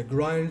is like the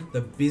grind,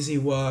 the busy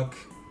work,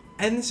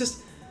 and it's just,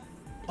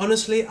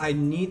 honestly, I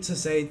need to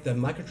say the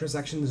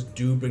microtransactions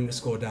do bring the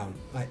score down.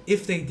 Like,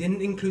 if they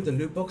didn't include the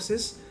loot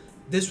boxes,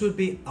 this would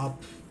be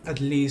up at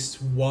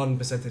least 1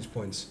 percentage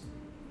points.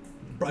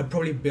 I'd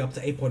probably be up to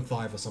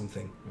 8.5 or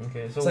something.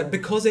 Okay, so It's like,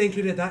 because they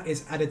included that,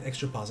 it's added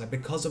extra parts. Like,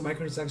 because of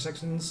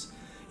microtransactions,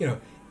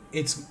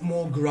 it's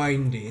more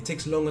grindy. It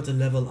takes longer to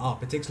level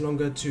up. It takes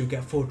longer to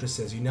get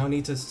fortresses. You now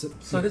need to. so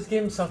this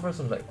game suffers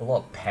from like a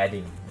lot of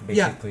padding,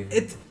 Yeah, basically.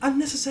 it's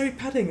unnecessary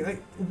padding.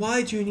 Like,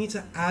 why do you need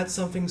to add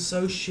something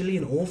so shilly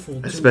and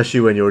awful?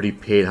 Especially when you already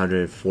paid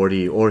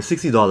 $140 or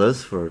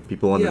 $60 for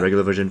people on Yeah. the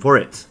regular version for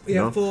it. you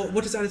Yeah, know? for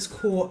what is at its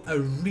core a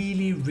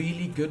really,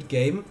 really good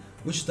game,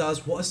 which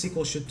does what a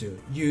sequel should do.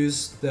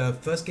 Use the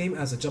first game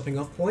as a jumping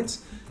off point.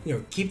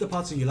 Keep the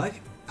parts that you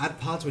like, add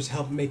parts which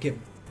help make it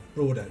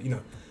broader.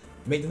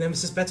 Make the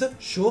Nemesis better?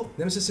 Sure,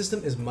 Nemesis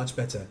system is much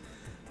better.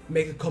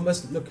 Make the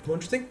combos look more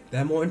interesting?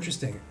 They're more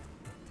interesting.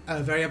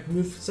 very up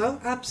move style,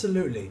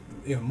 absolutely.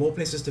 You know, more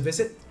places to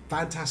visit,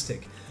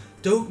 fantastic.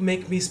 Don't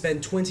make me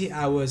spend 20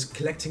 hours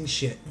collecting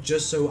shit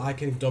just so I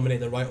can dominate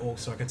the right orc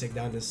so I can take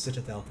down this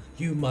citadel.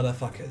 You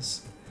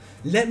motherfuckers.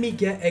 Let me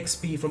get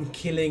XP from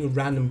killing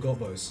random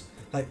gobos.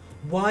 Like,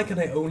 why can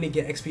I only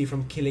get XP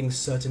from killing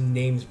certain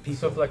named people?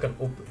 Sort of like an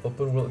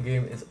open world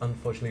game is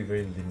unfortunately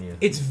very linear.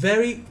 It's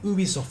very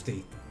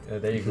Ubisofty.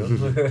 There you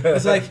go.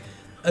 It's like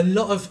a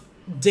lot of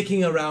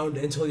dicking around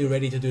until you're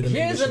ready to do the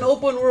main Here's mission. an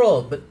open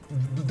world, but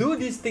do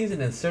these things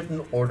in a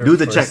certain order. Do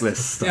the first.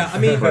 checklist. Yeah, I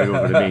mean- before you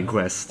go to the main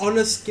quest. On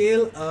a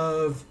scale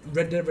of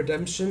Red Dead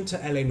Redemption to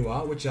LA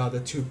Noire, which are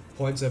the 2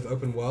 points of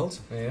open world,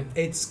 Yeah.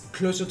 it's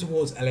closer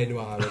towards LA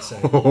Noire, I would say.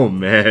 Oh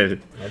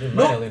man. I didn't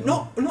mind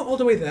Not all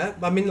the way there,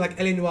 but I mean like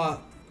LA Noire,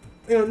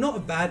 you know, not a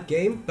bad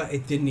game, but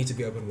it did need to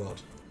be open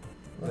world.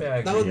 Yeah,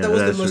 I That agree. was, that was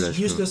the that's true, most that's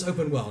true. useless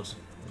open world.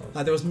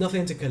 Like there was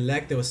nothing to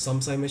collect. There was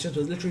some side missions. It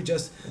was literally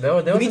just There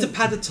we need to was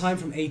pad the time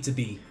from A to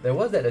B. there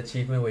was that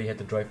achievement where you had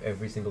to drive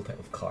every single type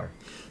of car.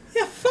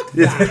 Yeah, fuck It's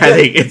that.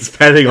 padding. It's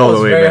padding That all was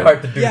the way, very man.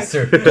 hard to do, Yeah,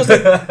 sir.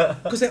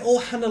 because they all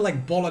handle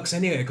like bollocks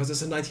anyway. Because it's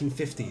the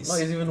 1950s. No,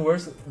 it's even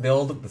worse. They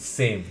all look the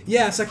same.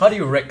 Yeah, it's like How do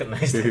you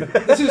recognize them?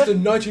 this is the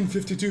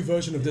 1952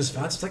 version of this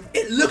van. It's like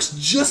it looks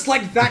just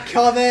like that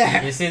car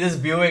there. You see this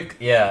Buick?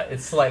 Yeah,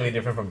 it's slightly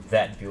different from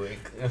that Buick.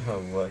 Oh,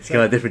 what? It's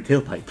got a different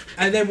tailpipe.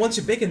 And then once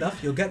you're big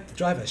enough, you'll get to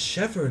drive a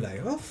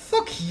Chevrolet. Oh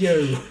fuck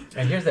you!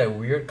 And here's that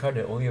weird car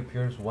that only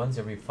appears once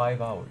every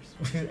 5 hours.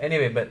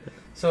 Anyway, but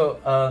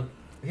so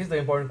here's the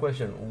important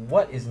question: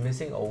 what is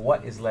missing or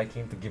what is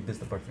lacking to give this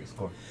the perfect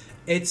score?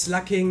 It's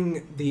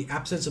lacking the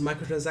absence of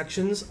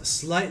microtransactions,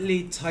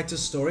 slightly tighter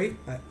story.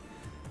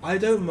 I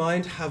don't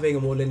mind having a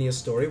more linear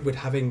story with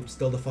having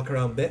still the fuck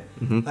around bit.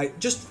 Mhm. Like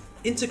just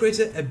integrate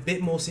it a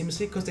bit more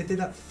seamlessly because they did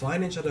that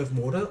fine in Shadow of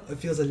Mordor. It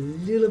feels a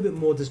little bit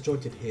more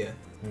disjointed here.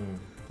 Hmm.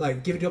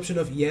 Like give it the option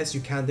of yes,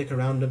 you can dick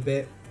around a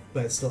bit,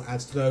 but it still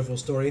adds to the overall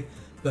story.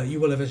 But you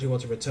will eventually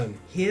want to return.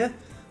 Here,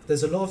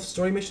 there's a lot of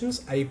story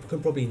missions I can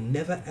probably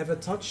never ever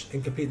touch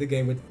and complete the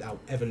game without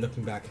ever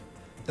looking back.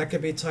 That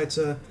could be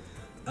tighter.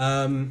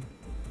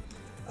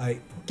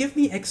 Give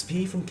me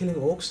XP from killing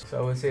orcs. So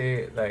I would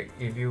say, like,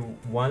 if you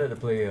wanted to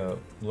play a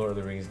Lord of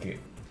the Rings game,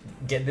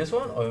 get this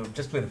one or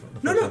just play the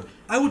first No, one?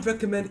 I would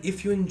recommend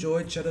if you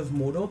enjoyed Shadow of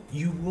Mordor,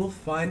 you will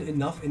find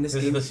enough in this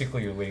This is game. the sequel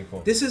you're waiting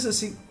for. This is a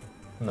se-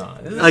 No,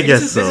 this is I guess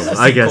this is- so. this is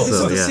a I guess this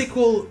so. is the Yeah.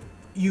 sequel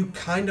you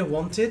kind of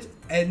wanted,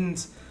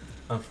 and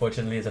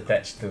unfortunately it's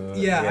attached to.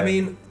 yeah, I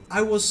mean,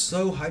 I was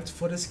so hyped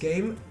for this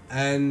game,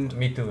 and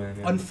me too, man.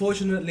 Yeah.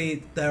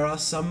 unfortunately, there are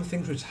some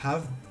things which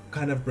have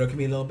kind of broken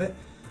me a little bit,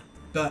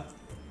 but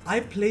I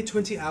played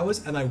 20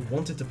 hours and I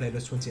wanted to play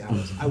those 20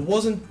 hours. I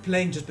wasn't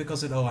playing just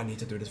because of, oh, I need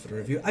to do this for the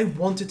review. I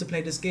wanted to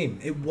play this game.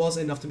 It was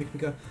enough to make me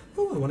go,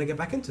 oh, I want to get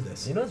back into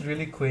this. You know what's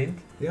really quaint?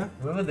 Yeah.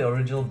 Remember the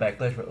original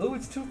Backlash where, oh,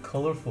 it's too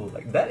colorful.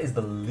 Like, that is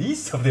the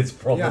least of its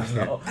problems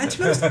Yeah. now. And to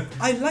be honest,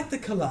 I like the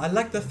color. I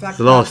like the fact It's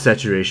a lot of that-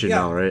 saturation yeah,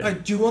 now,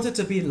 right? do you want it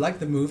to be like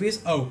the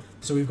movies? Oh,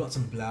 so we've got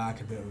some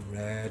black, a bit of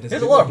red. There's a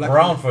bit lot of black-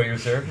 brown for you,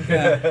 sir.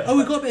 Yeah. Oh,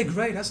 we got a bit of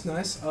grey. That's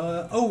nice.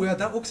 Oh, yeah,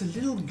 that looks a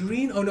little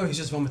green. Oh no, he's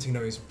just vomiting.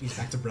 No, he's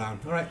back to brown.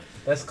 All right.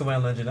 That's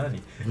Kumail Nanjiani.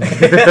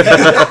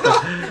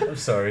 I'm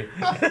sorry.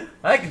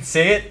 I can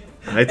say it.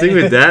 I think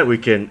with that we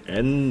can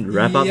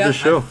wrap up Yeah, the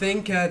show. I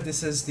think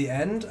this is the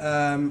end.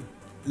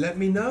 Let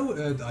me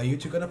know. Are you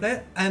two gonna play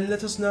it? And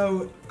let us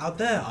know out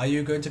there. Are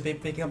you going to be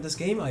picking up this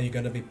game? Are you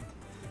gonna be,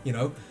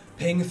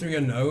 paying through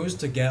your nose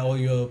to get all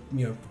your,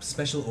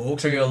 special orcs?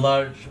 To your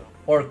large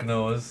orc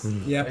nose.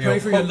 Yeah, Your paying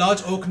through your ho-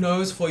 large orc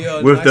nose for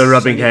your. With the nice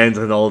rubbing shiny- hands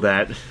and all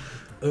that.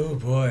 Oh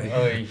boy.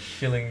 Oh,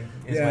 shilling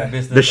is Yeah. my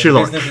business. The and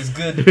shillock. business is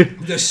good.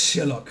 The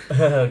Shillock.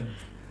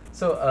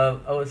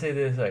 So I would say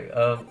this, like,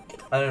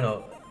 I don't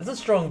know. It's a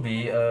strong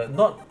B.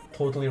 Not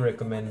totally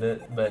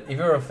recommended, but if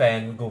you're a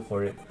fan, go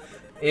for it.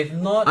 If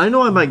not, I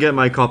know I might get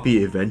my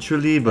copy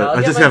eventually, but I'll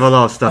I get just my- have a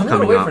lot of stuff I'm gonna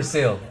coming wait up. for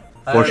sale. I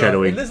don't know.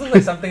 Foreshadowing. It looks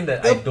like something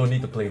that I It'll- don't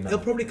need to play now. It'll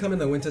probably come in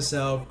the winter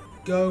sale.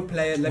 Go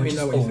play it. Let Which me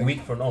know is what you a think.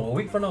 week from now. A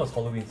week from now is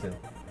Halloween sale.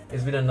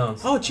 It's been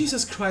announced. Oh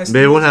Jesus Christ!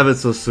 They won't have it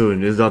so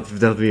soon. It's not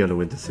definitely on the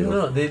winter No, sale.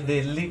 no,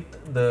 they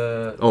leaked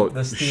the Oh,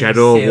 the Steam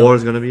Shadow sale. War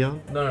is gonna be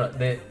on? No,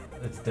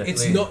 it's definitely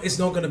It's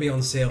not going to be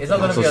on sale. It's for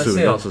not gonna that. so be on soon,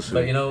 sale. not so soon.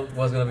 But you know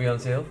what's gonna be on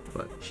sale?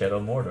 What? Shadow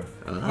of Mordor.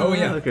 Oh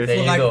yeah, okay. There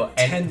for you like go.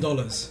 And-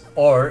 $10.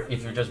 Or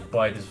if you just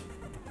buy this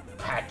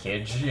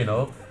package,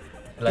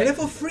 Get it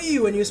for free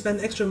when you spend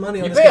extra money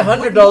on you this pay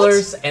game.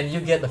 $100 and you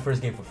get the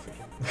first game for free.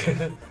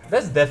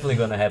 That's definitely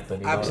gonna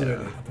happen. You know?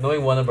 Absolutely.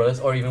 Knowing Warner Brothers,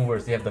 or even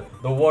worse, you have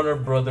the Warner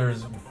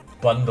Brothers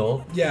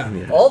bundle. Yeah.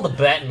 Yeah. All the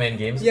Batman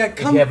games. Yeah, if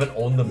come- you haven't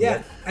owned them Yeah,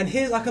 yet. and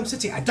here's Arkham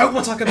City. I don't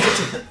want Arkham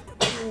City.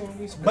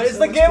 But it's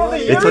the game of the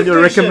year. It's on your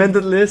edition.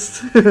 recommended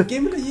list.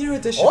 Game of the Year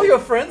edition. All your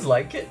friends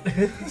like it.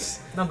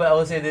 No, but I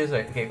would say this,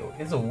 like, okay,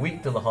 it's a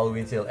week till the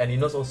Halloween sale, and you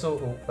know it's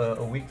also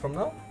a week from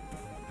now.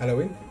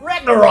 Halloween?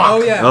 Ragnarok!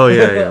 Oh, yeah. Oh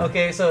yeah, yeah.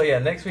 Okay, so yeah,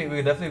 next week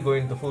we're definitely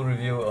going to full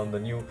review on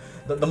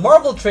the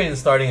Marvel train is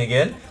starting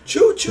again.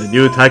 Choo choo! The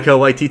new Taika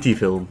Waititi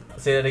film.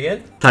 Say that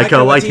again.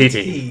 Taika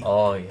Waititi.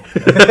 Oh yeah.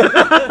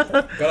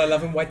 Gotta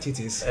love him, white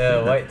titties.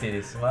 White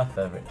titties, my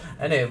favorite.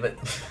 Anyway,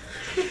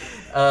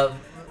 but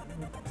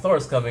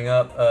Thor's coming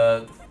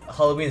up.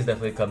 Halloween is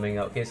definitely coming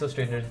out. Okay, so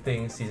Stranger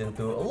Things season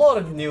 2. A lot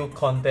of new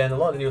content, a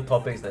lot of new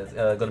topics that's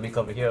gonna be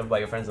covered here by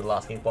your friends at the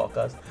Last King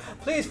podcast.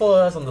 Please follow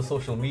us on the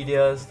social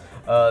medias.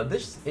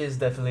 This is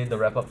definitely the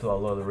wrap up to our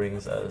Lord of the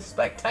Rings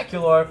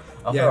spectacular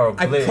after our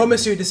I Blade.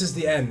 promise you this is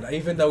the end,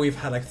 even though we've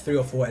had like 3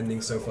 or 4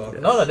 endings so far.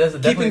 No, there's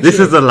definitely. This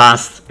is the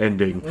last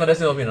ending. No, there's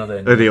gonna be another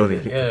ending. The only.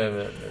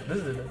 Yeah.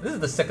 This is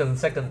the second.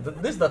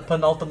 This is the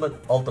penultimate,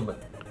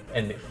 ultimate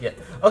ending. Yeah.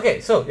 Okay,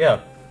 so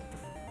yeah.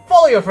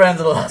 Follow your friends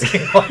at the Last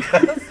King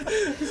podcast.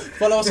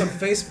 Follow us on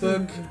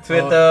Facebook,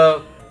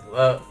 Twitter,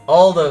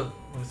 all the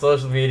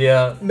social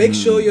media. Make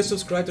sure you're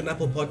subscribed on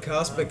Apple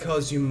Podcasts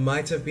because you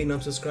might have been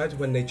unsubscribed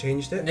when they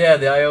changed it. Yeah,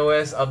 the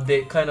iOS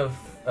update kind of,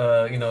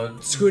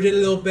 Screwed it a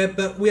little bit,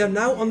 but we are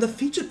now on the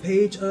featured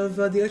page of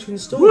the iTunes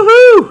Store.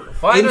 Woohoo!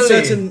 finally In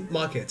certain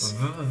markets.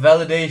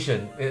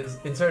 validation is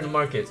in certain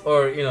markets,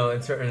 or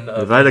in certain.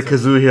 If I had a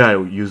kazoo here, I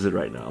would use it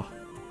right now.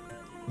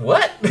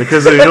 What?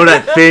 Because you know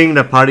that thing,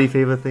 the party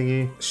favor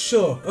thingy?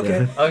 Sure,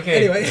 okay.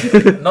 Okay.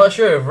 Anyway. Not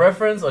sure if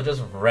reference or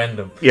just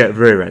random. Yeah,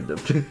 very random.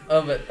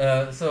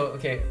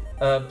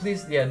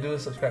 Please, do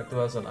subscribe to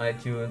us on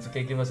iTunes.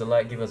 Okay, give us a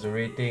like, give us a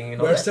rating.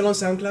 We're still on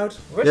SoundCloud.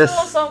 We're Yes,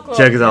 still on SoundCloud.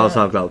 check us out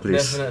on SoundCloud,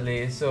 please.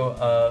 Definitely. So,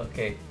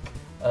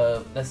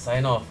 let's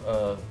sign off.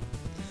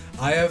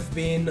 I have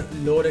been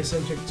Lord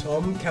Eccentric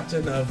Tom,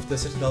 Captain of the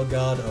Citadel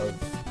Guard of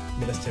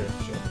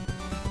Middle-earth. Sure.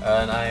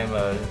 And I am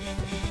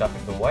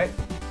Shafik the White.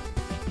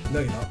 No,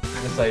 you're not.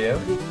 Yes, I am.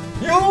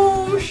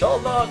 You shall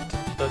not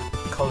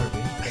color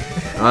me.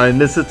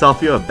 And this is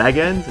Toffee of Bag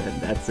Ends, and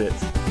that's it.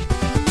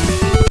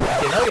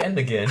 Okay, now we end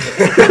again.